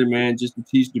here really, man, just to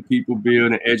teach the people,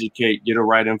 build and educate, get the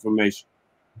right information.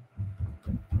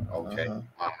 Okay. All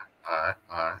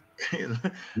right.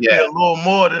 Yeah, a little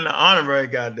more than the honorary,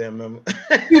 goddamn member.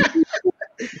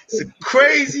 It's a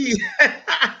crazy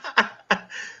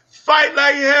fight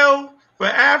like hell for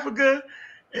Africa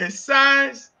and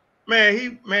science.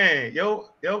 Man, yo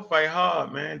fight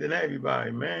hard, man, than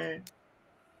everybody, man.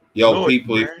 Yo, Lord,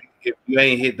 people, man. if you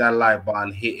ain't hit that like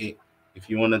button, hit it. If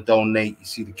you want to donate, you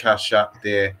see the cash app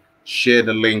there. Share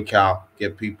the link out.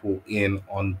 Get people in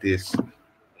on this.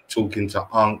 Talking to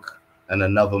Unc and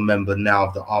another member now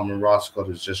of the Amon-Ra Squad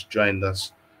has just joined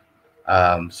us.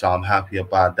 So I'm happy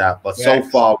about that. But so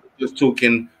far, we've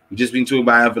just been talking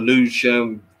about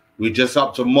evolution. We're just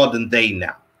up to modern day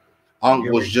now.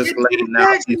 Unc was just laying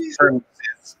out his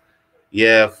premises,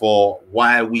 for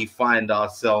why we find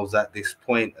ourselves at this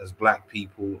point as black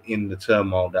people in the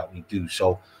turmoil that we do.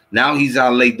 So now he's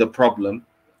outlaid the problem.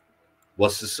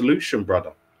 What's the solution,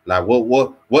 brother? Like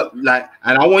what like,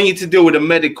 and I want you to deal with the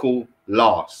medical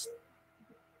last.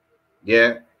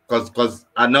 Yeah, because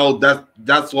I know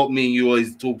that's what me and you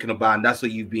always talking about, and that's what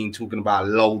you've been talking about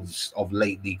loads of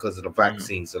lately because of the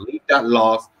vaccine. So leave that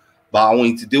last, but I want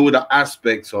you to deal with the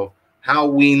aspects of how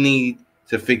we need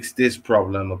to fix this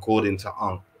problem according to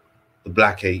Unc, the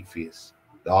Black Atheist,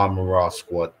 the Amon-Ra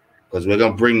Squad. Because we're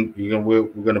gonna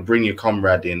bring your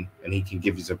comrade in, and he can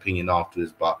give his opinion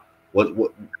afterwards. But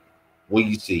what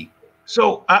you see?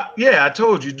 So I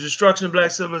told you, destruction of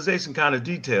black civilization kind of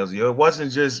details. It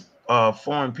wasn't just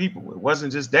foreign people. It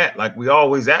wasn't just that. Like we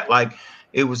always act like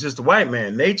it was just the white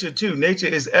man. Nature too. Nature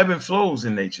is ebb and flows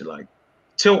in nature. Like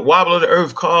tilt, wobble of the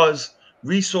earth cause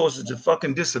resources to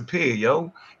fucking disappear,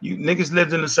 yo. You niggas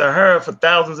lived in the Sahara for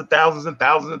thousands and thousands and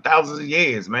thousands and thousands of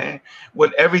years, man.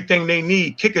 With everything they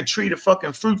need. Kick a tree, the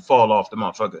fucking fruit fall off the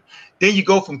motherfucker. Then you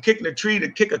go from kicking a tree to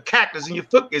kick a cactus and your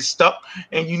foot gets stuck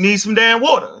and you need some damn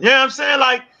water. You know what I'm saying?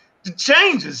 Like, the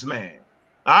changes, man.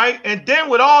 All right? And then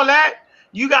with all that,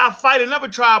 you got to fight another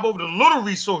tribe over the little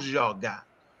resources y'all got.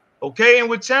 Okay? And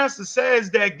what Chancellor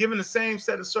says that given the same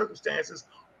set of circumstances,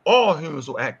 all humans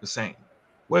will act the same.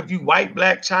 Whether you white,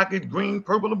 black, chocolate, green,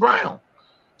 purple, or brown.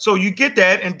 So you get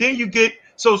that, and then you get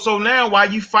so now while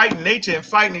you fighting nature and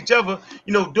fighting each other,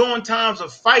 you know, during times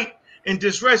of fight and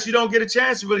distress, you don't get a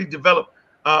chance to really develop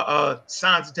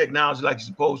science and technology like you're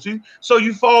supposed to. So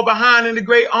you fall behind in the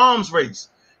great arms race,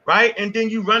 right? And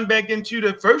then you run back into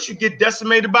the first, you get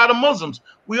decimated by the Muslims.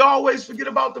 We always forget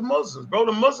about the Muslims, bro.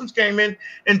 The Muslims came in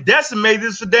and decimated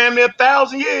us for damn near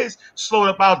 1,000 years, slowed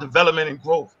up our development and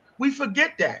growth. We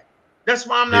forget that. That's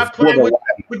why I'm not playing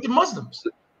with the Muslims.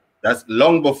 That's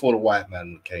long before the white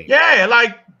man came. Yeah,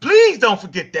 like, please don't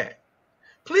forget that.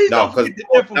 Please don't forget the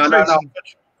infiltration.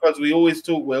 Because we're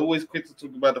always quick to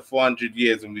talk about the 400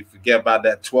 years and we forget about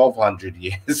that 1,200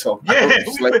 years. So yeah,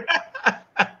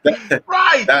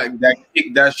 right. That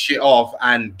kicked that shit off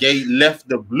and left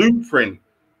the blueprint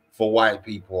for white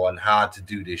people on how to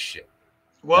do this shit.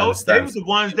 Well, they were the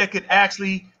ones that could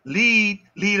actually lead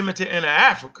them into inner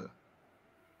Africa.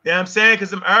 You know what I'm saying?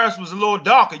 Because them Arabs was a little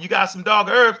darker. You got some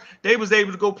darker Arabs. They was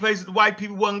able to go places the white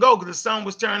people wouldn't go because the sun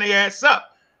was turning their ass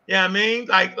up. You know what I mean?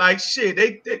 Like shit,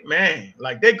 they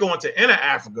go into inner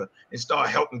Africa and start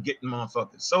helping get them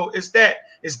motherfuckers. So it's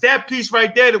that piece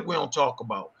right there that we don't talk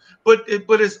about. But it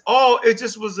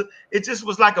just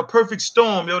was like a perfect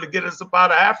storm, yo, to get us up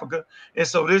out of Africa. And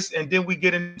so and then we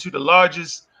get into the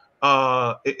largest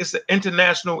it's an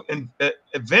international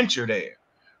adventure there.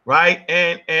 Right,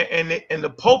 and the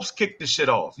popes kicked the shit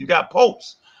off. You got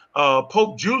popes,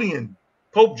 Pope Julian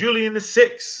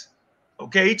VI.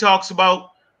 Okay, he talks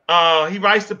about he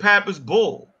writes the Papa's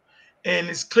bull, and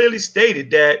it's clearly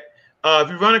stated that if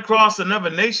you run across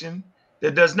another nation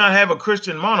that does not have a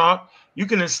Christian monarch, you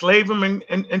can enslave them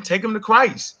and take them to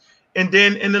Christ. And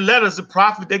then in the letters, the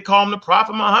prophet, they call him the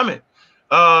Prophet Muhammad.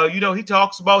 You know, he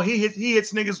talks about he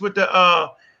hits niggas with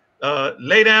the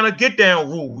lay down or get down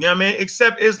rule, you know what I mean,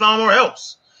 except Islam or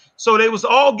else. So they was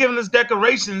all giving us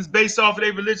declarations based off of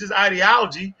their religious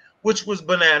ideology, which was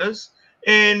bananas.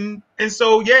 And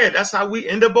so, yeah, that's how we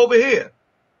end up over here.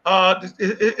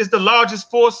 It's the largest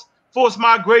forced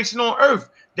migration on earth.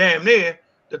 Damn near.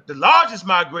 The largest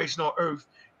migration on earth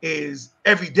is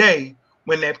every day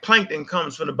when that plankton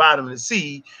comes from the bottom of the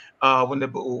sea, when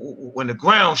the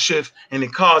ground shifts and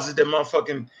it causes that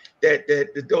motherfucking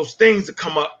those things to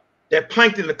come up, that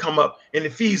plankton to come up, and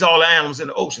it feeds all the animals in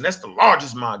the ocean. That's the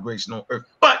largest migration on earth.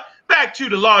 But back to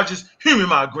the largest human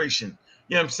migration,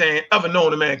 you know what I'm saying, ever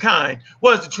known to mankind,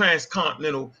 was the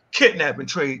transcontinental kidnapping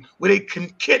trade, where they can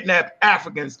kidnap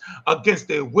Africans against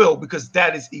their will, because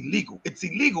that is illegal. It's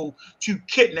illegal to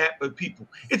kidnap people.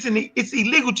 It's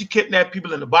illegal to kidnap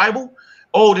people in the Bible,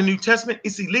 Old and New Testament.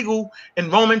 It's illegal in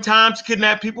Roman times to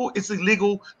kidnap people. It's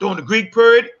illegal during the Greek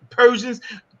period, Persians.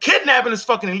 Kidnapping is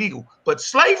fucking illegal, but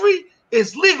slavery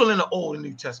is legal in the Old and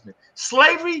New Testament.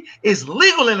 Slavery is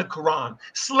legal in the Quran.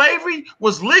 Slavery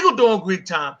was legal during Greek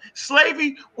time.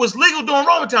 Slavery was legal during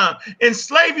Roman time. And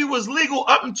slavery was legal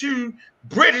up until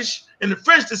British and the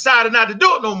French decided not to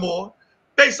do it no more,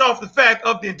 based off the fact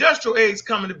of the industrial age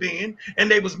coming to being, and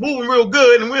they was moving real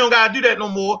good, and we don't got to do that no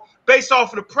more, based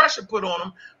off of the pressure put on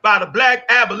them by the black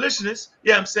abolitionists, you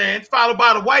know what I'm saying, followed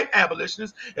by the white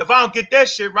abolitionists. If I don't get that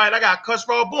shit right, I got cussed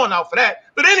raw born out for that.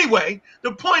 But anyway,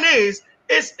 the point is,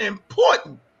 it's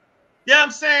important, you know what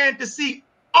I'm saying, to see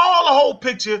all the whole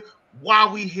picture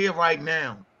while we here right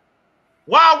now.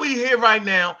 While we here right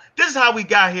now, this is how we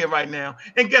got here right now.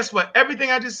 And guess what?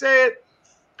 Everything I just said,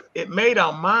 it made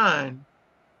our mind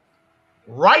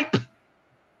ripe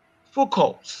for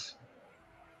cults.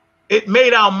 It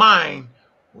made our mind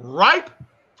ripe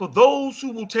for those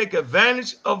who will take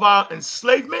advantage of our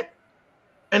enslavement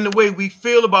and the way we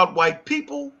feel about white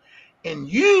people and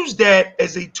use that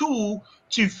as a tool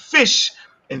to fish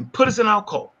and put us in our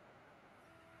cult.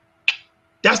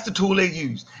 That's the tool they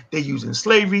use. They use in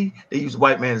slavery. They use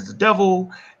white man as the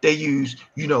devil. They use,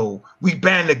 you know, we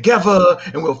band together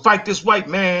and we'll fight this white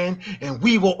man and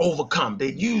we will overcome.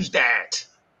 They use that.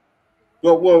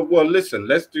 Well, listen,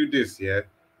 let's do this, yeah?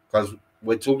 Because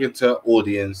we're talking to an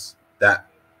audience that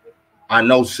I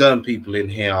know certain people in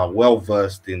here are well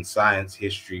versed in science,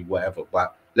 history, whatever.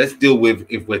 But let's deal with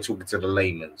if we're talking to the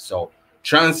layman. So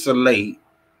translate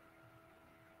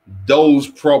those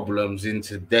problems in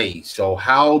today. So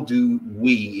how do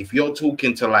we, if you're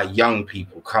talking to like young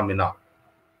people coming up,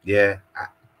 yeah,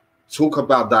 talk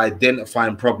about the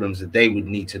identifying problems that they would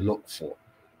need to look for,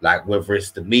 like whether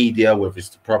it's the media, whether it's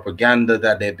the propaganda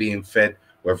that they're being fed,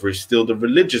 whether it's still the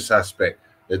religious aspect.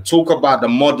 They talk about the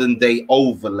modern day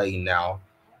overlay now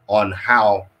on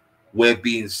how we're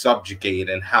being subjugated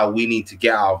and how we need to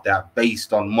get out of that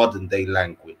based on modern day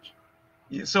language.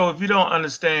 Yeah, so if you don't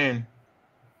understand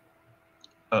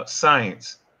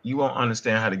science, you won't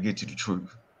understand how to get to the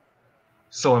truth.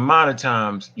 So in modern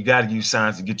times, you got to use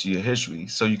science to get to your history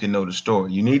so you can know the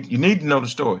story. You need to know the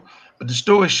story, but the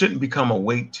story shouldn't become a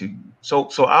weight to you. So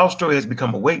our story has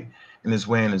become a weight and it's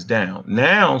weighing us down.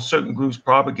 Now certain groups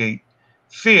propagate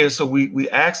fear, so we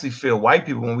actually fear white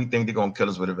people when we think they're going to kill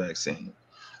us with a vaccine.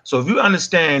 So if you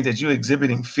understand that you're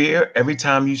exhibiting fear every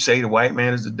time you say the white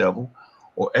man is the devil,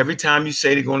 or every time you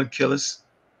say they're going to kill us,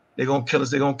 they're going to kill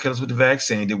us with the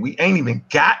vaccine that we ain't even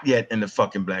got yet in the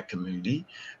fucking black community.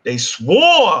 They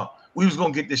swore we was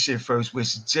going to get this shit first,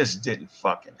 which just didn't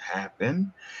fucking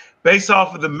happen. Based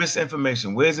off of the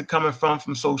misinformation. Where's it coming from?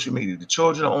 From social media. The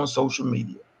children are on social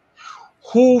media.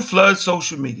 Who floods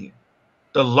social media?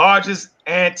 The largest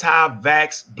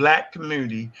anti-vax black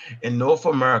community in North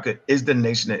America is the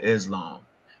Nation of Islam.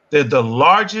 They're the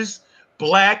largest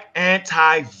black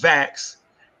anti-vax,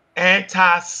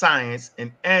 anti-science,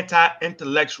 and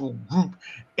anti-intellectual group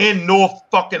in North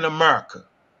fucking America.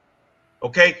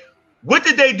 Okay? What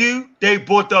did they do? They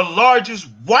brought the largest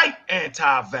white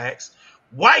anti-vax,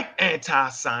 white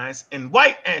anti-science, and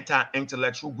white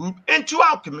anti-intellectual group into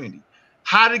our community.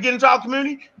 How to get into our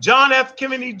community? John F.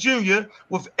 Kennedy Jr.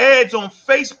 with ads on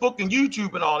Facebook and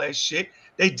YouTube and all that shit.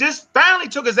 They just finally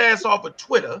took his ass off of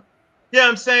Twitter. You know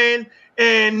what I'm saying?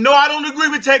 And no, I don't agree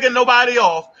with taking nobody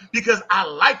off because I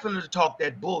like for them to talk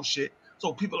that bullshit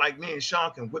so people like me and Sean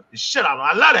can whip the shit out of them.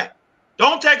 I love that.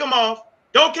 Don't take them off.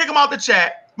 Don't kick them out the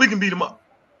chat. We can beat them up.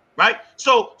 Right?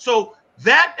 So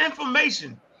that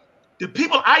information, the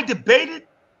people I debated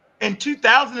in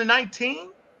 2019,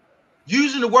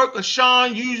 using the work of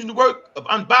Sean, using the work of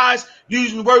Unbiased,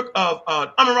 using the work of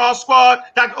Amaral Squad,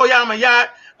 Dr. Oyamayat,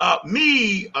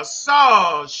 me,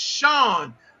 Asar,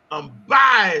 Sean,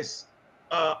 Bias,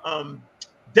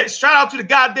 shout out to the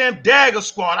goddamn Dagger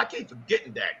Squad. I keep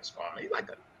forgetting Dagger Squad. He's like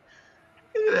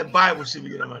that Bible shit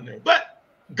we get on my name. But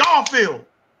Garfield,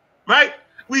 right?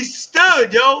 We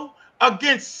stood,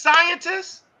 against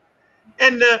scientists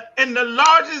and the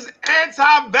largest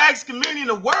anti-vax community in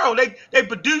the world. They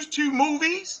produced 2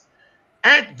 movies,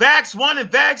 Vax 1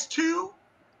 and Vax 2,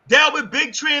 dealt with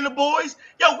Big Tree and the boys.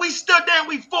 Yo, we stood there and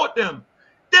we fought them.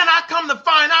 Then I come to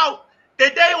find out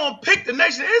that they on the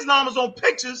Nation of Islam is on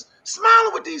pictures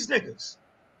smiling with these niggas.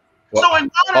 Well, so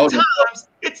in modern times,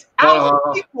 it's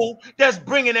our people that's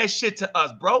bringing that shit to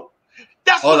us, bro.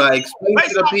 That's what explain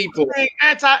to the people.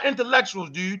 Anti-intellectuals,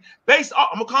 dude. I'm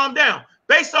gonna calm down.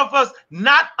 Based off us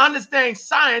not understanding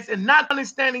science and not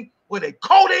understanding where their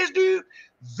code is, dude,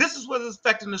 this is what is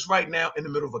affecting us right now in the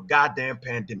middle of a goddamn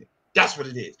pandemic. That's what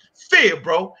it is. Fear,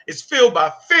 bro. It's fueled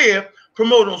by fear,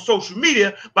 promoted on social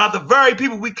media by the very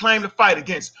people we claim to fight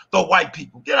against, the white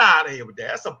people. Get out of here with that.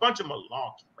 That's a bunch of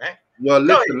malarkey, man. Well,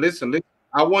 listen.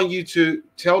 I want you to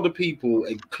tell the people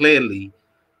clearly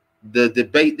the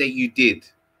debate that you did.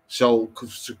 So,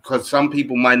 because some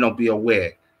people might not be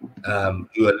aware.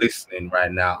 You are listening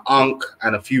right now. Unc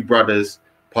and a few brothers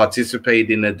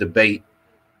participated in a debate.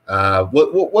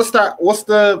 What's that? What's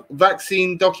the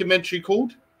vaccine documentary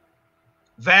called?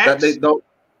 Vax.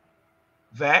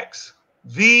 Vax.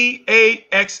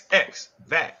 VAXX.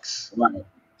 Vax. Right.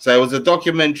 So it was a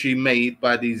documentary made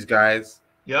by these guys.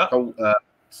 Yeah.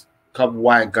 Couple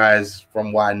white guys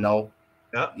from what I know.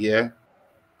 Yeah.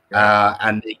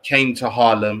 And they came to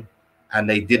Harlem and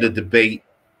they did a debate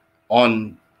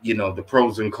on the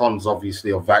pros and cons,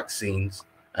 obviously, of vaccines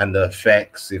and the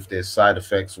effects, if there's side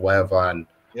effects, whatever. And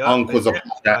Unc was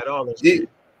about that.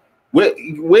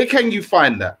 Where can you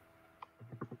find that?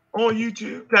 On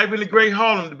YouTube. Type in the Great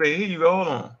Harlem Debate. Here you go. Hold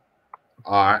on.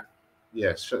 All right.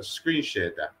 Yeah, screen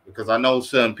share that because I know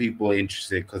certain people are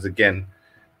interested because, again,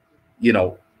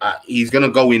 he's going to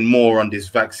go in more on this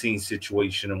vaccine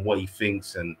situation and what he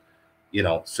thinks and,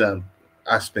 certain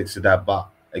aspects of that. But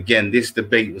again, this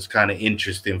debate was kind of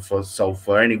interesting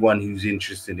for anyone who's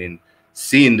interested in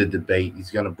seeing the debate, he's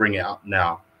going to bring it up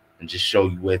now and just show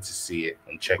you where to see it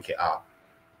and check it out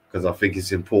because I think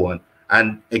it's important.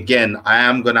 And again, I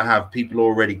am going to have people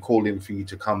already calling for you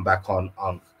to come back on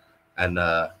and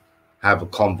have a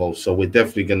convo. So we're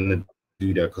definitely going to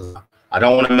do that because I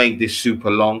don't want to make this super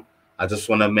long. I just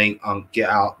want to make get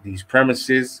out these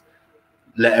premises,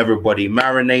 let everybody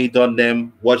marinate on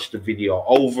them, watch the video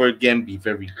over again, be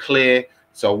very clear.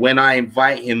 So when I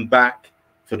invite him back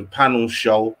for the panel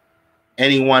show,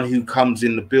 anyone who comes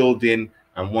in the building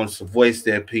and wants to voice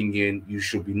their opinion, you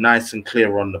should be nice and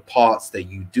clear on the parts that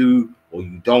you do or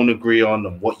you don't agree on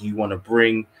and what you want to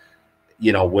bring,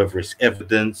 you know, whether it's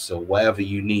evidence or whatever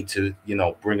you need to, you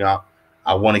know, bring up.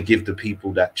 I want to give the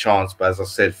people that chance. But as I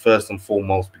said, first and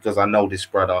foremost, because I know this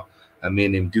brother, and me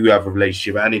and him do have a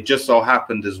relationship. And it just so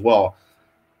happened as well,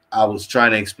 I was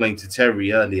trying to explain to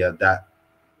Terry earlier that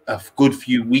a good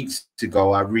few weeks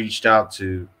ago, I reached out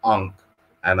to Unc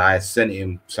and I sent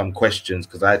him some questions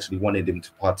because I actually wanted him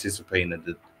to participate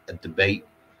in a debate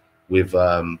with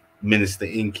Minister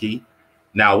Inky.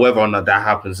 Now, whether or not that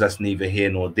happens, that's neither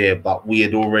here nor there. But we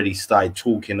had already started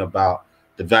talking about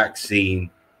the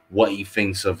vaccine, what he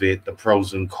thinks of it, the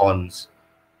pros and cons.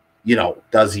 You know,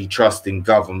 does he trust in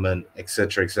government,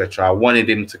 etc., etc. I wanted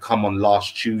him to come on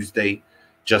last Tuesday,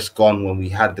 just gone when we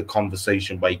had the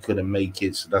conversation, but he couldn't make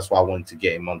it. So that's why I wanted to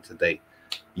get him on today.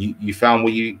 You found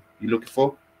what you looking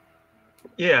for?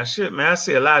 Yeah, shit, man. I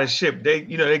see a lot of shit. They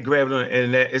grab it on the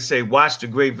internet. It say, watch the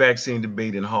great vaccine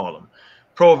debate in Harlem.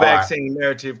 Pro-vaccine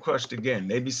narrative crushed again.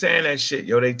 They be saying that shit,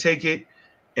 yo. They take it,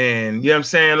 and you know what I'm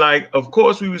saying? Like, of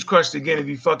course we was crushed again if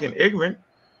you fucking ignorant.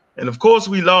 And of course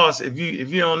we lost if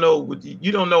you don't know,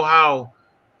 you don't know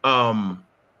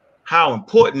how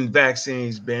important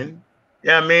vaccines been.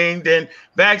 Yeah, I mean, then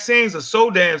vaccines are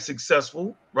so damn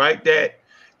successful, right?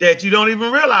 That you don't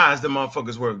even realize the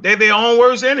motherfuckers work. They're their own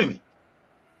worst enemy.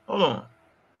 Hold on.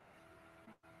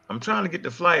 I'm trying to get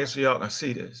the flyer so y'all can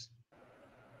see this.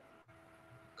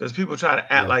 Because people try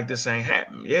to act like this ain't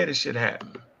happening. Yeah, this shit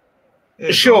happened.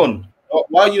 Sean,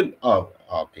 why you? Oh,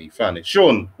 okay, you found it.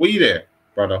 Sean, were you there,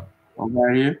 brother? I'm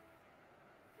right here.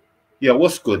 Yeah,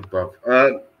 what's good, bro?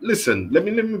 Listen, let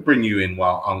me bring you in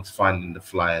while Unc's finding the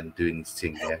flyer and doing his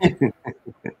thing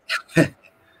here.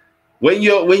 When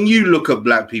you look at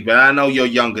black people, and I know you're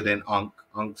younger than Unc.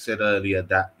 Unc said earlier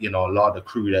that, you know, a lot of the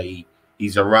crew that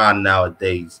he's around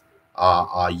nowadays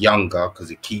are younger because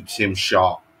it keeps him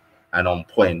sharp and on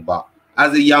point. But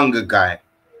as a younger guy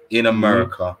in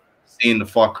America, seeing the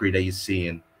fuckery that you're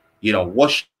seeing, you know,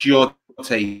 what's your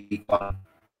take on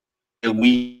where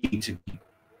we need to be?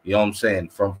 You know what I'm saying?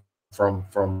 From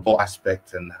your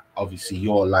aspect and obviously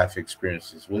your life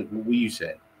experiences. What were you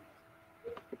saying?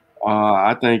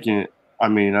 I think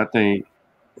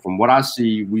from what I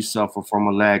see, we suffer from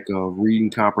a lack of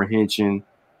reading comprehension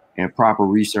and proper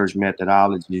research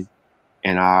methodology,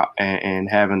 and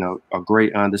having a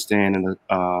great understanding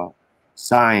of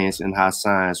science and how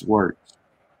science works.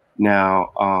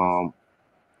 Now,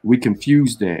 we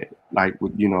confuse that, like,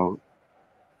 you know,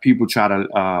 people try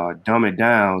to dumb it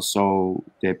down so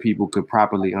that people could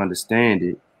properly understand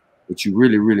it, but you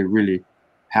really, really, really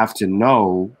have to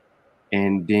know,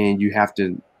 and then you have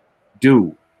to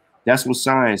do. That's what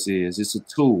science is. It's a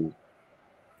tool.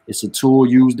 It's a tool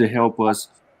used to help us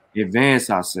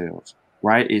advance ourselves,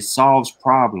 right? It solves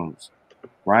problems,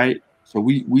 right? So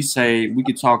we say we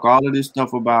could talk all of this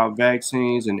stuff about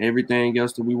vaccines and everything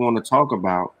else that we want to talk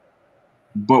about,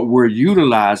 but we're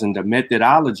utilizing the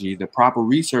methodology, the proper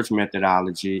research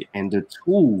methodology, and the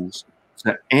tools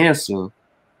to answer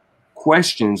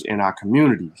questions in our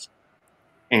communities.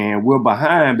 And we're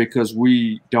behind because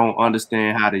we don't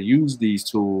understand how to use these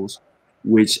tools,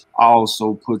 which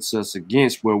also puts us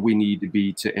against where we need to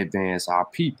be to advance our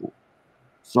people.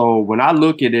 So when I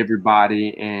look at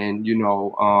everybody and, you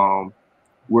know,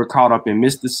 we're caught up in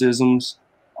mysticisms,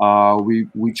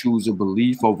 we choose a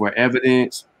belief over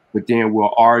evidence, but then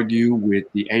we'll argue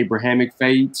with the Abrahamic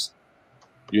faiths,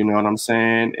 you know what I'm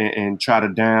saying, and try to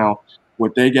down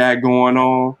what they got going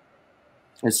on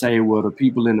and say, well, the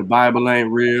people in the Bible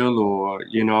ain't real, or,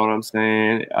 you know what I'm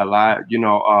saying, a lot, you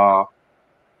know,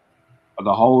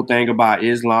 the whole thing about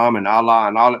Islam and Allah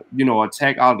and all, you know,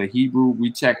 attack all the Hebrew, we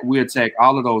attack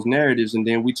all of those narratives, and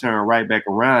then we turn right back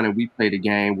around and we play the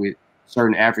game with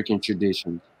certain African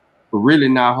traditions, but really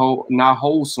not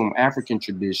wholesome African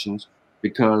traditions,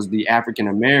 because the African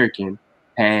American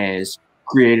has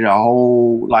created a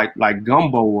whole like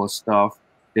gumbo of stuff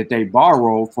that they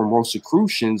borrow from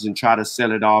Rosicrucians and try to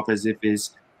sell it off as if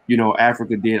it's, you know,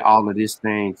 Africa did all of this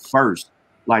thing first.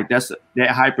 Like that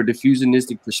hyper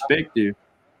diffusionistic perspective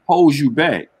holds you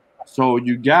back. So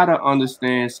you gotta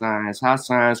understand science, how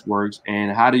science works,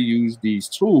 and how to use these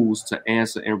tools to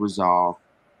answer and resolve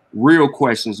real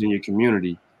questions in your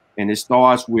community. And it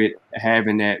starts with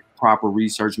having that proper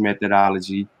research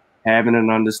methodology, having an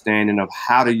understanding of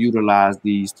how to utilize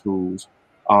these tools,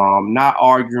 not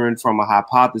arguing from a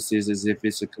hypothesis as if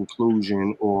it's a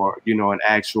conclusion or, you know, an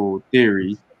actual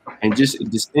theory, and just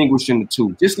distinguishing the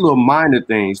two. Just little minor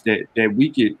things that we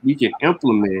can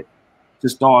implement to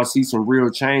start see some real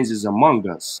changes among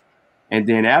us. And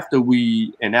then after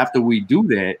we do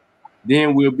that,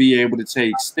 then we'll be able to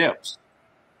take steps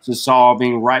to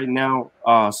solving right now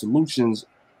solutions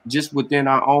just within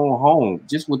our own home,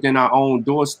 just within our own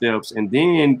doorsteps, and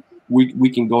then we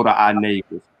can go to our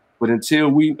neighbors. But until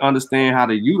we understand how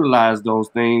to utilize those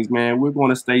things, man, we're going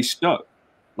to stay stuck.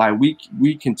 Like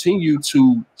we continue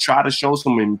to try to show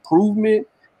some improvement,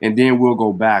 and then we'll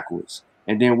go backwards,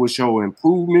 and then we'll show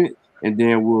improvement, and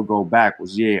then we'll go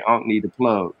backwards. Yeah, Unc need a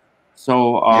plug.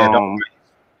 So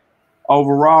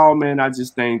overall, man, I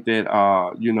just think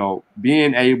that you know,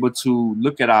 being able to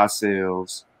look at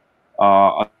ourselves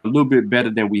a little bit better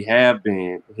than we have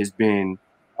been has been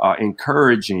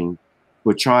encouraging,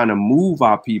 but trying to move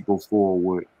our people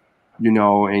forward, you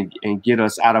know, and get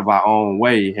us out of our own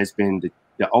way has been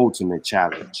the ultimate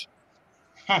challenge.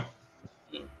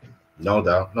 No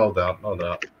doubt.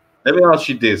 Let me ask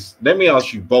you this. Let me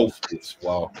ask you both this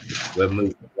while we're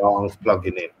moving, while I'm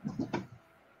plugging in.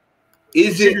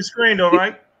 Is it the screen though,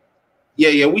 right?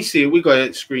 Yeah, we see it. We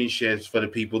got screen shares for the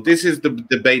people. This is the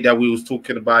debate that we was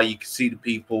talking about. You can see the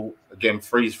people again.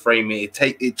 Freeze framing.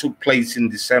 It took place in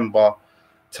December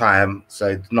time, so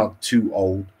it's not too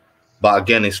old. But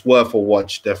again, it's worth a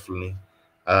watch, definitely.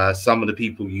 Some of the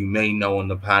people you may know on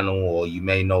the panel, or you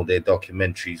may know their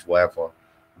documentaries, whatever.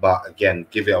 But again,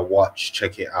 give it a watch,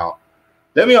 check it out.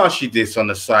 Let me ask you this on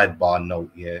a sidebar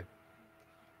note, yeah.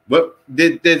 But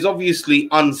there's obviously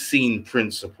unseen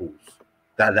principles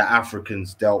that the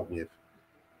Africans dealt with.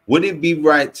 Would it be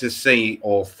right to say,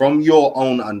 or from your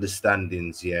own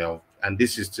understandings, yeah, and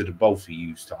this is to the both of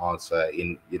you to answer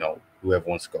in, you know, whoever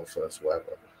wants to go first,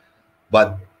 whatever.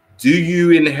 But do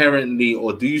you inherently,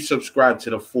 or do you subscribe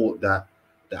to the thought that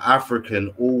the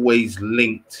African always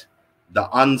linked the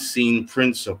unseen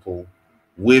principle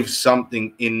with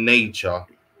something in nature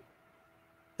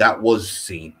that was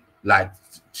seen? Like,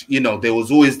 you know, there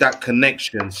was always that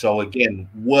connection. So again,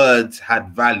 words had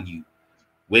value.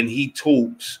 When he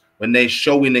talks, when they're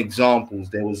showing examples,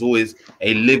 there was always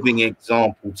a living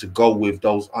example to go with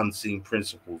those unseen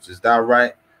principles. Is that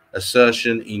right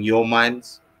assertion in your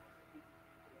minds?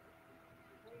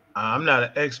 I'm not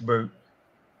an expert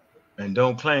and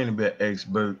don't claim to be an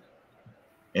expert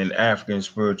in African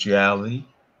spirituality.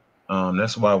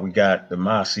 That's why we got the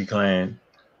Masi clan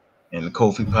and the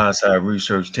Kofi Pansai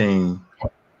research team,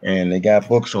 and they got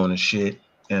books on the shit,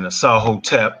 and the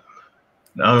Sahotep,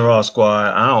 the Amaral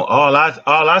Squad.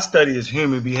 All I study is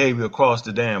human behavior across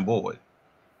the damn board.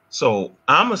 So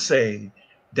I'm gonna say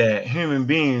that human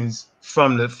beings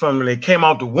from when they came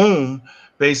out the womb,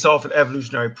 based off of the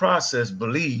evolutionary process,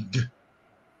 believed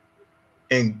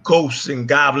in ghosts and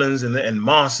goblins and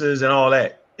monsters and all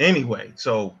that. Anyway,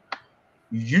 so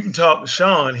you can talk to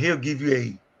Sean. He'll give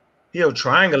you he'll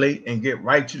triangulate and get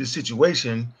right to the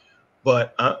situation.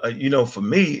 But you know, for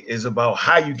me, it's about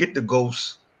how you get the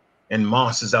ghosts and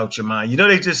monsters out your mind. You know,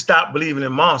 they just stopped believing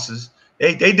in monsters.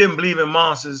 They didn't believe in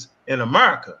monsters in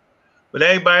America, but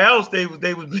everybody else they was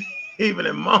believing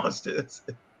in monsters.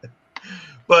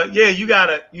 But yeah, you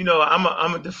gotta, you know,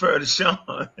 I'm a defer to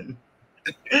Sean.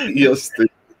 You're stupid.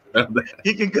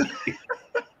 He can go. You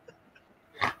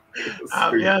know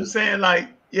what I'm saying? Like,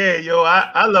 yeah, yo,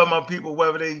 I love my people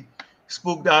whether they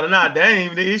spooked out or not. That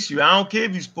ain't even the issue. I don't care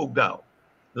if you spooked out.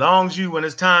 As long as you, when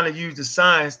it's time to use the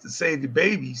science to save the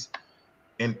babies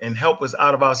and help us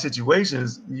out of our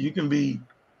situations, you can be,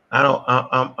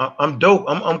 I'm dope.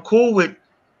 I'm cool with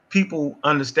people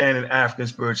understanding African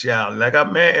spirituality. Like,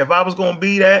 man, if I was gonna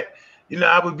be that, you know,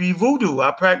 I would be voodoo.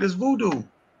 I practice voodoo. You know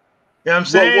what I'm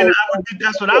saying?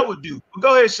 That's what I would do. But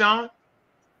go ahead, Sean.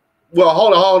 Well,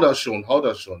 hold on,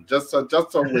 Sean. Just so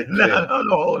we're clear. No,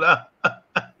 hold on.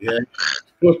 Yeah.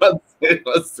 Let me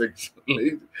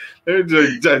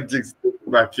just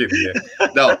back in here.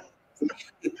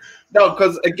 No,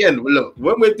 because again, look,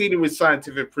 when we're dealing with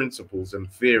scientific principles and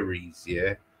theories,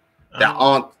 yeah, that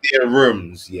aren't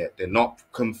theorems yet, they're not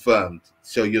confirmed.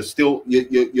 So you're still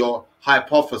you're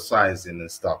hypothesizing and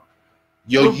stuff.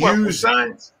 You're using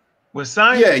science. With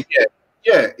science,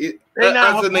 yeah. They're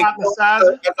not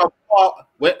hypothesizing.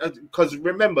 Because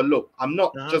remember, look, I'm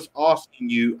not just asking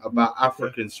you about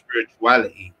African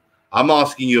spirituality. I'm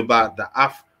asking you about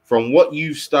from what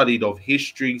you've studied of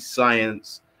history,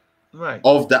 science, right,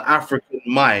 of the African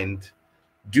mind.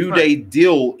 Do they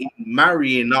deal in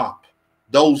marrying up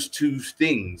those two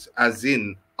things, as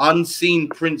in unseen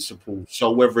principles?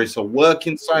 So whether it's a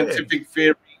working scientific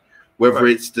theory, whether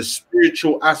it's the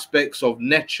spiritual aspects of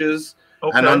natures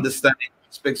and understanding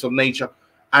aspects of nature,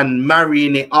 and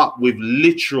marrying it up with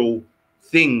literal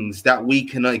things that we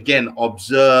can again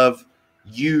observe,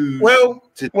 use. Well,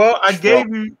 I gave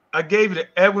you the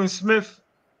Edwin Smith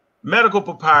medical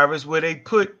papyrus where they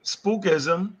put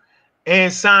spookism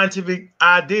and scientific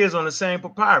ideas on the same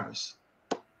papyrus.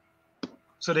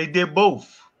 So they did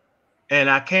both. And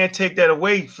I can't take that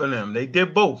away from them. They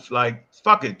did both. Like,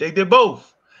 fuck it, they did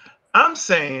both. I'm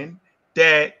saying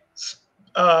that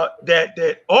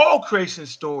that all creation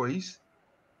stories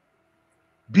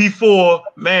before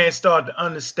man started to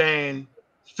understand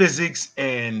physics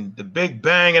and the Big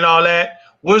Bang and all that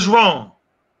was wrong.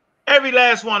 Every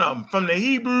last one of them, from the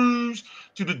Hebrews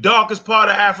to the darkest part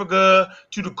of Africa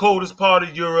to the coldest part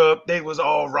of Europe, they was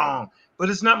all wrong. But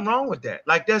there's nothing wrong with that.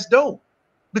 Like, that's dope,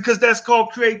 because that's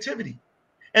called creativity.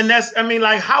 And that's, I mean,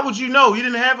 like, how would you know? You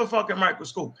didn't have a fucking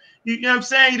microscope. You know what I'm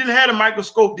saying? You didn't have a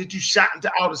microscope that you shot into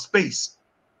outer space,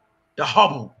 the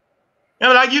Hubble. You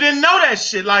know, like, you didn't know that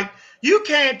shit. Like, you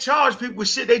can't charge people with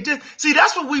shit they did. See,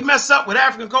 that's what we mess up with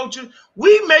African culture.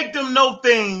 We make them know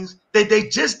things that they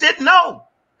just didn't know.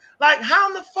 Like, how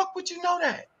in the fuck would you know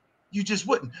that? You just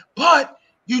wouldn't. But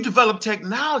you develop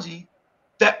technology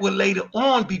that would later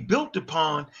on be built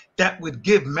upon that would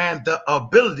give man the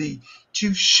ability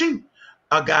to shoot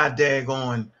a guy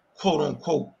daggone quote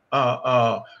unquote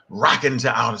rocket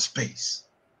into outer space.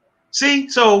 See,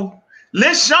 so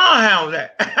let Sean handle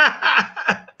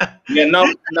that. Yeah,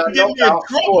 no,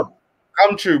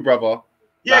 come true, brother.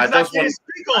 Yeah, because I can't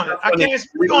speak on it. I can't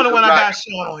speak on it when I got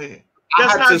Sean on here.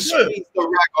 That's I had to squeeze the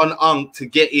rag on Unc to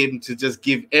get him to just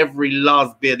give every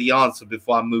last bit of the answer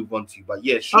before I move on to you. But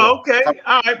yeah, sure. Oh, okay,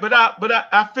 all right, but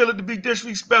I feel it to be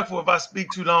disrespectful if I speak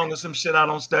too long or some shit I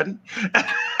don't study.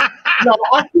 No,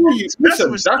 I feel you.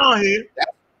 Listen,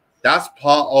 that's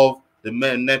part of the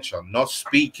man nature, not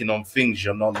speaking on things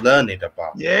you're not learning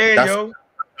about. Yeah, that's yo.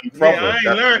 Yeah, I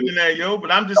ain't learning that, yo.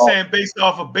 But I'm just saying, based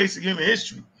off of basic human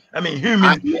history. I mean,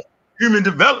 human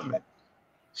development.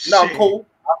 No, cool.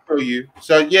 I feel you.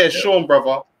 So yeah, Sean,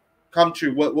 brother, come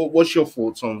true. What's your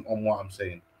thoughts on what I'm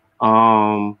saying?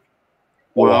 Well,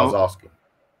 I was asking.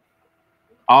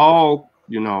 All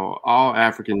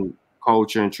African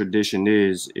culture and tradition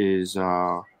is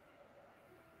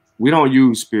we don't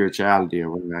use spirituality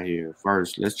around here.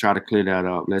 First, let's try to clear that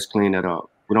up. Let's clean that up.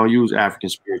 We don't use African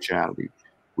spirituality.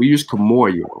 We use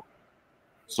Kimoyo.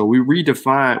 So we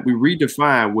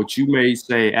redefine what you may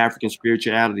say African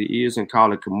spirituality is and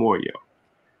call it Kimoyo.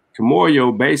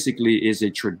 Kimoyo basically is a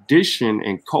tradition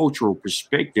and cultural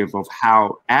perspective of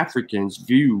how Africans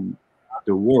view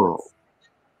the world.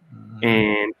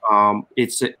 And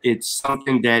it's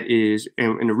something that is,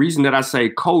 and the reason that I say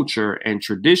culture and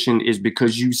tradition is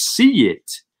because you see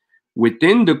it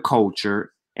within the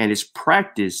culture and it's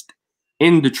practiced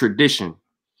in the tradition,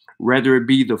 whether it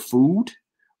be the food,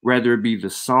 whether it be the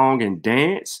song and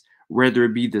dance, whether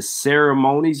it be the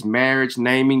ceremonies, marriage,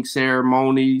 naming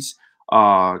ceremonies,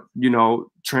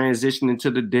 transitioning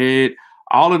to the dead,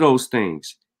 all of those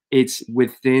things. It's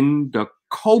within the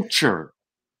culture.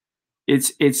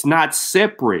 It's not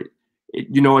separate.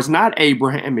 It's not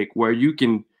Abrahamic where you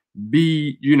can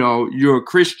be, you're a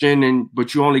Christian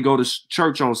but you only go to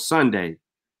church on Sunday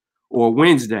or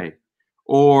Wednesday,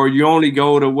 or you only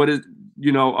go to what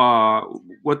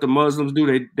the Muslims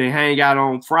do. They hang out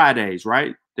on Fridays,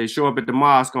 right? They show up at the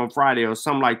mosque on Friday or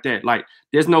something like that. Like,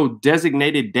 there's no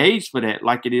designated days for that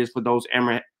like it is for those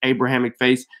Abrahamic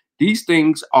faiths. These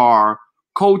things are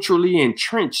culturally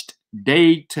entrenched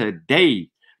day to day.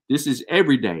 This is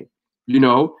every day.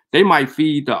 They might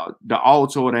feed the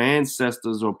altar or the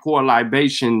ancestors or pour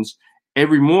libations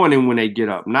every morning when they get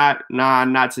up. Not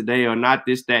today or not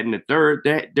this, that, and the third.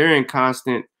 They're in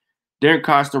constant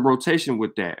rotation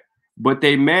with that. But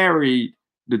they married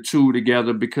the two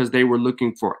together because they were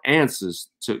looking for answers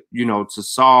to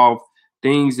solve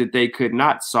things that they could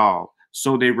not solve.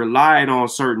 So they relied on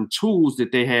certain tools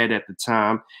that they had at the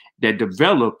time that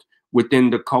developed within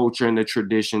the culture and the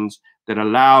traditions that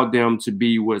allowed them to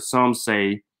be what some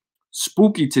say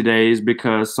spooky today, is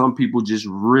because some people just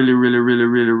really, really, really,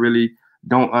 really, really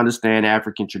don't understand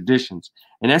African traditions.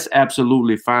 And that's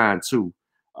absolutely fine too.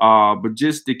 But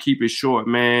just to keep it short,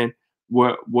 man,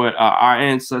 what our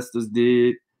ancestors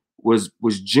did was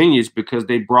genius, because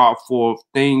they brought forth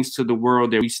things to the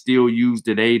world that we still use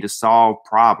today to solve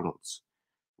problems,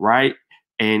 right?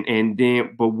 And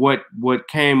then, but what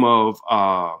came of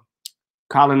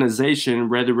colonization,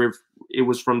 whether it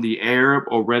was from the Arab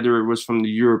or whether it was from the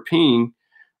European,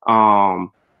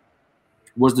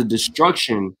 was the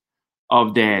destruction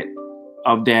of that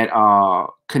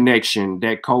connection,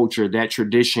 that culture, that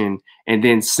tradition, and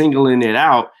then singling it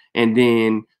out and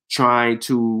then trying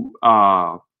to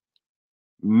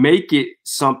make it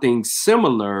something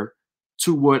similar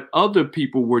to what other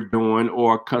people were doing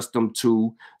or accustomed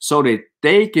to, so that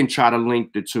they can try to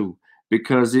link the two,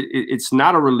 because it's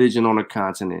not a religion on a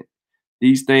continent.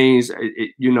 These things,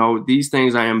 these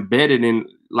things are embedded in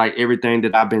like everything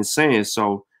that I've been saying.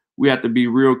 So we have to be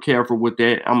real careful with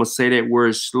that. I'm gonna say that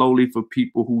word slowly for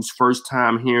people whose first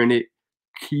time hearing it.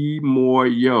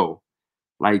 Kimoyo,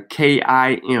 like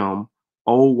Kimooyo,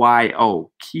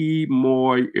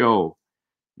 Kimoyo.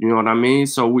 You know what I mean?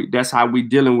 So that's how we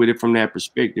dealing with it from that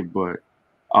perspective. But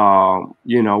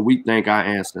we thank our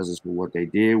ancestors for what they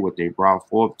did, what they brought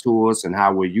forth to us, and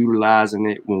how we're utilizing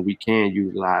it when we can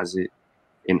utilize it.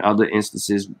 In other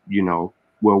instances,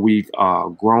 where we've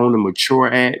grown and mature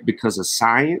at because of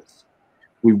science,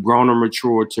 we've grown and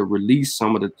matured to release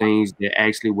some of the things that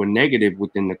actually were negative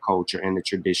within the culture and the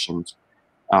traditions.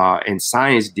 And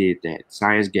science did that.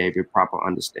 Science gave it proper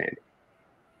understanding.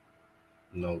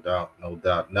 No doubt, no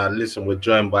doubt. Now, listen, we're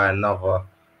joined by another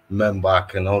member, I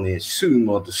can only assume,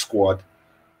 of the squad.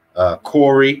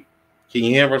 Corey, can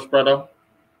you hear us, brother?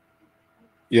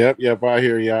 Yep, I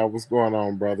hear y'all. What's going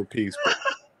on, brother? Peace.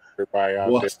 Everybody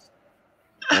out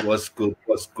there. What's good?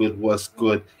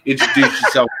 Introduce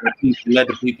yourself to the people. Let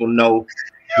the people know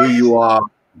who you are.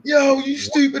 Yo, you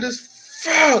stupid as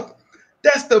fuck.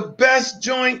 That's the best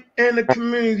joint in the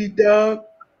community, dog.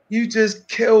 You just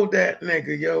killed that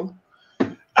nigga, yo.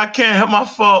 I can't help my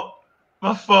fault.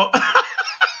 I was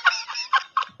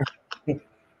on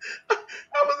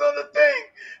the thing.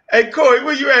 Hey, Corey,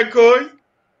 where you at, Corey?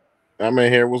 I'm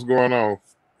in here. What's going on?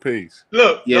 Peace.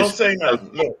 Look, yes. Don't say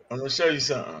nothing. Look, I'm gonna show you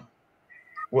something.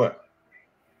 What?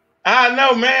 I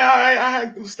know, man.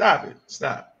 I stop it.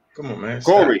 Stop. Come on, man.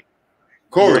 Stop.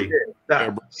 Corey.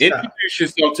 Stop. Introduce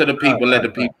yourself to the people. Let the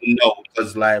people know,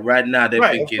 because like right now they're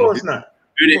thinking, of course not.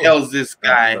 Who the hell's this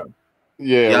guy?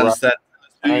 Yeah, you understand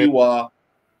who you are.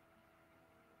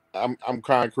 I'm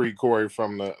Concrete Corey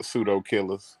from the Pseudo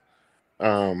Killers.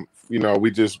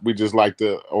 We just like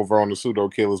to, over on the Pseudo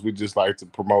Killers, we just like to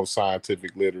promote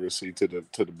scientific literacy to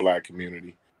the Black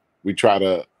community. We try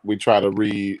to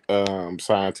read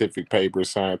scientific papers,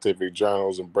 scientific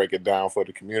journals, and break it down for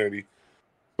the community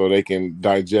so they can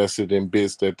digest it in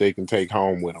bits that they can take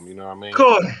home with them. You know what I mean?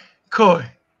 Corey,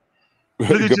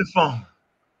 look at your phone.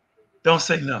 Don't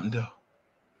say nothing though.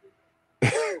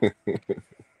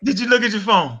 Did you look at your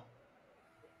phone?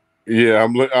 Yeah,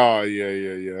 I'm looking. Oh,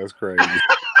 yeah. That's crazy.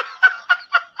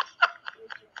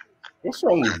 What's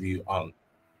wrong with you,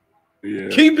 Yeah.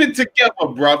 Keep it together,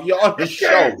 bro. You're on the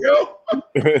show, yo.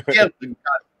 God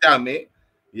damn it.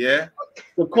 Yeah.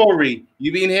 So, Corey,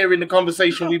 you been hearing the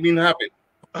conversation we've been having?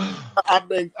 I've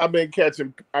been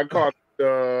catching. I caught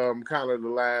kind of the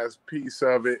last piece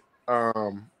of it.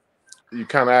 You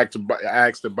kind of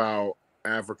asked about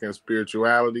African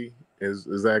spirituality. Is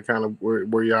that kind of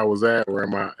where y'all was at, or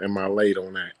am I late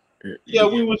on that? Yeah,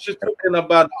 we were just talking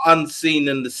about the unseen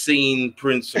and the seen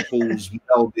principles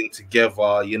melding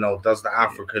together. Does the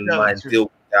African mind deal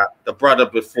with that? The brother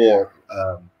before,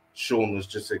 Sean, was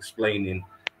just explaining,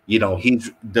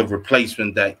 he's the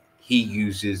replacement that he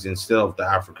uses instead of the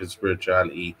African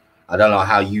spirituality. I don't know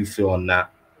how you feel on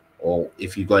that, or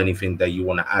if you got anything that you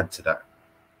want to add to that.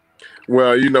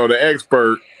 Well, the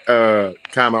expert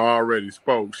kind of already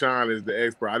spoke. Sean is the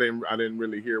expert. I didn't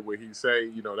really hear what he say.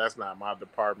 That's not my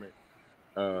department.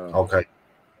 Okay.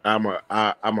 I'm an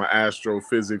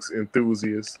astrophysics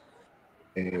enthusiast,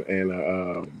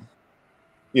 and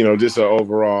just an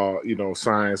overall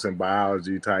science and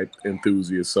biology type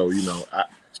enthusiast. So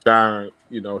Sean,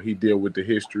 he deal with the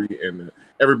history, and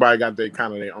everybody got their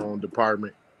own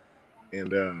department. And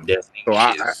so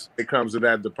it comes to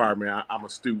that department, I'm a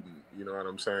student. You know what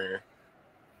I'm saying?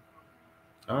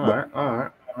 All right.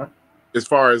 As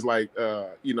far as like the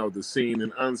seen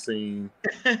and unseen,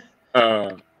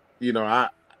 I'm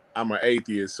an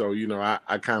atheist, so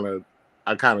I kind of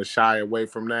shy away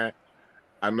from that.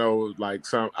 I know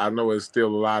it's still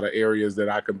a lot of areas that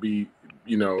I could be,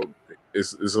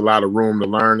 it's a lot of room to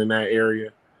learn in that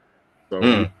area.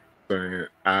 So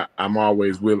I'm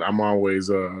always willing. I'm always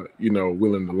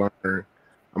willing to learn.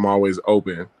 I'm always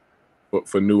open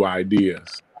for new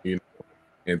ideas,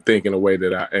 and think in a way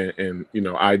that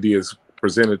ideas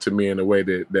presented to me in a way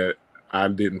that I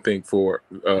didn't think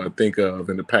of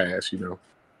in the past.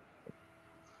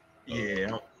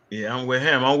 Yeah, I'm with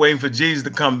him. I'm waiting for Jesus to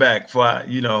come back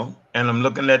and I'm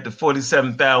looking at the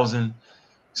 47,000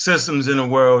 systems in the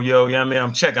world, yo. You know what I mean?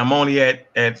 I'm checking. I'm only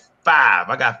at 5.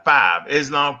 I got 5: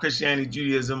 Islam, Christianity,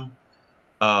 Judaism,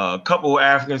 a couple of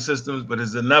African systems, but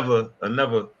there's another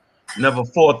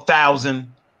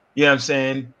 4,000. You know what I'm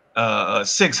saying?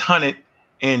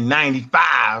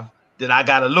 695 that I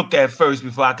got to look at first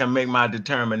before I can make my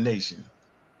determination.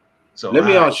 So let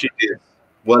me ask you this.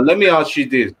 Well, let me ask you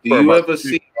this. Do you ever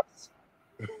see?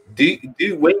 Do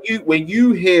when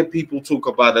you hear people talk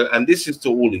about it, and this is to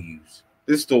all of you.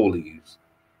 This is to all of you.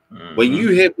 When you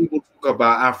hear people talk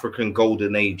about African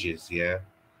golden ages,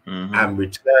 and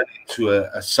returning to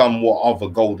a somewhat of a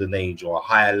golden age or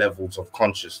higher levels of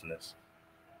consciousness,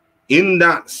 in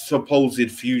that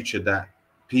supposed future that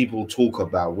people talk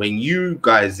about, when you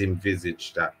guys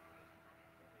envisage that,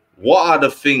 what are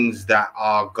the things that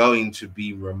are going to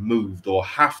be removed or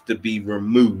have to be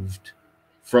removed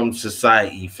from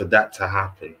society for that to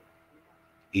happen,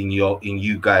 in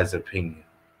you guys' opinion,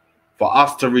 for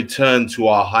us to return to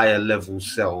our higher level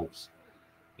selves?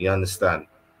 You understand?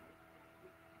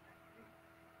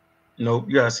 Nope,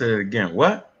 you gotta say it again.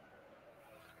 What?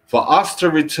 For us to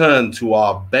return to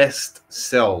our best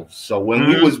selves. So when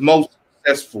we was most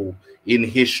successful in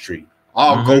history,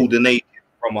 our golden age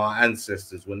from our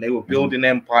ancestors, when they were building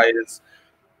empires,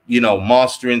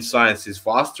 mastering sciences,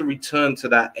 for us to return to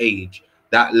that age,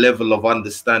 that level of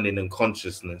understanding and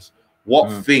consciousness,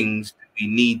 what things do we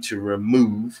need to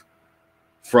remove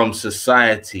from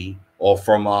society or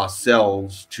from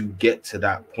ourselves to get to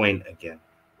that point again?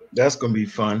 That's gonna be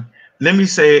fun. Let me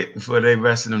say it before the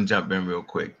rest of them jump in real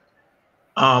quick.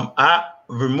 I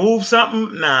remove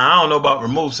something. Nah, I don't know about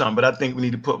remove something, but I think we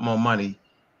need to put more money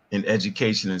in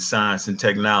education and science and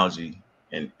technology,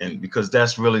 and because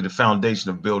that's really the foundation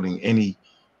of building any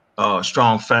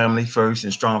strong family first,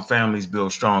 and strong families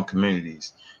build strong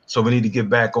communities. So we need to get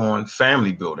back on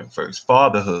family building first,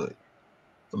 fatherhood.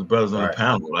 For the brothers on the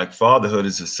panel, like fatherhood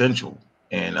is essential,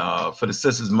 and for the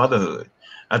sisters, motherhood.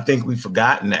 I think we've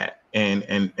forgotten that,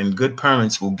 and good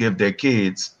parents will give their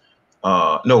kids,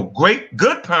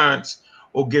 good parents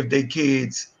will give their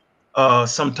kids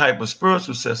some type of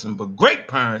spiritual system, but great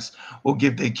parents will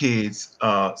give their kids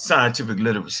scientific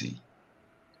literacy.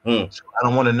 So I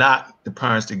don't want to knock the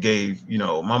parents that gave,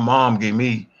 my mom gave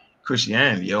me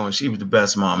Christianity, and she was the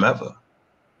best mom ever.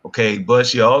 Okay, but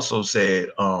she also said,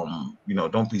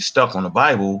 don't be stuck on the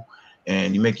Bible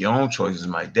and you make your own choices.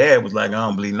 My dad was like, I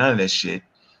don't believe none of that shit.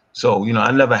 So,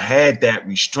 I never had that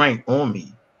restraint on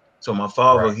me. So my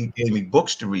father, he gave me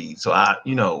books to read. So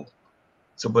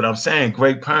but I'm saying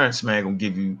great parents, man, gonna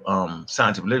give you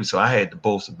scientific literacy. So I had the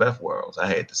both of both worlds. I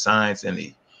had the science and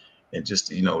just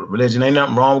the religion. Ain't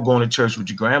nothing wrong with going to church with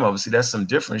your grandmother. See, that's some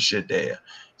different shit there.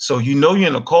 So you're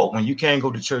in a cult when you can't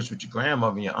go to church with your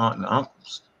grandmother and your aunt and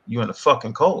uncles. You're in a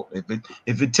fucking cult.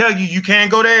 If it tell you can't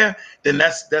go there, then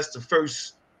that's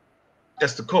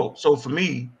the cult. So for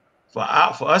me, for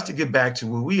us to get back to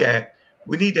where we at,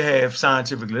 we need to have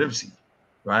scientific literacy,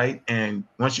 right? And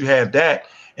once you have that,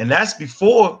 and that's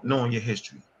before knowing your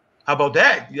history. How about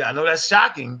that? Yeah, I know that's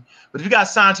shocking, but if you got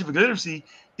scientific literacy,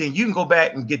 then you can go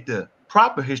back and get the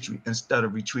proper history instead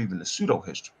of retrieving the pseudo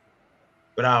history.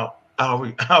 But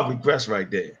I'll regress right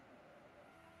there.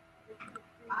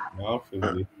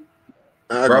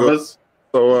 Brothers.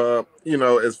 So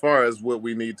as far as what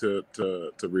we need to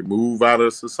remove out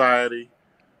of society,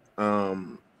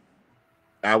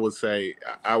 I would say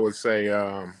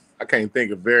I can't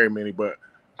think of very many, but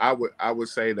I would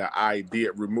say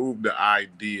remove the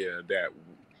idea that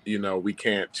we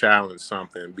can't challenge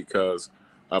something because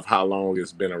of how long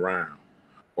it's been around,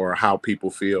 or how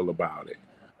people feel about it,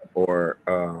 or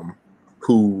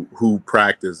who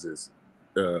practices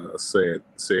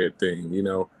said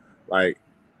thing. Like,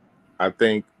 I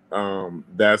think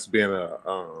that's been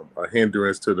a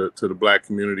hindrance to the Black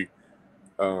community,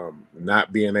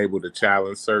 not being able to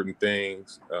challenge certain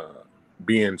things,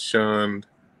 being shunned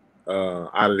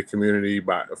out of the community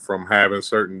from having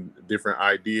certain different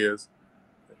ideas,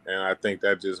 and I think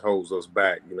that just holds us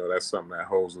back. That's something that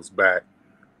holds us back.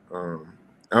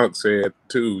 Unc said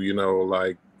too,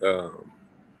 like the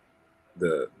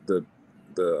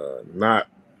not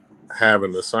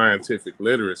having the scientific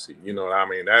literacy. What I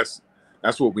mean? That's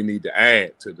what we need to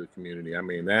add to the community. I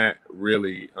mean, that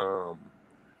really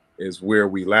is where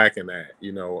we lacking at.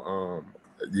 The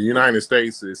United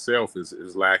States itself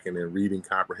is lacking in reading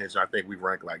comprehension. I think we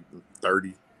rank like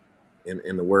 30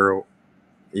 in the world.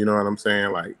 You know what I'm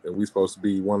saying? Like, we're supposed to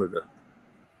be one of the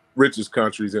richest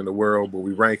countries in the world, but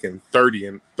we ranking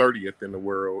 30th in the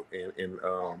world in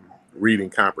reading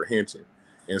comprehension.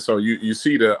 And so you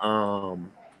see the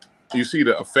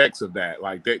effects of that.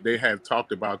 Like, they had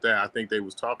talked about that. I think they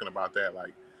was talking about that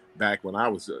like back when I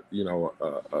was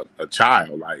a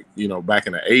child, like back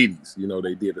in the 80s.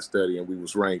 They did a study and we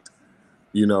was ranked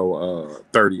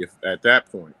 30th at that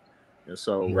point. And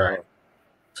so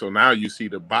so now you see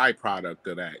the byproduct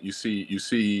of that. You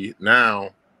see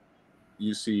now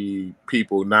you see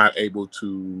people not able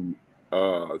to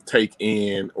take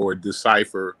in or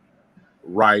decipher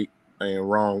right and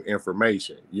wrong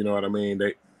information. You know what I mean?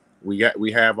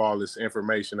 We have all this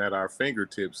information at our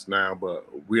fingertips now, but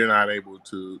we're not able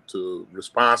to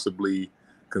responsibly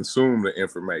consume the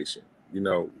information. You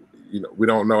know, we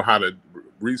don't know how to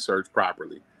research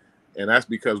properly. And that's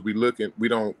because we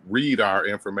don't read our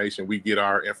information. We get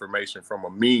our information from a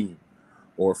meme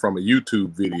or from a YouTube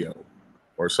video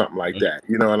or something like that.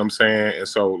 You know what I'm saying? And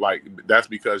so like, that's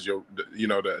because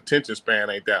the attention span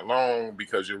ain't that long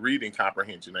because your reading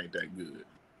comprehension ain't that good.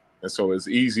 And so it's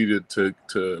easy to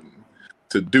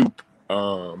dupe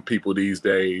people these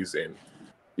days. And,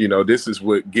 this is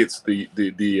what gets the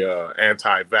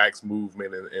anti-vax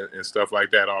movement and stuff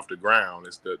like that off the ground.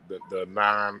 It's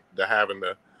having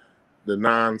the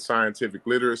non-scientific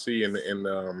literacy and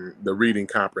the reading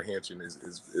comprehension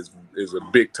is a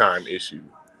big time issue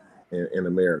in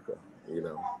America,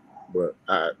 But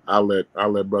I'll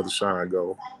let Brother Sean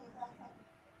go.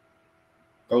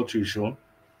 Go to Sean.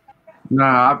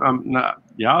 Nah, I'm not.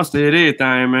 Y'all said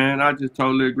everything, man. I just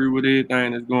totally agree with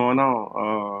everything that's going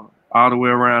on, all the way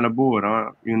around the board.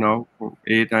 From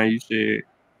everything you said,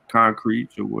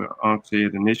 concrete to what Unc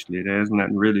said initially. There's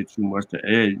nothing really too much to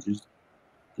add. Just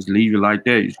leave it like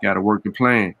that. You just got to work the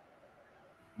plan.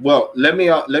 Well, let me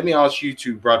ask you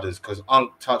two brothers, because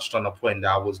Unc touched on a point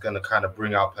that I was going to kind of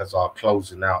bring up as our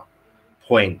closing out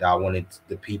point that I wanted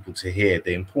the people to hear,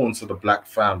 the importance of the Black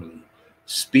family.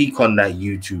 Speak on that,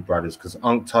 you two brothers, because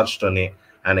Unc touched on it,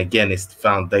 and again, it's the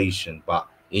foundation. But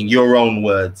in your own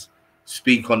words,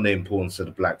 speak on the importance of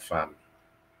the Black family.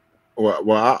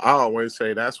 Well, I always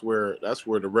say that's where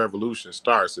the revolution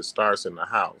starts. It starts in the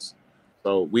house.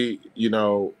 So we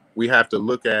have to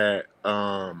look at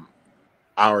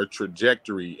our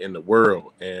trajectory in the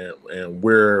world and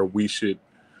where we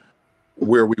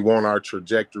want our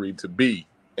trajectory to be.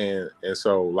 And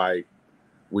so like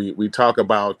we talk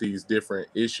about these different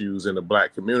issues in the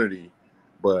Black community,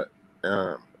 but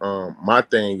my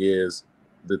thing is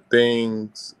the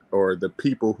things or the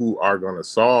people who are going to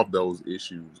solve those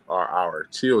issues are our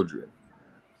children.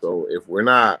 So if we're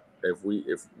not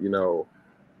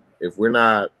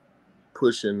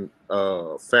pushing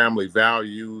family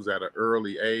values at an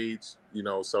early age,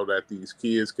 so that these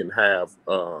kids can have,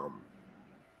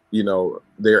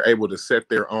 they're able to set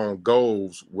their own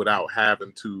goals without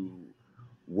having to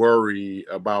worry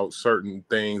about certain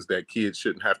things that kids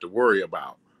shouldn't have to worry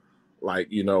about. Like,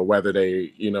 whether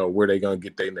they, where they going to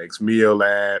get their next meal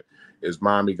at, is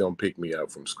mommy going to pick me up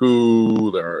from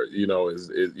school, or, is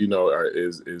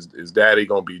daddy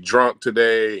going to be drunk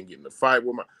today and get in a fight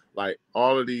with my, like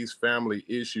all of these family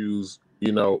issues,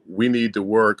 we need to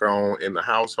work on in the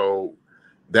household.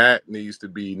 That needs to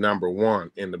be number one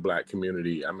in the Black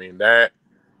community. I mean, that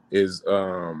is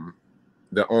the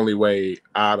only way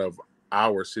out of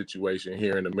our situation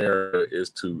here in America is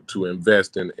to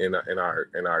invest in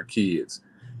our kids,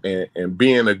 and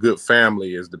being a good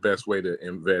family is the best way to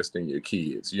invest in your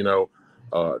kids.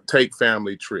 Take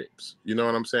family trips. You know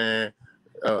what I'm saying?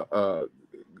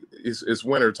 It's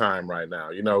winter time right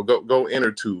now. Go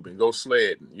inner tubing, go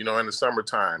sledding. In the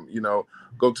summertime.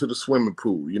 Go to the swimming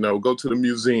pool. Go to the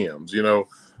museums.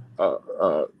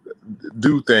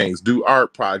 Do things, do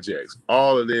art projects.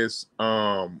 All of this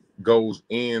goes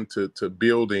into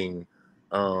building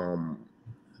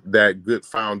that good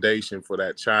foundation for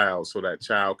that child, so that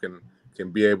child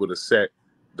can be able to set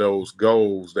those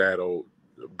goals that'll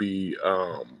be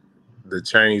the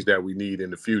change that we need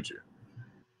in the future.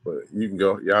 But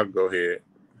y'all can go ahead.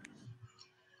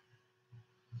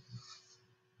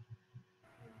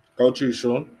 Go to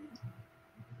Sean.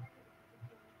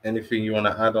 Anything you want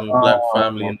to add on the Black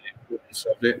family and the importance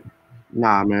of it?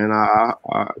 Nah, man,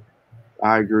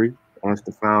 I agree. That's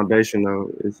the foundation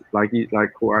of it's like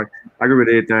Corey. I agree with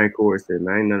everything Corey said,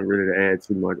 man. Ain't nothing really to add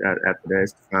too much after that.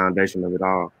 It's the foundation of it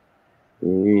all.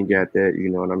 And you ain't got that, you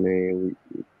know what I mean?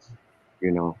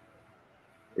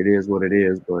 It is what it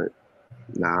is, but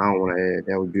nah, I don't want to add.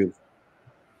 That was beautiful.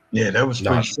 Yeah, that was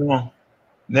pretty strong.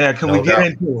 Now, can we get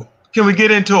into it? Can we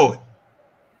get into it?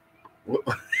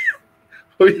 What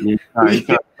are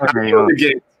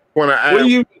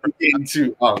you getting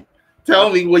to? Tell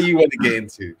me what you want to get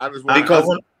into. I just want to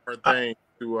add a thing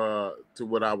to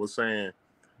what I was saying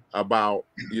about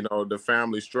the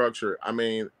family structure. I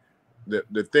mean,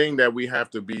 the thing that we have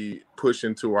to be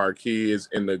pushing to our kids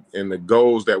and the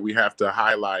goals that we have to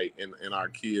highlight in our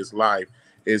kids' life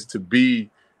is to be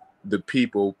the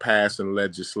people passing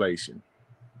legislation.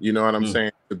 You know what I'm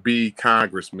saying? To be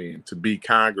congressmen, to be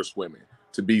congresswomen,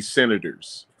 to be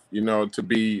senators, to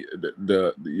be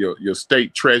your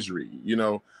state treasury,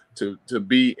 to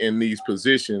be in these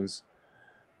positions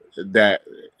that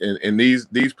and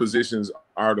these positions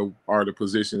are the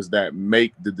positions that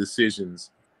make the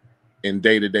decisions in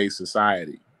day-to-day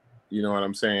society. You know what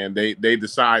I'm saying? They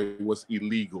decide what's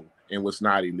illegal and what's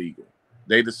not illegal.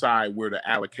 They decide where to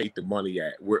allocate the money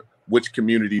at, which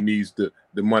community needs the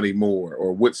money more,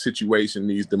 or what situation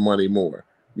needs the money more.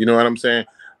 You know what I'm saying?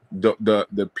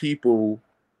 The people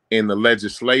in the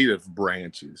legislative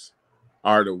branches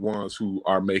are the ones who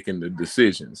are making the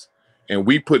decisions, and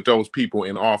we put those people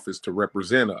in office to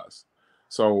represent us.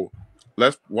 So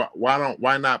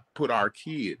why not put our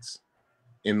kids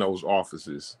in those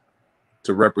offices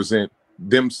to represent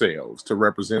themselves, to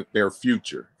represent their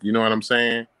future? You know what I'm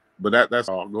saying? But that's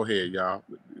all. Go ahead, y'all.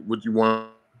 What you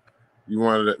wanted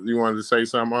to say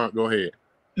something? Go ahead.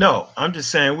 No, I'm just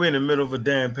saying we're in the middle of a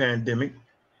damn pandemic,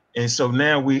 and so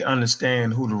now we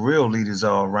understand who the real leaders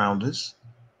are around us,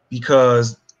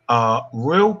 because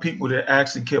real people that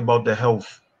actually care about the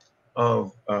health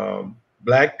of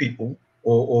Black people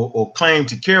or claim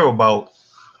to care about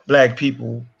Black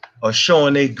people are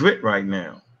showing their grit right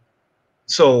now.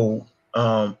 So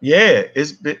yeah,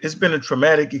 it's been a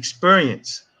traumatic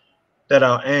experience that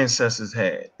our ancestors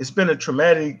had. It's been a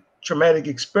traumatic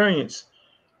experience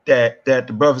that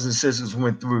the brothers and sisters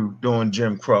went through during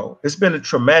Jim Crow. It's been a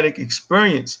traumatic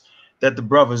experience that the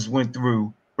brothers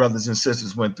and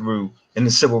sisters went through in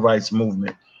the civil rights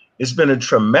movement. It's been a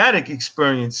traumatic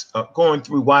experience going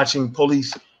through watching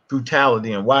police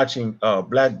brutality and watching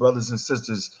Black brothers and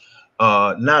sisters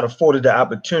not afforded the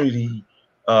opportunity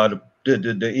to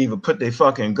either put their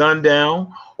fucking gun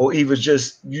down or even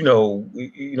just, you know,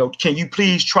 can you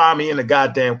please try me in the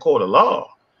goddamn court of law?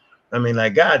 I mean,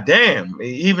 like, goddamn,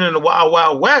 even in the Wild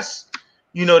Wild West,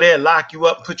 you know, they'll lock you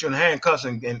up, put you in handcuffs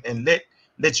and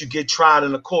let you get tried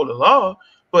in the court of law.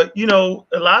 But, you know,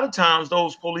 a lot of times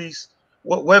those police,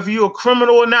 whether you're a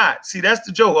criminal or not, see, that's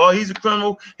the joke. Oh, he's a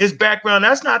criminal, his background,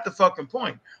 that's not the fucking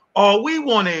point. All we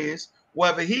want is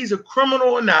whether he's a criminal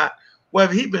or not,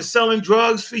 whether he's been selling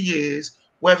drugs for years,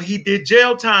 whether he did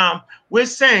jail time, we're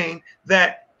saying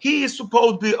that he is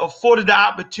supposed to be afforded the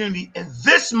opportunity in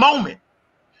this moment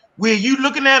where you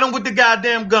looking at him with the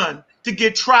goddamn gun to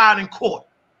get tried in court,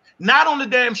 not on the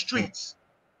damn streets.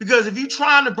 Because if you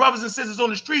trying the brothers and sisters on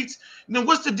the streets, then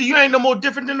what's the deal? You ain't no more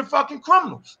different than the fucking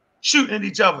criminals shooting at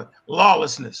each other.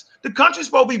 Lawlessness. The country's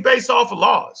supposed to be based off of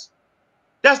laws.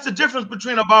 That's the difference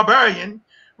between a barbarian,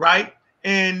 right,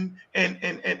 and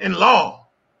law.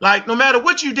 Like, no matter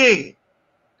what you did,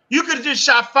 you could have just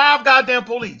shot 5 goddamn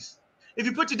police. If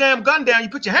you put your damn gun down, you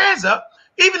put your hands up.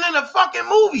 Even in the fucking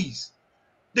movies,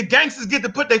 the gangsters get to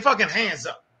put their fucking hands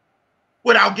up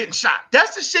without getting shot.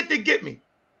 That's the shit that get me.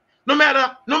 No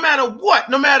matter what,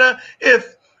 no matter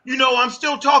if, you know, I'm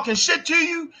still talking shit to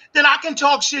you, then I can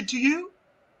talk shit to you.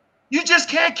 You just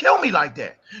can't kill me like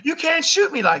that. You can't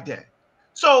shoot me like that.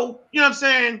 So, you know what I'm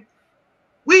saying?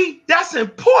 That's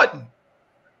important.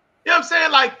 You know what I'm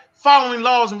saying? Like following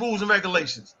laws and rules and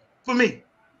regulations for me.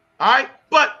 All right.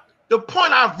 But the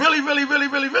point I really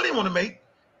want to make,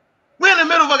 we're in the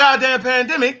middle of a goddamn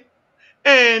pandemic.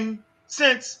 And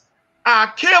since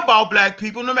I care about Black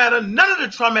people, no matter none of the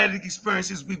traumatic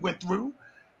experiences we went through,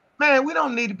 man, we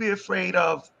don't need to be afraid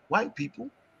of white people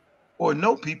or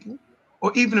no people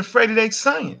or even afraid of their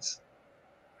science,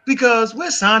 because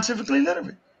we're scientifically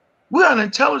literate. We're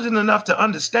intelligent enough to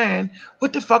understand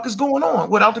what the fuck is going on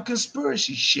without the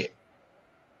conspiracy shit,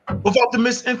 without the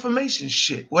misinformation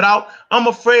shit, without I'm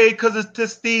afraid because it's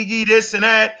Tuskegee, this and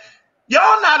that.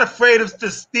 Y'all not afraid of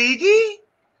Tuskegee.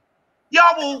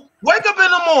 Y'all will wake up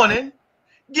in the morning,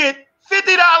 get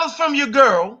 $50 from your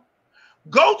girl,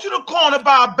 go to the corner,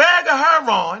 buy a bag of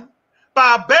heroin,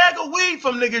 buy a bag of weed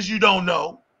from niggas you don't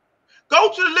know,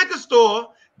 go to the liquor store,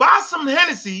 buy some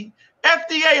Hennessy,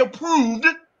 FDA approved,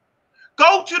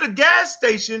 go to the gas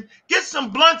station, get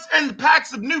some blunts and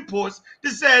packs of Newports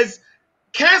that says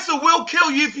cancer will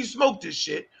kill you if you smoke this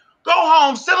shit. Go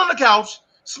home, sit on the couch,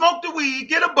 smoke the weed,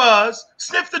 get a buzz,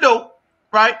 sniff the dope,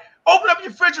 right? Open up your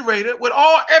refrigerator with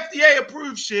all FDA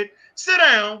approved shit, sit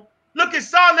down, look at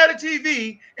Sonetta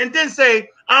TV, and then say,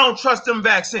 I don't trust them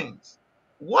vaccines.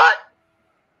 What?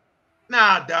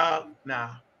 Nah, dog,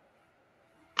 nah.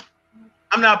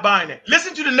 I'm not buying it.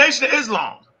 Listen to the Nation of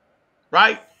Islam,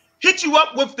 right? Hit you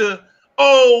up with the,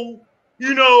 oh,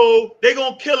 you know, they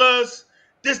gonna kill us,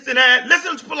 this and that.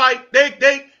 Listen to like,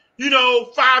 they, you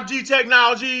know, 5G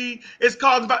technology is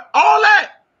causing all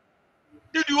that.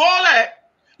 They do all that.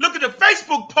 Look at the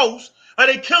Facebook post. Are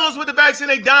they killing us with the vaccine?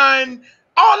 They dying.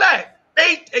 All that.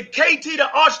 KT, the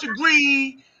arch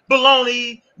degree,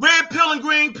 baloney, red pill and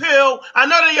green pill. I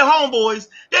know they're your homeboys.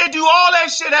 They do all that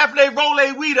shit after they roll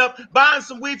their weed up, buying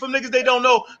some weed from niggas they don't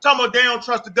know, talking about they don't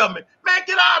trust the government. Man,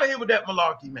 get out of here with that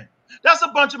malarkey, man. That's a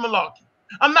bunch of malarkey.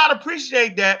 I'm not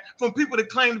appreciate that from people that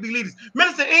claim to be leaders.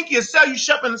 Minister Inky will sell you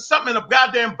something in a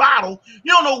goddamn bottle.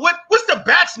 You don't know what's the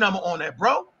batch number on that,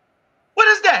 bro? What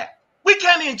is that? We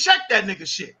can't even check that nigga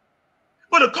shit.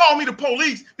 But to call me the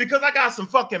police because I got some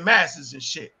fucking masses and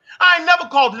shit. I ain't never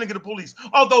called the nigga the police.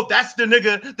 Although that's the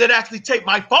nigga that actually take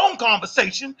my phone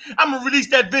conversation. I'm gonna release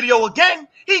that video again.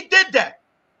 He did that.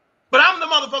 But I'm the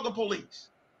motherfucking police.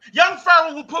 Young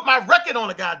Pharaoh will put my record on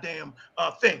a goddamn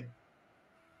thing.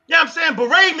 You know what I'm saying?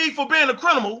 Berate me for being a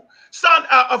criminal. Son,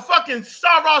 a fucking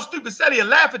Sarah stupid said he'll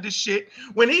laugh at this shit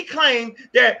when he claimed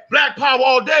that black power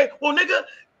all day. Well, nigga,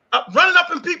 running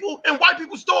up in people in white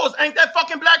people's stores ain't that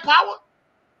fucking black power?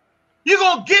 You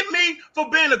gonna get me for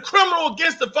being a criminal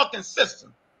against the fucking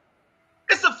system.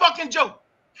 It's a fucking joke.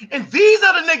 And these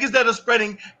are the niggas that are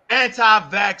spreading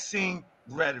anti-vaccine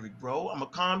rhetoric, bro. I'm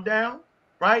gonna calm down,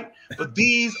 right? But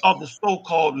these are the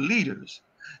so-called leaders.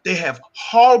 They have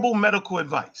horrible medical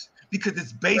advice because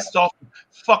it's based off of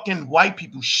fucking white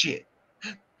people shit.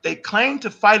 They claim to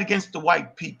fight against the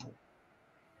white people.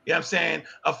 You know what I'm saying?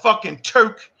 A fucking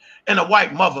Turk and a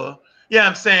white mother, you know what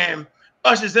I'm saying,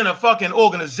 ushers in a fucking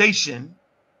organization.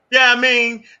 Yeah, you know I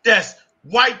mean, that's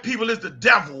white people is the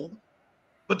devil,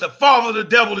 but the father of the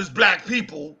devil is black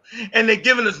people, and they're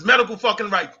giving us medical fucking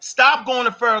rights. Stop going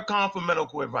to Farrakhan for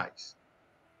medical advice.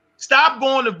 Stop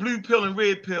going to blue pill and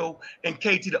red pill and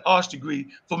KT the Arch degree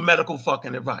for medical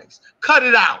fucking advice. Cut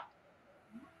it out.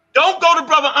 Don't go to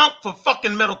Brother Unk for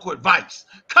fucking medical advice.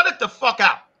 Cut it the fuck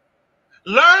out.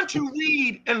 Learn to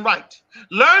read and write.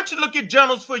 Learn to look at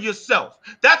journals for yourself.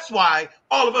 That's why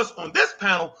all of us on this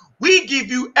panel, we give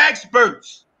you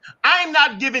experts. I'm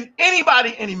not giving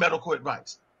anybody any medical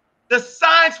advice. The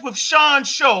Science with Sean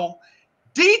show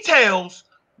details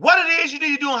what it is you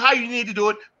need to do and how you need to do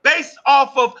it based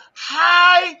off of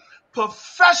high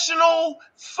professional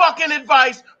fucking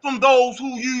advice from those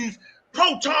who use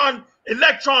proton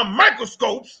electron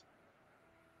microscopes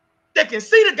that can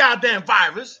see the goddamn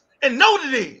virus and know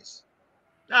what it is.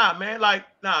 Nah, man,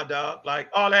 nah, dog. Like,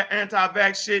 all that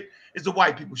anti-vax shit is the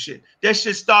white people shit. That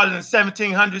shit started in the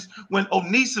 1700s when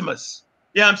Onesimus,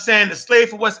 you know what I'm saying, the slave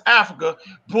from West Africa,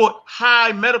 brought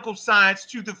high medical science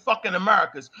to the fucking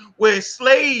Americas, where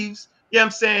slaves, you know what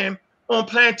I'm saying, on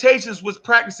plantations was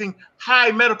practicing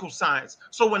high medical science.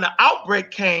 So when the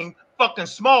outbreak came, fucking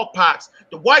smallpox,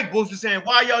 the white boys were saying,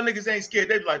 why y'all niggas ain't scared?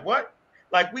 They be like, what?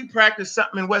 Like, we practiced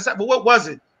something in West Africa. But what was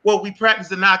it? Well, we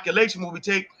practiced inoculation where we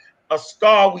take a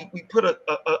scar, we put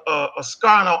a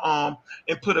scar on our arm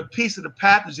and put a piece of the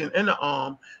pathogen in the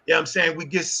arm. You know what I'm saying? We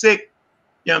get sick,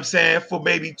 you know what I'm saying, for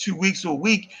maybe 2 weeks or a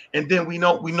week, and then we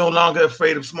no longer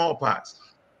afraid of smallpox.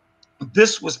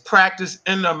 This was practiced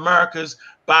in the Americas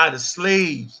by the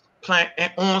slaves,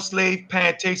 on slave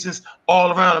plantations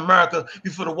all around America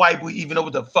before the white boy even know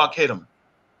what the fuck hit them.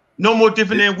 No more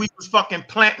different than we was fucking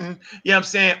planting, you know what I'm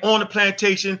saying, on the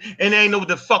plantation, and they ain't know what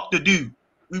the fuck to do.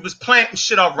 We was planting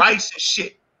shit on rice and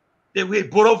shit that we had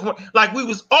brought over. Like, we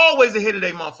was always ahead of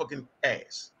their motherfucking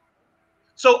ass.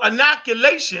 So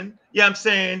inoculation, you know what I'm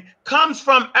saying, comes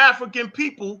from African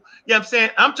people, you know what I'm saying.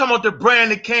 I'm talking about the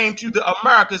brand that came to the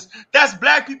Americas. That's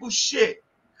black people shit.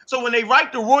 So when they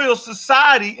write the Royal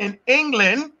Society in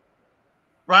England,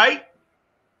 right,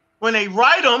 when they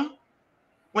write them,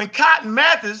 when Cotton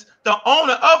Mather, the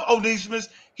owner of Onesimus,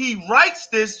 he writes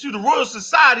this to the Royal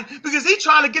Society because he's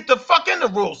trying to get the fuck in the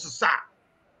Royal Society.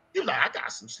 He's like, I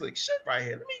got some slick shit right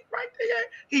here. Let me write that.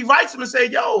 He writes them and say,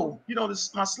 yo, you know,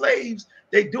 this my slaves,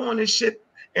 they doing this shit.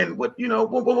 And what, you know,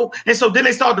 boom, boom, boom. And so then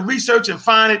they start to research and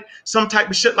find it, some type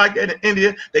of shit like that in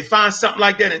India. They find something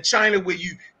like that in China where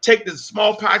you take the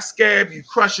smallpox scab, you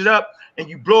crush it up, and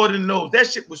you blow it in the nose. That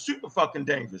shit was super fucking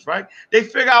dangerous, right? They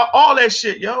figure out all that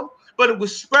shit, yo. But it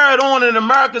was spurred on in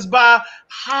Americas by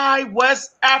high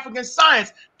West African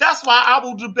science. That's why I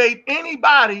will debate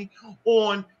anybody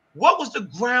on what was the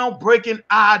groundbreaking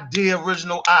idea,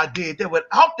 original idea. That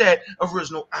without that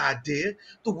original idea,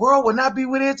 the world would not be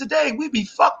where it is today. We'd be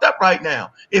fucked up right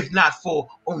now, if not for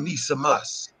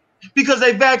Onesimus. Because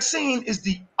a vaccine is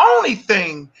the only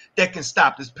thing that can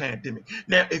stop this pandemic.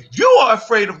 Now, if you are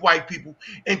afraid of white people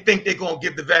and think they're going to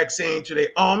give the vaccine to their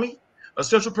army,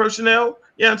 essential personnel,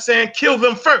 you know what I'm saying, kill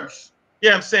them first, you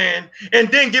know what I'm saying, and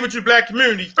then give it to the black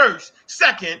community first.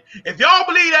 Second, if y'all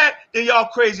believe that, then y'all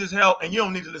crazy as hell, and you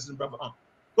don't need to listen to Brother Uncle.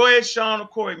 Go ahead, Sean or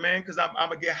Corey, man, because I'm going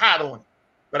to get hot on it.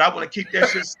 But I want to keep that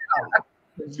shit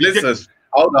solid. Listen,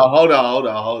 hold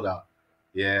on.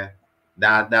 Yeah.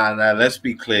 Now, let's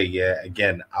be clear, yeah.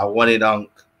 Again, I wanted Unc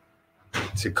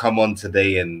to come on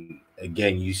today. And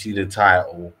again, you see the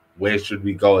title, where should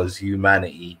we go as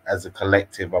humanity, as a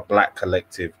collective, a black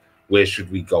collective, where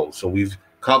should we go? So we've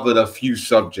covered a few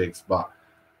subjects, but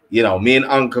you know, me and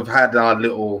Unc have had our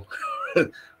little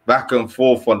back and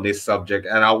forth on this subject,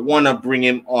 and I want to bring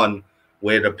him on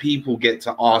where the people get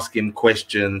to ask him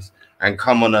questions and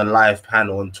come on a live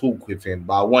panel and talk with him.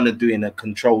 But I want to do it in a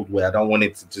controlled way. I don't want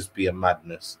it to just be a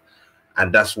madness.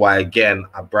 And that's why, again,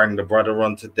 I bring the brother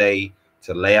on today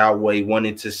to lay out what he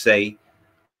wanted to say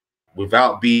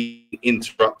without being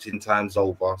interrupted times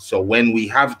over. So when we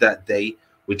have that day,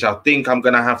 which I think I'm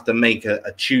going to have to make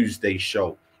a Tuesday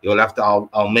show. You'll have to,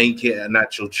 I'll make it an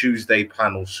actual Tuesday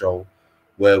panel show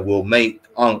where we'll make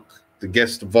Unc the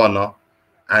guest of honor,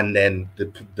 and then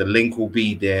the link will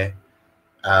be there,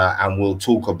 and we'll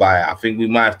talk about it. I think we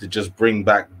might have to just bring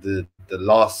back the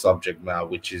last subject now,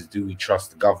 which is, do we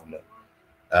trust the government?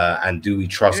 And do we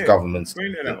trust governments?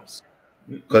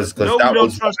 Because no, that we don't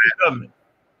was trust the government.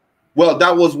 Well,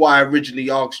 that was why I originally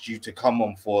asked you to come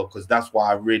on for, because that's why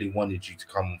I really wanted you to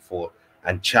come on for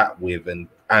and chat with and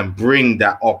bring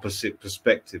that opposite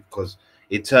perspective, because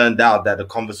it turned out that the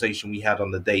conversation we had on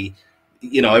the day,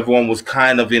 you know, everyone was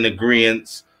kind of in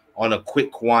agreement on a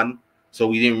quick one, so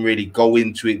we didn't really go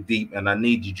into it deep, and I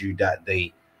needed you that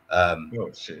day, you know,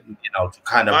 to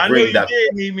kind of bring that. You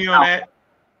did need me on that,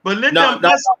 but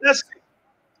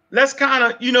let's kind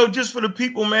of, you know, just for the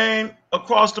people, man,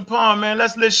 across the pond, man,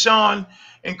 let's let Sean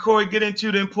and Corey get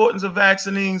into the importance of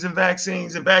vaccines and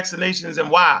vaccinations and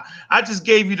why. I just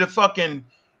gave you the fucking,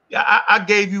 I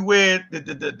gave you where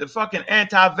the fucking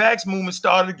anti-vax movement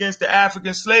started against the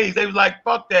African slaves. They was like,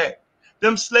 fuck that.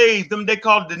 Them slaves, they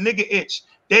called it the nigger itch.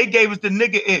 They gave us the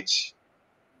nigger itch.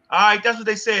 All right, that's what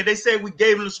they said. They said we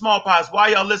gave them the smallpox. Why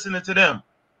y'all listening to them?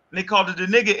 And they called it the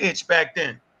nigger itch back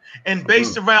then. And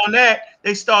based around that,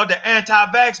 they started the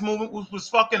anti-vax movement, which was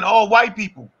fucking all white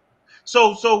people.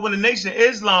 So when the Nation of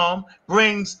Islam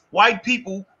brings white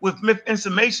people with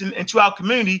misinformation into our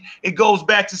community, it goes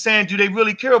back to saying, do they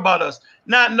really care about us?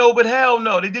 Not no, but hell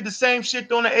no. They did the same shit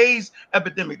during the AIDS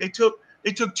epidemic. They took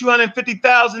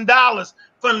 $250,000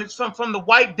 from the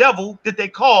white devil that they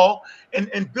call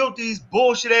and built these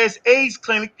bullshit ass AIDS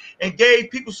clinic and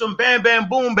gave people some bam bam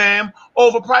boom bam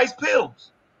overpriced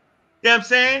pills. You know what I'm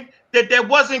saying? That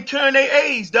wasn't curing their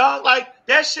AIDS, dog. Like,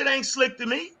 that shit ain't slick to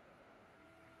me.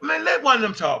 Man, let one of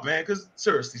them talk, man, because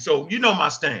seriously, so you know my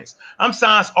stance. I'm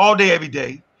science all day, every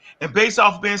day. And based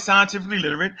off of being scientifically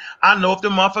literate, I know if the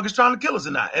motherfuckers trying to kill us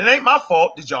or not. It ain't my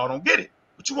fault that y'all don't get it.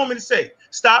 What you want me to say?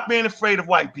 Stop being afraid of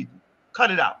white people. Cut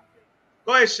it out.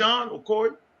 Go ahead, Sean or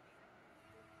Corey.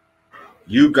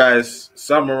 You guys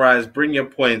summarize, bring your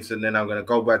points, and then I'm going to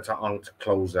go back to Unc to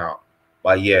close out.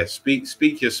 But yeah, speak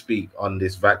on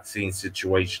this vaccine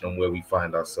situation and where we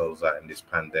find ourselves at in this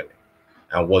pandemic,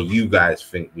 and what you guys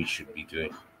think we should be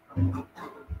doing.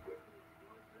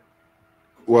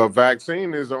 Well,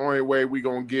 vaccine is the only way we're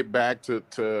gonna get back to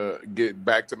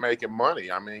making money.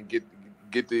 I mean,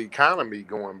 get the economy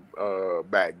going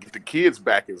back, get the kids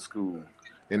back in school,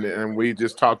 and we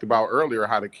just talked about earlier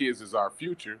how the kids is our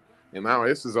future, and now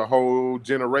this is a whole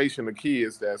generation of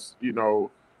kids that's, you know,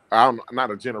 not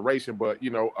a generation, but, you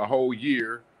know, a whole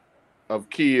year of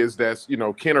kids that's, you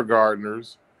know,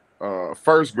 kindergartners,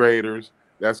 first graders,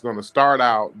 that's going to start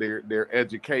out their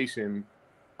education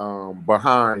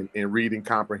behind in reading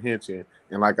comprehension.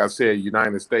 And like I said,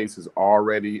 United States is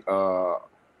already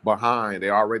behind. They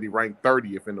already ranked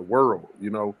 30th in the world, you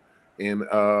know, in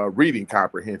reading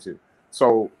comprehension.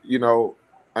 So, you know,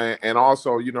 and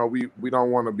also, you know, we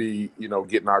don't want to be, you know,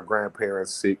 getting our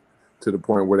grandparents sick to the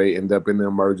point where they end up in the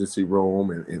emergency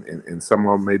room and some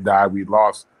of them may die. We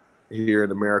lost here in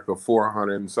America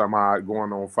 400 and some odd,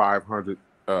 going on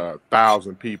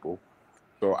 500,000 people.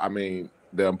 So, I mean,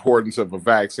 the importance of a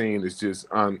vaccine is just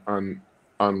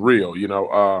unreal. You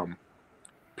know,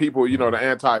 people, you know, the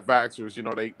anti-vaxxers, you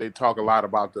know, they talk a lot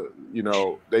about the, you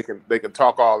know, they can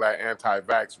talk all that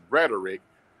anti-vax rhetoric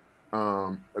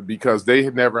because they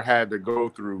had never had to go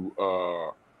through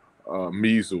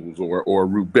measles or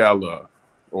rubella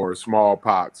or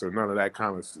smallpox or none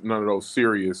of those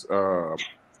serious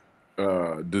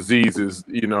diseases,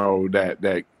 you know,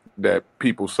 that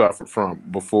people suffer from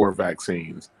before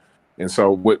vaccines. And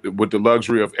so with the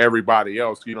luxury of everybody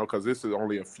else, you know, because this is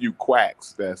only a few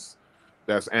quacks that's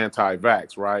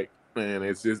anti-vax, right? And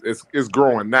it's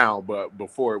growing now, but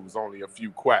before it was only a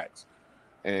few quacks.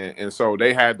 And so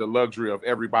they had the luxury of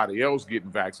everybody else getting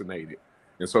vaccinated.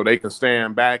 And so they can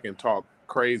stand back and talk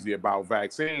crazy about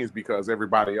vaccines because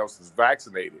everybody else is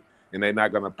vaccinated, and they're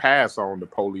not going to pass on the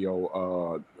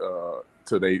polio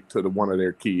to one of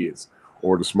their kids,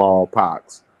 or the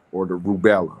smallpox, or the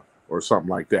rubella or something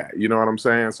like that. You know what I'm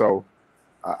saying? So,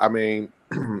 I mean,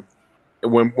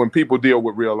 when people deal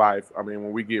with real life, I mean,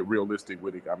 when we get realistic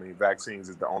with it, I mean, vaccines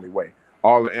is the only way.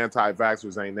 All the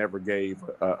anti-vaxxers ain't never gave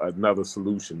another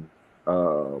solution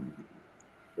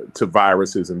to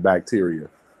viruses and bacteria,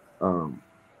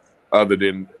 other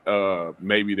than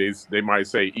maybe they might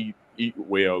say eat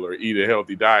well or eat a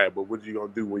healthy diet. But what you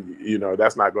gonna do when you know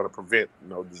that's not gonna prevent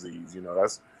no disease? You know,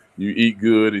 that's you eat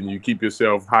good and you keep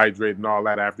yourself hydrated and all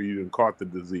that after you done caught the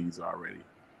disease already.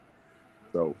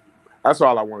 So that's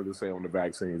all I wanted to say on the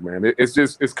vaccines, man.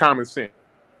 It's common sense,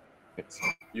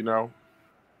 you know.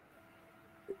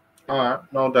 All right,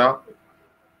 no doubt.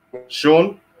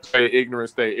 Sean? Stay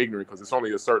ignorant, because it's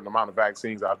only a certain amount of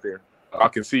vaccines out there. I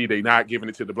can see they not giving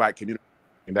it to the black community,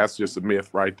 and that's just a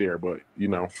myth right there. But, you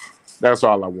know, that's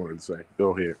all I wanted to say.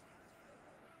 Go ahead.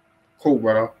 Cool,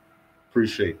 brother.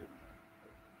 Appreciate it.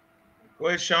 Go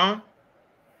ahead, Sean.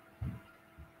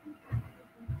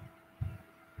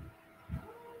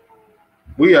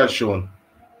 We are Sean.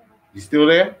 You still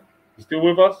there? You still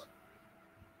with us?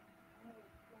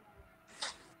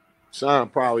 Sean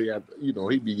probably he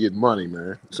be getting money,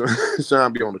 man.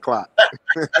 Sean be on the clock.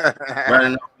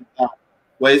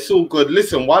 Well, it's all good.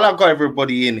 Listen, while I got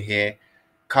everybody in here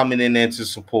coming in there to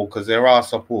support, because there are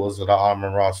supporters of the Arm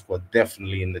 & Ra Squad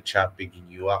definitely in the chat bigging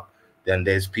you up. Then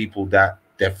there's people that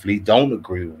definitely don't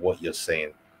agree with what you're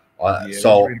saying.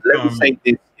 So let me say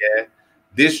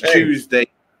this,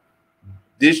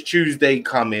 this Tuesday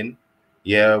coming,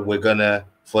 we're gonna,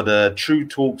 for the True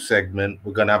Talk segment,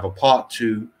 we're gonna have a part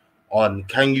 2 on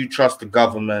can you trust the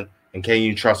government and can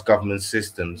you trust government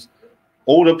systems.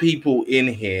 All the people in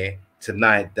here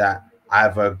tonight that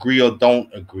either agree or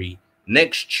don't agree,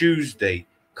 next Tuesday,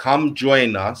 come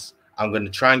join us. I'm going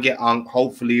to try and get Unc.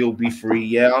 Hopefully he'll be free.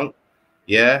 Yeah, Unc?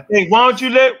 Yeah. Hey, why don't you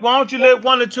let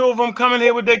one or two of them come in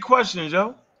here with their questions,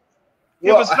 yo?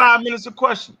 Give us 5 minutes of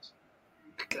questions.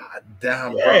 God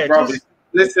damn, bro.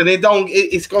 Listen,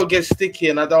 it's gonna get sticky,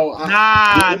 and I don't.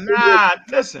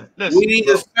 Listen. We need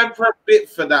a separate bit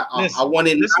for that. I want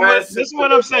it. Listen,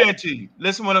 what I'm saying to you.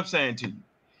 Listen, what I'm saying to you.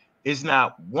 It's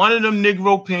not one of them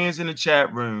Negro pins in the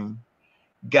chat room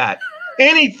got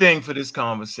anything for this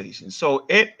conversation. So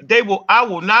I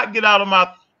will not get out of my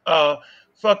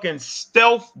fucking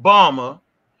stealth bomber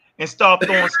and start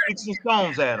throwing sticks and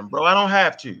stones at them, bro. I don't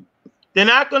have to. They're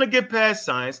not going to get past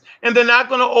science, and they're not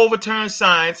going to overturn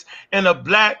science in a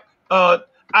Black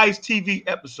Ice TV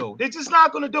episode. They're just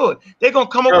not going to do it. They're going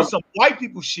to come up with some white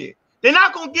people shit. They're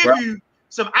not going to give you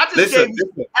some. I just gave you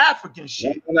some African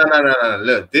shit. No.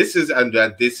 Look, this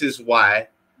is why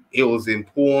it was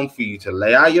important for you to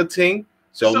lay out your thing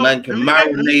so man can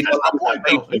marinate.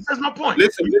 That's my point.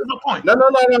 Listen, my point.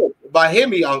 No. But hear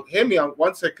me, Unc.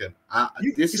 1 second.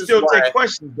 You can still take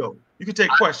questions, though. You can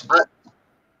take questions.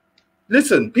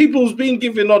 Listen, people's been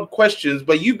giving odd questions,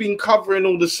 but you've been covering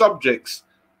all the subjects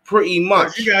pretty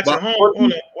much. You got your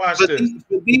home. Watch this.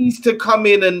 For these to come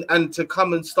in and to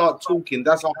come and start talking,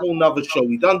 that's a whole nother show.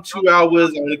 We've done 2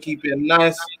 hours. I want to keep it a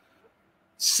nice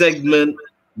segment.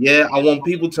 Yeah, I want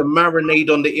people to marinate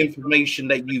on the information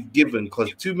that you've given,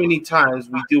 because too many times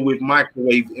we deal with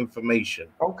microwave information.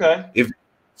 Okay. If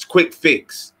it's quick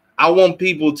fix, I want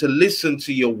people to listen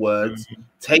to your words,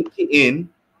 take it in.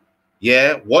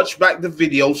 Yeah, watch back the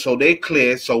video so they're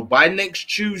clear. So by next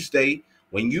Tuesday,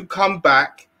 when you come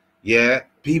back,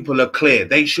 people are clear.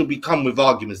 They should be come with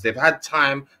arguments. They've had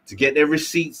time to get their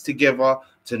receipts together,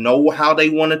 to know how they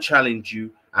want to challenge you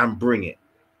and bring it.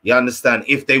 You understand?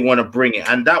 If they want to bring it.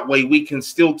 And that way we can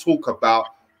still talk about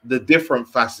the different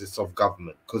facets of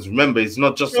government. Because remember, it's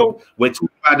not just we're talking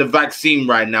about the vaccine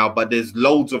right now, but there's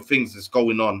loads of things that's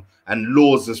going on and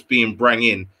laws that's being brought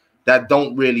in that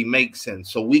don't really make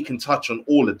sense. So we can touch on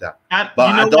all of that. But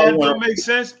you know what don't make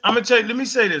sense? I'm gonna tell you, let me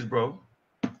say this, bro.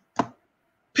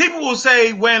 People will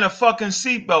say wearing a fucking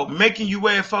seatbelt, making you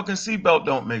wear a fucking seatbelt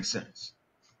don't make sense.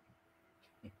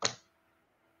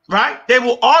 Right? They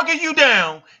will argue you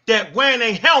down that wearing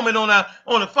a helmet on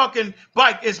a fucking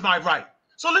bike is my right.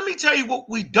 So let me tell you what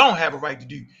we don't have a right to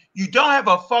do. You don't have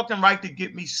a fucking right to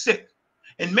get me sick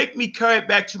and make me carry it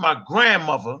back to my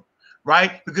grandmother,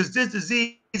 right? Because this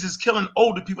disease is killing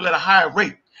older people at a higher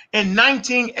rate. In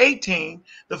 1918,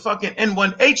 the fucking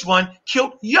N1H1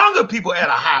 killed younger people at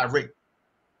a higher rate.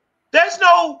 There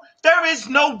is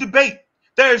no debate.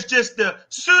 There's just the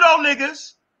pseudo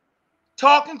niggas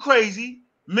talking crazy,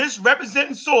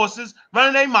 misrepresenting sources,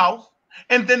 running their mouth,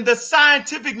 and then the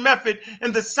scientific method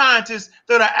and the scientists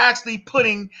that are actually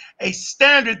putting a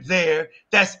standard there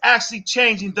that's actually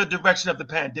changing the direction of the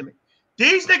pandemic.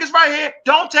 These niggas right here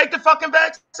don't take the fucking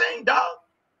vaccine, dog.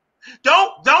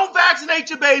 Don't vaccinate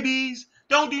your babies.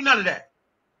 Don't do none of that.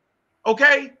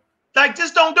 Okay? Like,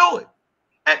 just don't do it.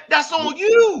 And that's on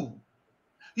you.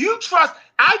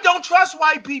 I don't trust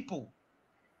white people.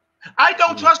 I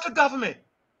don't trust the government.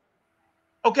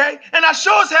 Okay? And I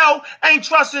sure as hell ain't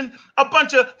trusting a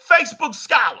bunch of Facebook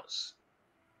scholars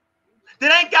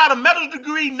that ain't got a medical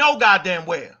degree no goddamn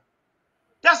where.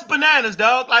 That's bananas,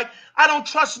 dog. Like, I don't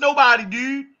trust nobody,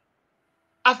 dude.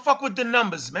 I fuck with the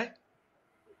numbers, man.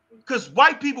 Because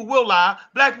white people will lie,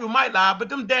 black people might lie, but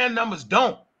them damn numbers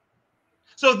don't.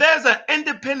 So there's an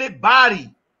independent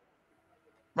body,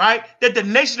 right, that the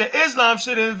Nation of Islam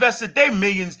should have invested their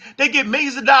millions. They get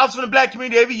millions of dollars from the black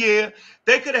community every year.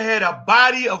 They could have had a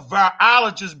body of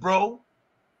virologists, bro,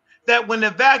 that when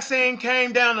the vaccine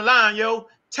came down the line, yo,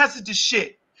 tested the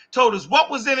shit, told us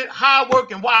what was in it, how it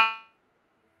worked, and why.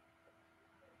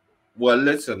 Well,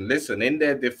 listen. In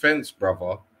their defense,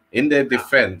 brother, in their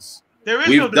defense,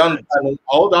 we've done panel,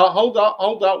 hold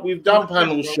on. We've done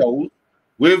panel shows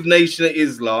with Nation of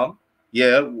Islam,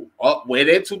 where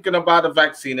they're talking about the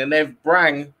vaccine, and they've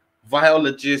brought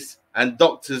biologists and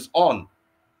doctors on.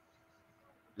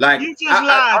 Like, you just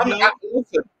lied, yo.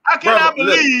 I cannot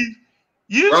believe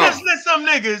you just let some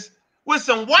niggas with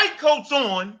some white coats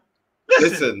on.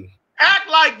 Listen. Act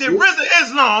like the Rizal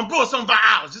Islam brought some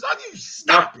biologists. Are you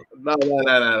stop it? No.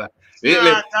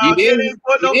 You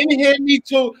didn't hear me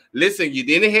too. Listen, you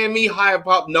didn't hear me hype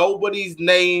up nobody's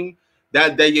name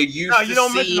that you're used to. No, you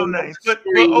don't mention no names. But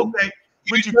okay,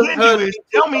 what you can do is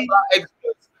tell me.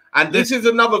 And this is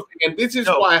another thing, and this is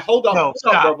why. Hold on,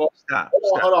 brother.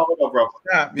 Hold on,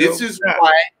 brother.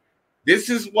 This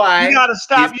is why. You gotta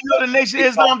stop. You know the Nation of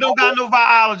Islam don't got no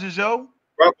biologists, yo.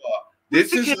 Brother.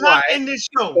 This is why in this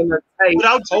show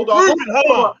without hold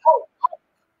on.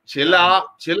 Chill out.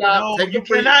 No, you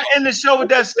cannot end the show with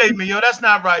that statement, yo. That's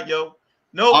not right, yo.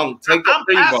 No, I'm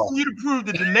asking you to prove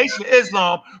that the Nation of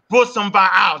Islam brought some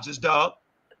biologists, dog.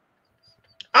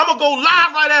 I'm gonna go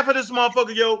live right after this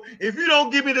motherfucker, yo. If you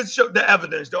don't give me the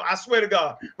evidence, though, I swear to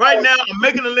God. Right now, I'm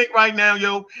making a link right now,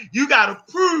 yo. You gotta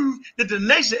prove that the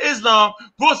Nation of Islam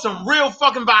brought some real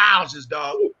fucking biologists,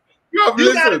 dog. You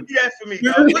gotta do that for me,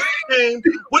 dog. What's their name?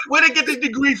 Where they get this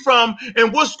degree from,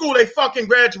 and what school they fucking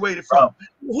graduated from?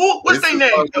 What's their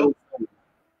name, yo?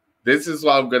 This is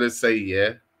what I'm gonna say,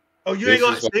 yeah. Oh, you ain't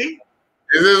gonna see?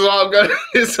 This is what I'm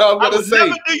gonna say.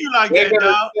 Never do you like that,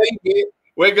 dog.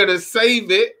 We're gonna save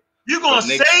it. You're gonna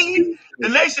save the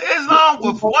Nation of Islam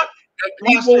with what?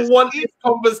 People want this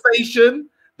conversation.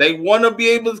 They want to be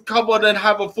able to come on and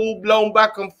have a full-blown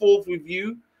back and forth with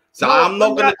you. So I'm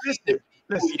not gonna listen.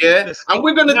 And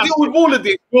we're gonna deal with all of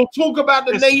this. We'll talk about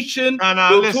the nation.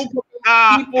 We'll talk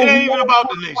about people. It ain't even about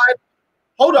the nation.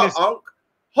 Hold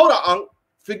on, Unc.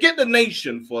 Forget the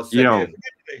nation for a second.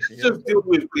 Let's just deal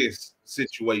with this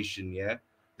situation. Yeah,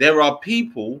 there are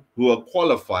people who are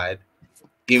qualified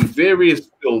in various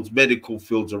fields, medical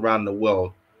fields around the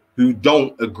world, who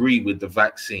don't agree with the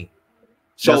vaccine.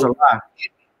 So that's a lie.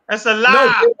 That's a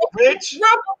lie, bitch. No,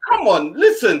 come on,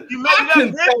 listen. You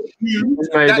made You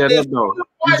just made that up,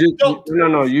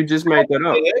 though. You just made that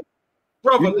up.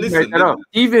 Brother, listen.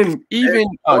 Even Judy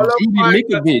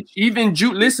Mikovich,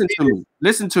 listen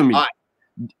to me.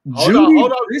 Judy,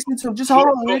 listen to me. Just hold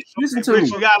on, Rich. Listen to me.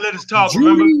 You gotta let us talk.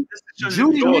 Judy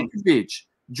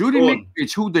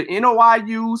Mikovich, who the NOI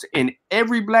used, and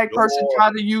every black person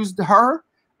tried to use her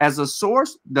as a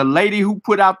source. The lady who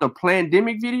put out the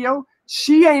pandemic video,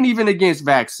 she ain't even against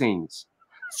vaccines.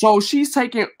 So she's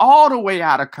taken all the way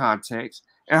out of context.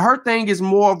 And her thing is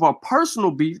more of a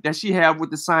personal beef that she had with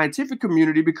the scientific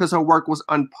community because her work was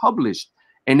unpublished.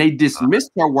 And they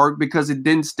dismissed her work because it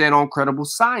didn't stand on credible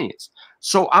science.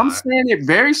 So I'm saying it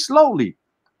very slowly.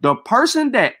 The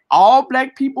person that all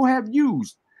black people have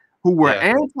used, who were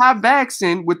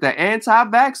anti-vaccine with the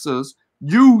anti-vaxxers,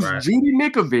 used Judy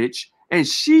Mikovich, and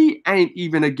she ain't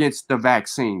even against the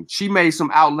vaccine. She made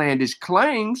some outlandish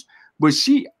claims, but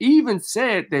she even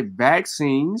said that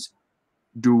vaccines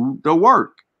do the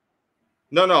work.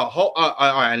 No. All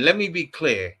right, let me be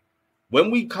clear.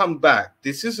 When we come back,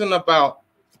 this isn't about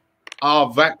our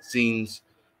vaccines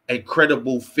a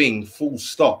credible thing, full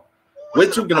stop.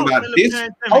 We're talking about this.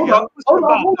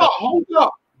 Hold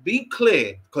up. Be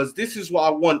clear, because this is what I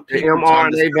want people to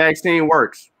understand. The mRNA vaccine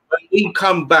works. When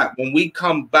we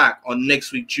come back on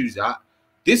next week Tuesday,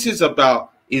 this is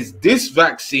about, is this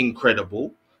vaccine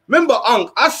credible? Remember,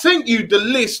 Unc, I sent you the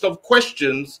list of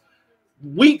questions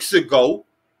weeks ago,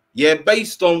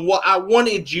 based on what I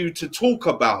wanted you to talk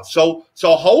about. So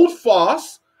hold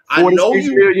fast. I know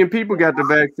 46 million people got the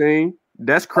vaccine.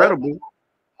 That's credible.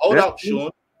 Hold up, Sean.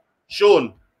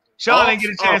 Sean didn't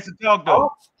get a chance to talk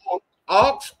though.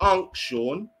 ask Unc,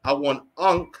 Sean. I want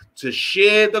Unc to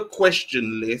share the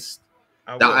question list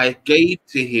that I gave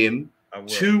to him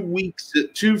 3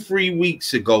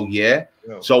 weeks ago. Yeah.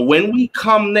 So when we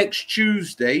come next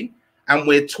Tuesday and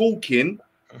we're talking,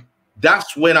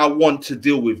 that's when I want to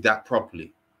deal with that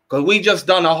properly. Because we just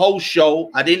done a whole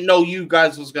show. I didn't know you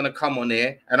guys was gonna come on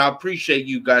air, and I appreciate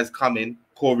you guys coming,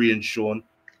 Corey and Sean.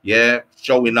 Yeah,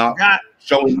 showing up,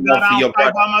 showing up for your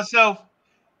by myself.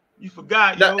 You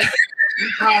forgot, yo. We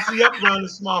posse up around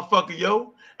this motherfucker,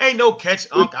 yo. Ain't no catch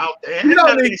Unc out there. You Ain't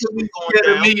don't need to be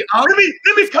scared of me, Unc.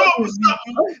 Let me come up with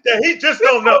something that he just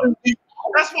don't know.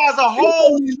 That's why it's a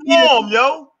whole swarm,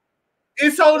 yo.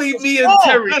 It's only me and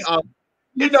Terry.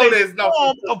 You know there's no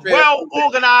swarm of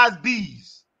well-organized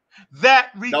bees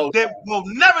that will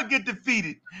never get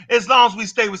defeated as long as we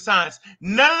stay with science.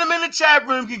 None of them in the chat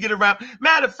room can get around.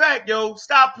 Matter of fact, yo,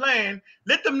 stop playing.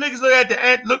 Let them niggas look at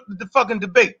the fucking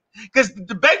debate. Because the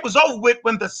debate was over with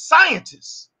when the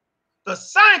scientists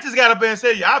got up there and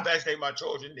said, yeah, I vaccinate my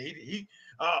children.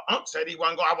 Unc said he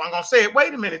wasn't gonna say it.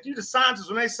 Wait a minute, you the scientists,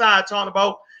 when they side talking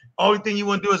about only thing you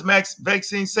want to do is max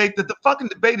vaccine safe, that the fucking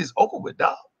debate is over with,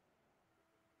 dog.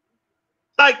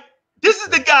 Like, this is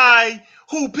the guy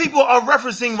who people are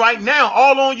referencing right now,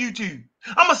 all on YouTube.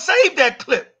 I'm gonna save that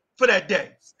clip for that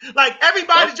day. Like,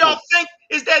 everybody that y'all think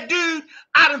is that dude,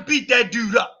 I done beat that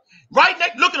dude up. Right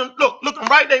next, look at him, look him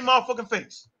right in their motherfucking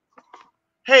face.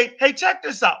 Hey, check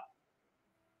this out.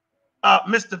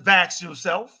 Mr. Vax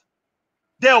yourself,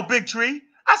 Dale Big Tree.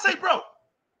 I say, bro,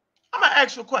 I'm gonna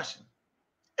ask you a question.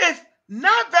 If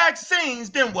not vaccines,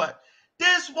 then what?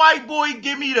 This white boy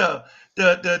give me the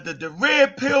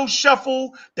red pill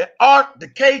shuffle, the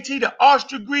KT, the arch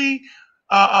degree,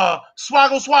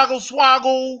 swaggle,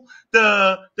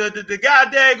 the guy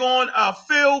daggone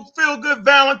feel good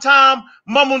Valentine,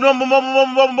 mumble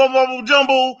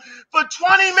jumble for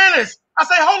 20 minutes. I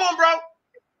say, hold on, bro.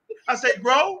 I say,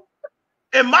 bro,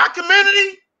 in my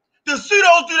community, the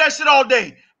pseudos do that shit all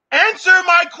day. Answer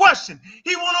my question.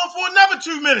 He went on for another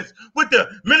 2 minutes with the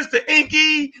Minister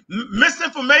Inky,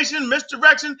 misinformation,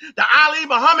 misdirection, the Ali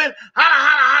Muhammad,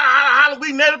 holla,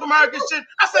 we Native American shit.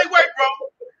 I say, wait, bro.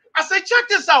 I say, check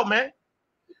this out, man.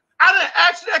 I didn't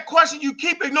ask you that question. You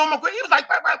keep ignoring my question. He was like,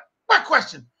 what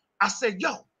question? I said,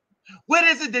 yo, what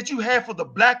is it that you have for the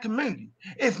black community?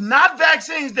 If not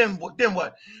vaccines, then what?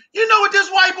 You know what this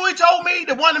white boy told me,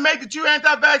 the one to make the true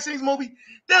anti-vaccines movie?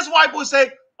 This white boy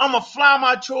said, I'm going to fly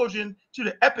my children to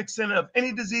the epicenter of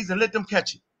any disease and let them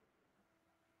catch it.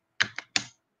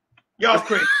 Y'all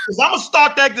crazy. Because I'm going to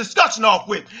start that discussion off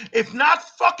with, if not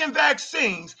fucking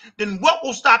vaccines, then what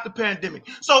will stop the pandemic?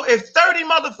 So if 30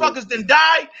 motherfuckers then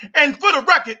died, and for the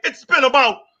record, it's been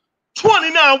about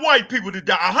 29 white people that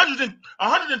died,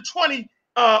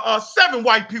 127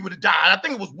 white people that died. I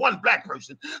think it was one black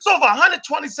person. So if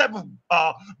 127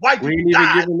 white people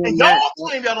died, and y'all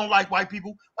claim y'all don't like white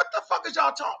people, what the fuck is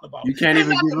y'all talking about? You can't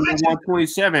even give them the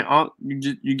 127.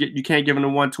 You can't give them the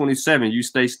 127. You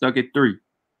stay stuck at 3.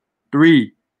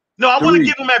 No, I want to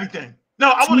give them everything. No,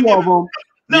 I want to give them.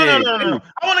 No.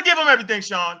 I want to give them everything,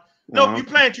 Sean. No, you're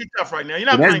playing too tough right now. You're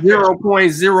not playing. That's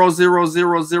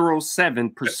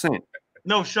 0.00007%.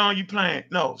 No, Sean, you playing.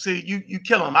 No, see, you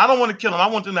kill them. I don't want to kill them. I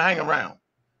want them to hang around.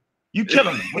 You kill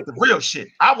them with the real shit.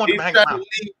 I want them to hang around.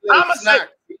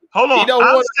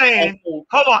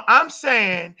 I'm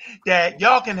saying that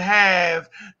y'all can have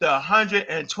the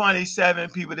 127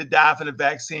 people that died from the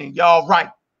vaccine. Y'all right.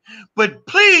 But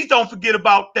please don't forget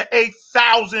about the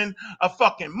 8,000 a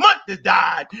fucking month that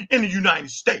died in the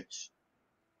United States.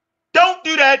 Don't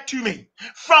do that to me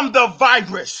from the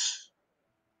virus.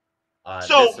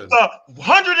 So the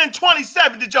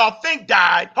 127 that y'all think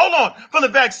died, hold on, from the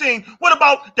vaccine. What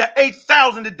about the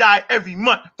 8,000 that die every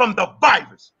month from the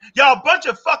virus? Y'all a bunch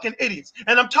of fucking idiots.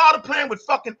 And I'm tired of playing with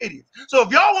fucking idiots. So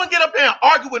if y'all want to get up there and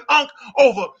argue with Unc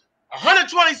over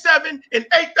 127 and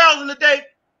 8,000 a day,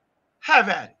 have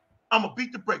at it. I'm going to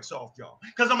beat the brakes off y'all.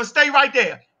 Because I'm going to stay right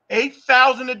there.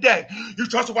 8,000 a day. You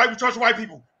trust the white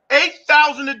people.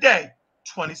 8,000 a day.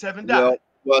 27 died.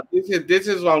 Well, this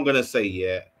is what I'm going to say,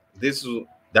 yeah.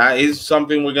 That is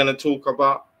something we're gonna talk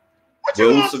about.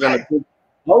 We're also gonna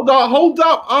hold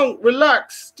up,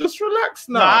 relax. Just relax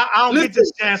now. No, I don't get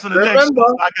this chance on the next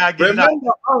one. I gotta get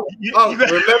remember,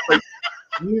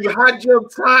 you've had your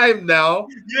time now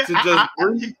to just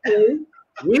breathe in.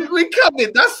 We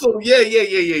coming. That's so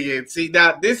yeah. See,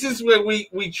 now this is where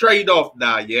we trade off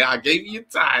now. Yeah, I gave you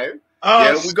time.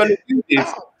 We're gonna do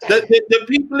this. The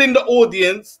people in the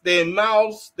audience, their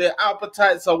mouths, their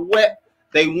appetites are wet.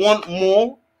 They want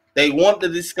more. They want the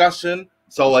discussion.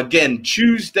 So again,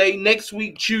 next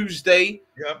week, Tuesday.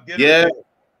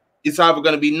 it's either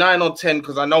going to be 9 or 10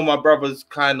 because I know my brother's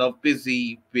kind of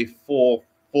busy before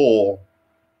 4.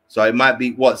 So it might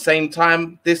be what, same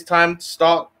time this time to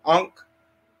start, Unc?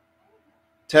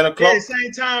 10 o'clock? Yeah,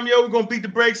 same time, yo. We're going to beat the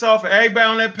brakes off of everybody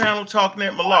on that panel talking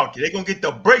that malarkey. They're going to get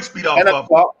the brakes beat off of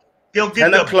them. They'll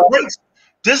get the brakes.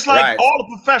 Just like all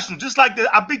the professionals, just like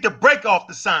I beat the brake off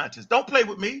the scientists. Don't play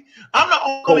with me. I'm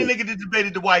the only nigga that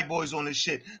debated the white boys on this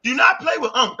shit. Do not play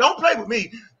with Unc. Don't play with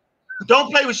me.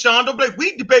 Don't play with Sean. Don't play.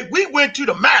 We debate. We went to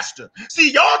the master.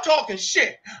 See, y'all talking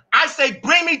shit. I say,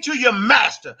 bring me to your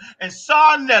master. And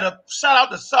Sarnetta, shout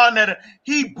out to Sarnetta,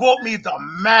 he brought me the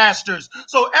masters.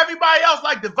 So everybody else,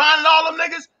 like Divine and all them niggas,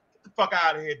 get the fuck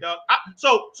out of here, dog.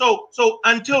 So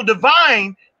until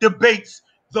Divine debates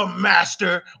the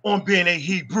master on being a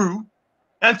Hebrew,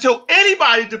 until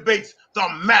anybody debates the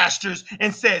masters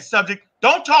and said subject,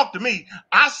 don't talk to me.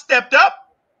 I stepped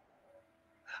up.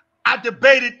 I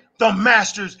debated the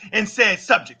masters and said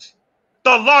subjects.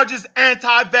 The largest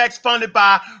anti-vax funded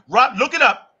by, look it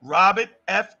up, Robert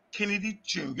F. Kennedy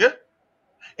Jr.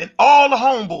 and all the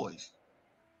homeboys.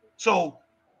 So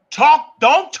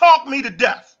don't talk me to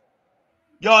death.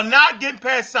 Y'all not getting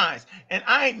past science. And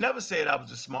I ain't never said I was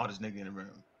the smartest nigga in the room.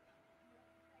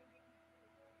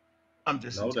 I'm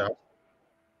just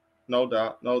no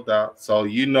doubt. So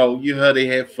you heard it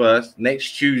here first.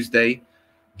 Next Tuesday,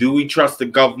 do we trust the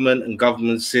government and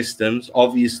government systems?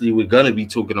 Obviously, we're going to be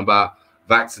talking about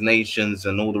vaccinations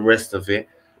and all the rest of it,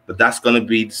 but that's going to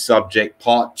be the subject.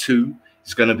 Part 2.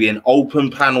 It's going to be an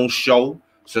open panel show,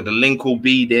 so the link will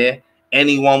be there.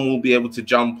 Anyone will be able to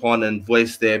jump on and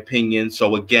voice their opinion.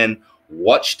 So again,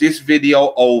 watch this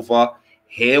video over,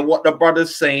 hear what the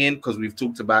brother's saying, because we've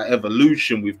talked about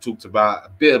evolution, we've talked about a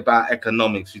bit about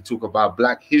economics, we talk about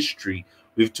Black history,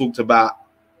 we've talked about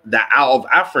the out of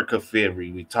Africa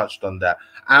theory, we touched on that,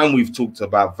 and we've talked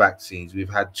about vaccines. We've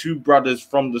had 2 brothers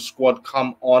from the squad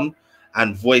come on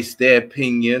and voice their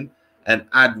opinion and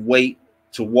add weight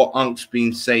to what Unc's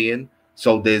been saying.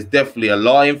 So there's definitely a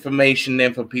lot of information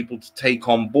there for people to take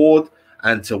on board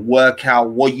and to work out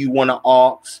what you want to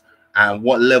ask and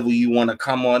what level you want to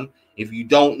come on. If you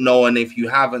don't know, and if you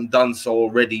haven't done so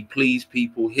already, please,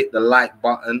 people, hit the like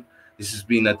button. This has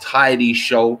been a tidy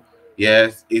show.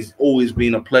 Yes, it's always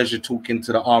been a pleasure talking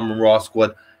to the Arm and Ra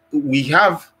squad. We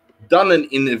have done an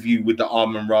interview with the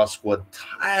Arm and Ra squad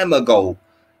time ago.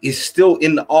 It's still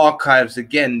in the archives.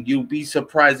 Again, you'll be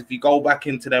surprised if you go back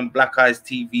into them Black Eyes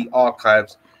TV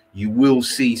archives. You will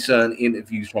see certain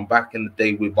interviews from back in the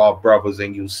day with our brothers,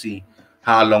 and you'll see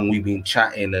how long we've been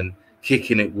chatting and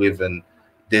kicking it with. And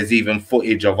there's even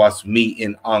footage of us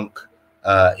meeting Unc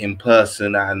in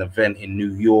person at an event in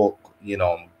New York,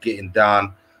 getting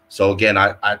down. So again,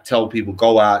 I tell people,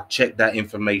 go out, check that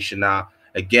information out.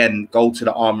 Again, go to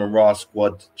the Arm and Ra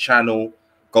squad channel,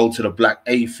 go to the Black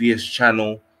Atheist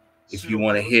channel if you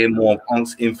want to hear more of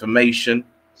Unc's information.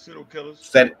 Pseudo Killers.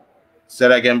 Say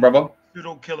that again, brother.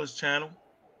 Pseudo Killers channel.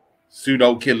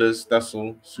 Pseudo Killers, that's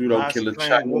all. Pseudo Killers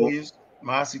channel.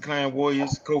 Maasi Clan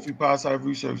Warriors, Kofi Pasi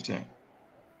Research Team.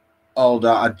 Hold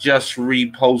on, I just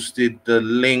reposted the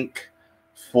link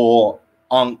for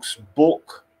Unc's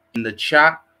book in the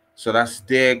chat. So that's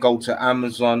there. Go to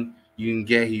Amazon. You can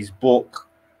get his book.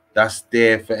 That's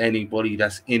there for anybody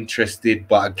that's interested.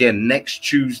 But again, next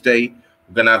Tuesday,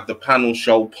 we're going to have the panel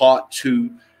show, part 2.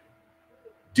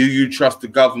 Do you trust the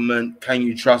government? Can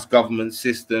you trust government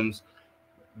systems?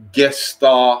 Guest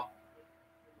star,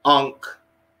 Unc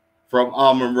from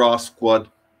Arm and Ra squad,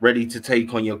 ready to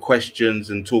take on your questions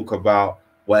and talk about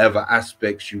whatever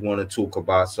aspects you want to talk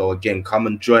about. So again, come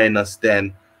and join us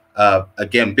then.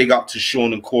 Again, big up to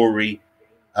Sean and Corey.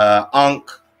 Unc,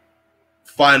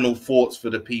 final thoughts for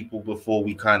the people before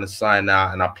we kind of sign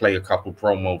out, and I play a couple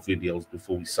promo videos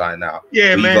before we sign out.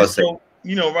 Yeah, man. So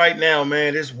right now,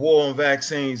 man, this war on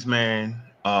vaccines, man,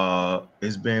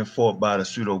 is being fought by the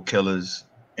pseudo killers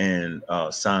and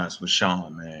Science with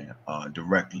Sean, man,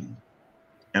 directly.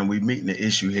 And we meeting the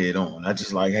issue head on. I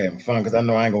just like having fun because I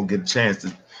know I ain't gonna get a chance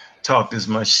to talk this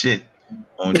much shit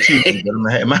on TV, but I'm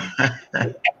gonna have my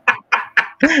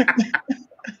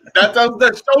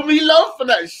That show me love for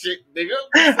that shit, nigga.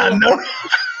 I know.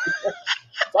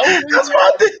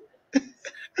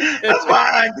 That's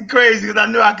why I acted crazy, because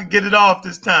I knew I could get it off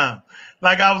this time.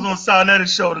 Like I was on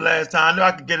Sarnetta's show the last time. I knew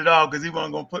I could get it off because he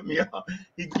wasn't gonna put me off.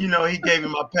 He gave me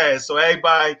my pass. So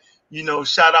everybody,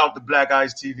 shout out to Black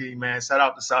Eyes TV, man. Shout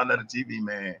out to Sarnetta TV,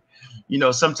 man.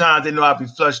 Sometimes they know I'll be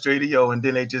frustrated, and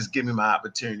then they just give me my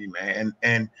opportunity, man.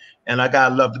 And I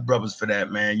gotta love the brothers for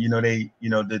that, man.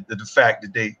 The fact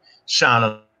that they shine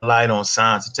a light on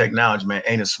science and technology, man,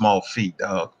 ain't a small feat,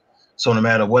 dog. So no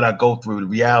matter what I go through, the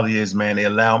reality is, man, they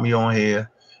allow me on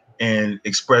here, and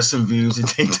express some views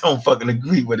that they don't fucking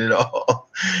agree with it all,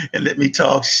 and let me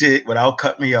talk shit without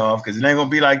cutting me off, because it ain't gonna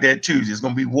be like that Tuesday. It's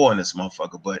gonna be war in this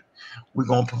motherfucker, but we're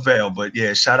gonna prevail. But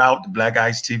yeah, shout out to Black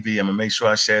Ice TV. I'm gonna make sure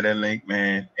I share that link,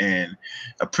 man, and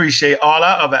appreciate all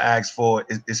I ever ask for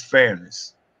is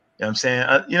fairness. You know what I'm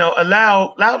saying? You know,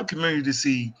 allow the community to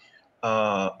see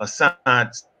a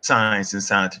science and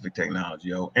scientific technology,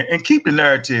 yo, and keep the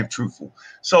narrative truthful.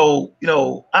 So, you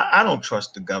know, I don't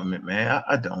trust the government, man.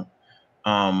 I don't.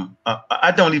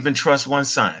 I don't even trust one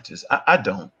scientist. I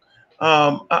don't.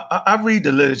 I read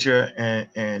the literature,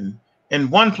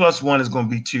 and 1 + 1 is going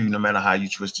to be 2, no matter how you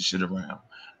twist the shit around.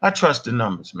 I trust the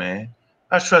numbers, man.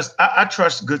 I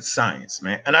trust good science,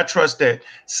 man, and I trust that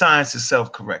science is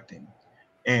self-correcting.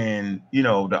 And you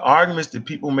know, the arguments that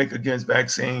people make against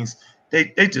vaccines,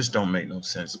 they just don't make no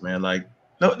sense, man. Like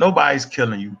nobody's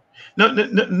killing you.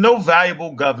 No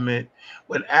valuable government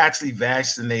would actually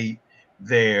vaccinate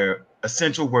their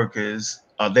essential workers,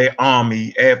 their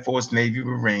Army, Air Force, Navy,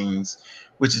 Marines,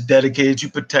 which is dedicated to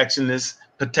protecting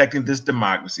this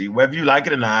democracy, whether you like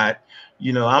it or not.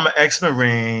 You know, I'm an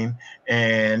ex-Marine,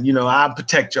 and you know, I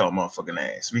protect y'all motherfucking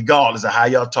ass, regardless of how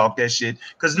y'all talk that shit,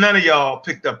 because none of y'all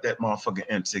picked up that motherfucking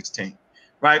M16,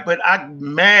 right? But I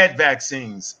mad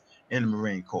vaccines in the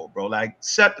Marine Corps, bro. Like,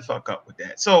 shut the fuck up with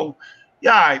that. So,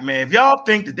 yeah, all right, man. If y'all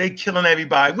think that they killing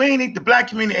everybody, the black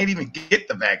community ain't even get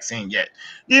the vaccine yet.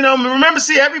 You know, remember,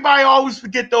 see, everybody always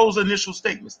forget those initial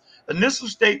statements. Initial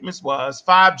statements was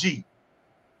 5G.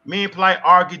 Me and Polite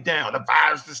argued down the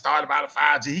virus to start about a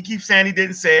 5G. He keeps saying he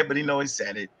didn't say it, but he know he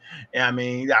said it. And I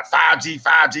mean, 5G.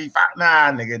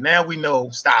 Nah, nigga. Now we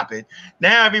know. Stop it.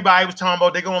 Now everybody was talking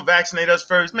about they gonna vaccinate us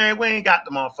first. Man, we ain't got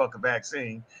the motherfucking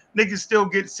vaccine. Niggas still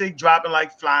get sick, dropping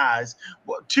like flies.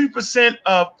 2%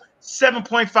 of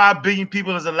 7.5 billion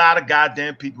people is a lot of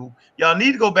goddamn people. Y'all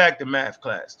need to go back to math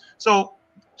class. So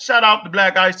shout out to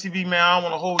Black Ice TV, man. I don't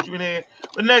want to hold you in there.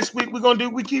 But next week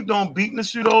we keep on beating the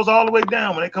pseudos all the way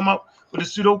down when they come up with the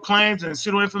pseudo claims and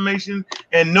pseudo information.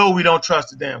 And no, we don't trust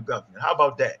the damn government. How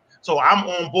about that? So I'm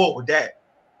on board with that.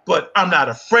 But I'm not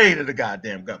afraid of the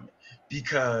goddamn government,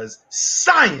 because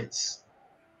science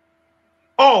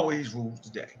always rules the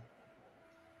day.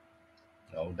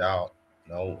 No doubt.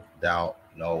 No doubt.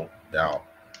 No doubt.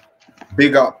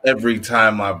 Big up every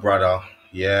time, my brother.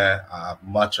 Yeah,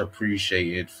 much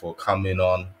appreciated for coming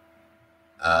on.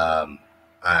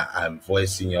 I'm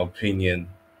voicing your opinion,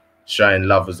 showing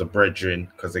love as a brethren,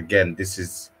 because again, this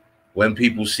is when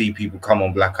people see people come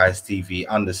on Black Ice TV,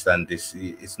 understand this.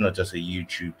 It's not just a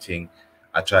YouTube thing.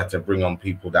 I try to bring on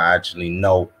people that I actually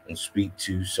know and speak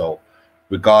to. So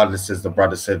regardless, as the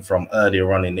brother said from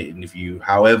earlier on in the interview,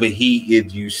 however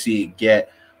heated you see it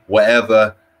get,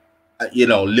 whatever, you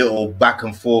know, little back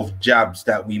and forth jabs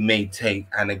that we may take.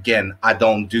 And again, I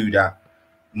don't do that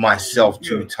myself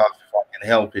too tough. If I can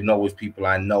help it, know with people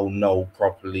I know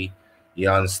properly. You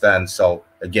understand? So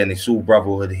again, it's all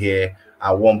brotherhood here.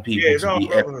 I want people to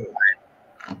be edified.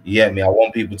 I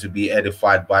want people to be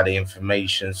edified by the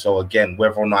information. So again,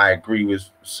 whether or not I agree with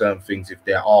certain things, if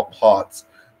there are parts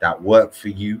that work for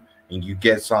you and you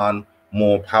get on,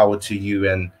 more power to you.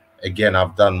 And again,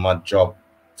 I've done my job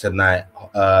tonight.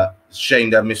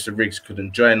 Shame that Mr. Riggs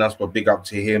couldn't join us, but big up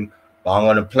to him. But I'm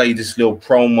going to play this little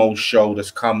promo show that's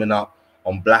coming up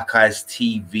on Black Ice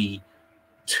TV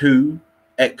 2,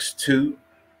 X2.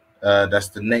 That's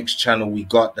the next channel we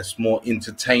got that's more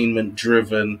entertainment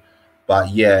driven.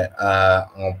 But yeah,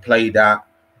 I'll play that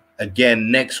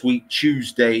again next week,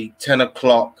 Tuesday, 10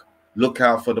 o'clock. Look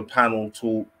out for the panel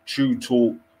talk, True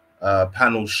Talk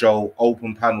panel show,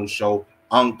 open panel show.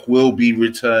 Unc will be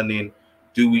returning.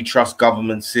 Do we trust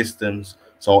government systems?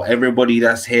 So everybody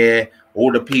that's here,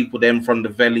 all the people them from the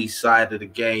Valley side of the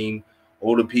game,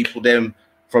 all the people them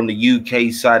from the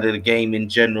UK side of the game in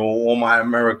general, all my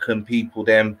American people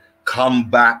them, come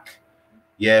back.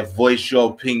 Yeah, voice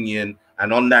your opinion.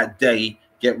 And on that day,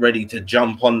 get ready to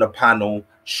jump on the panel,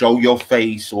 show your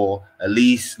face, or at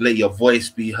least let your voice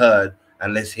be heard,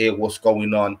 and let's hear what's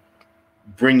going on.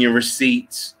 Bring your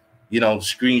receipts. You know,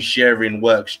 screen sharing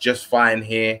works just fine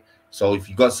here. So if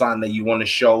you got something that you want to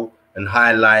show and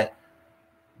highlight,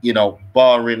 you know,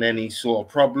 barring any sort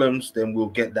of problems, then we'll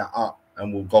get that up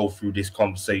and we'll go through this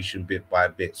conversation bit by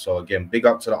bit. So again, big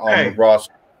up to the Armored Ross.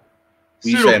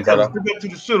 Big up to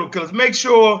the pseudo killers. Make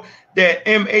sure that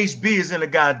MHB is in the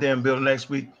goddamn building next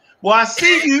week. Well, I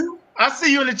see you. I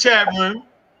see you in the chat room.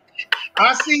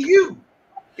 I see you.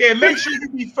 Yeah, make sure you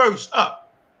be first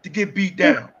up to get beat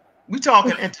down. We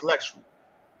talking intellectual,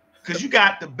 because you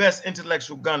got the best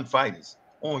intellectual gunfighters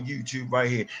on YouTube right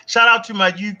here. Shout out to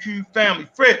my YouTube family.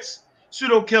 Fritz,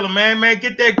 Pseudo Killer, man.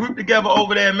 Get that group together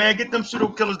over there, man. Get them pseudo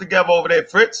killers together over there,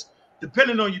 Fritz.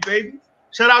 Depending on you, baby.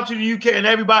 Shout out to the UK and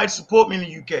everybody support me in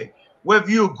the UK.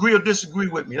 Whether you agree or disagree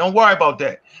with me, don't worry about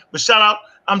that. But shout out,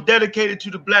 I'm dedicated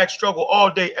to the black struggle all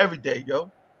day, every day,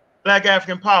 yo. Black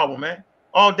African power, man.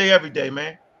 All day, every day,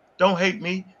 man. Don't hate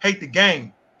me. Hate the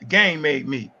game. The game made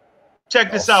me.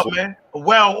 Check this out, man. A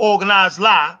well-organized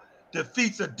lie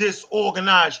defeats a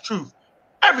disorganized truth.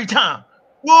 Every time.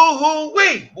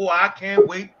 Woo-hoo-wee. Boy, I can't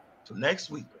wait till next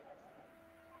week.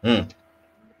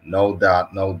 No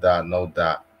doubt, no doubt, no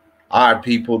doubt. All right,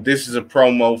 people, this is a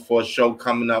promo for a show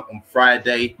coming up on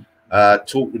Friday.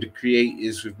 Talk with the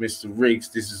Creators with Mr. Riggs.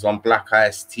 This is on Black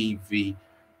Ice TV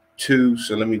 2.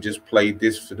 So let me just play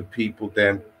this for the people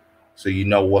then, so you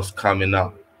know what's coming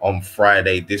up on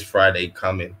Friday. This Friday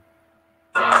coming.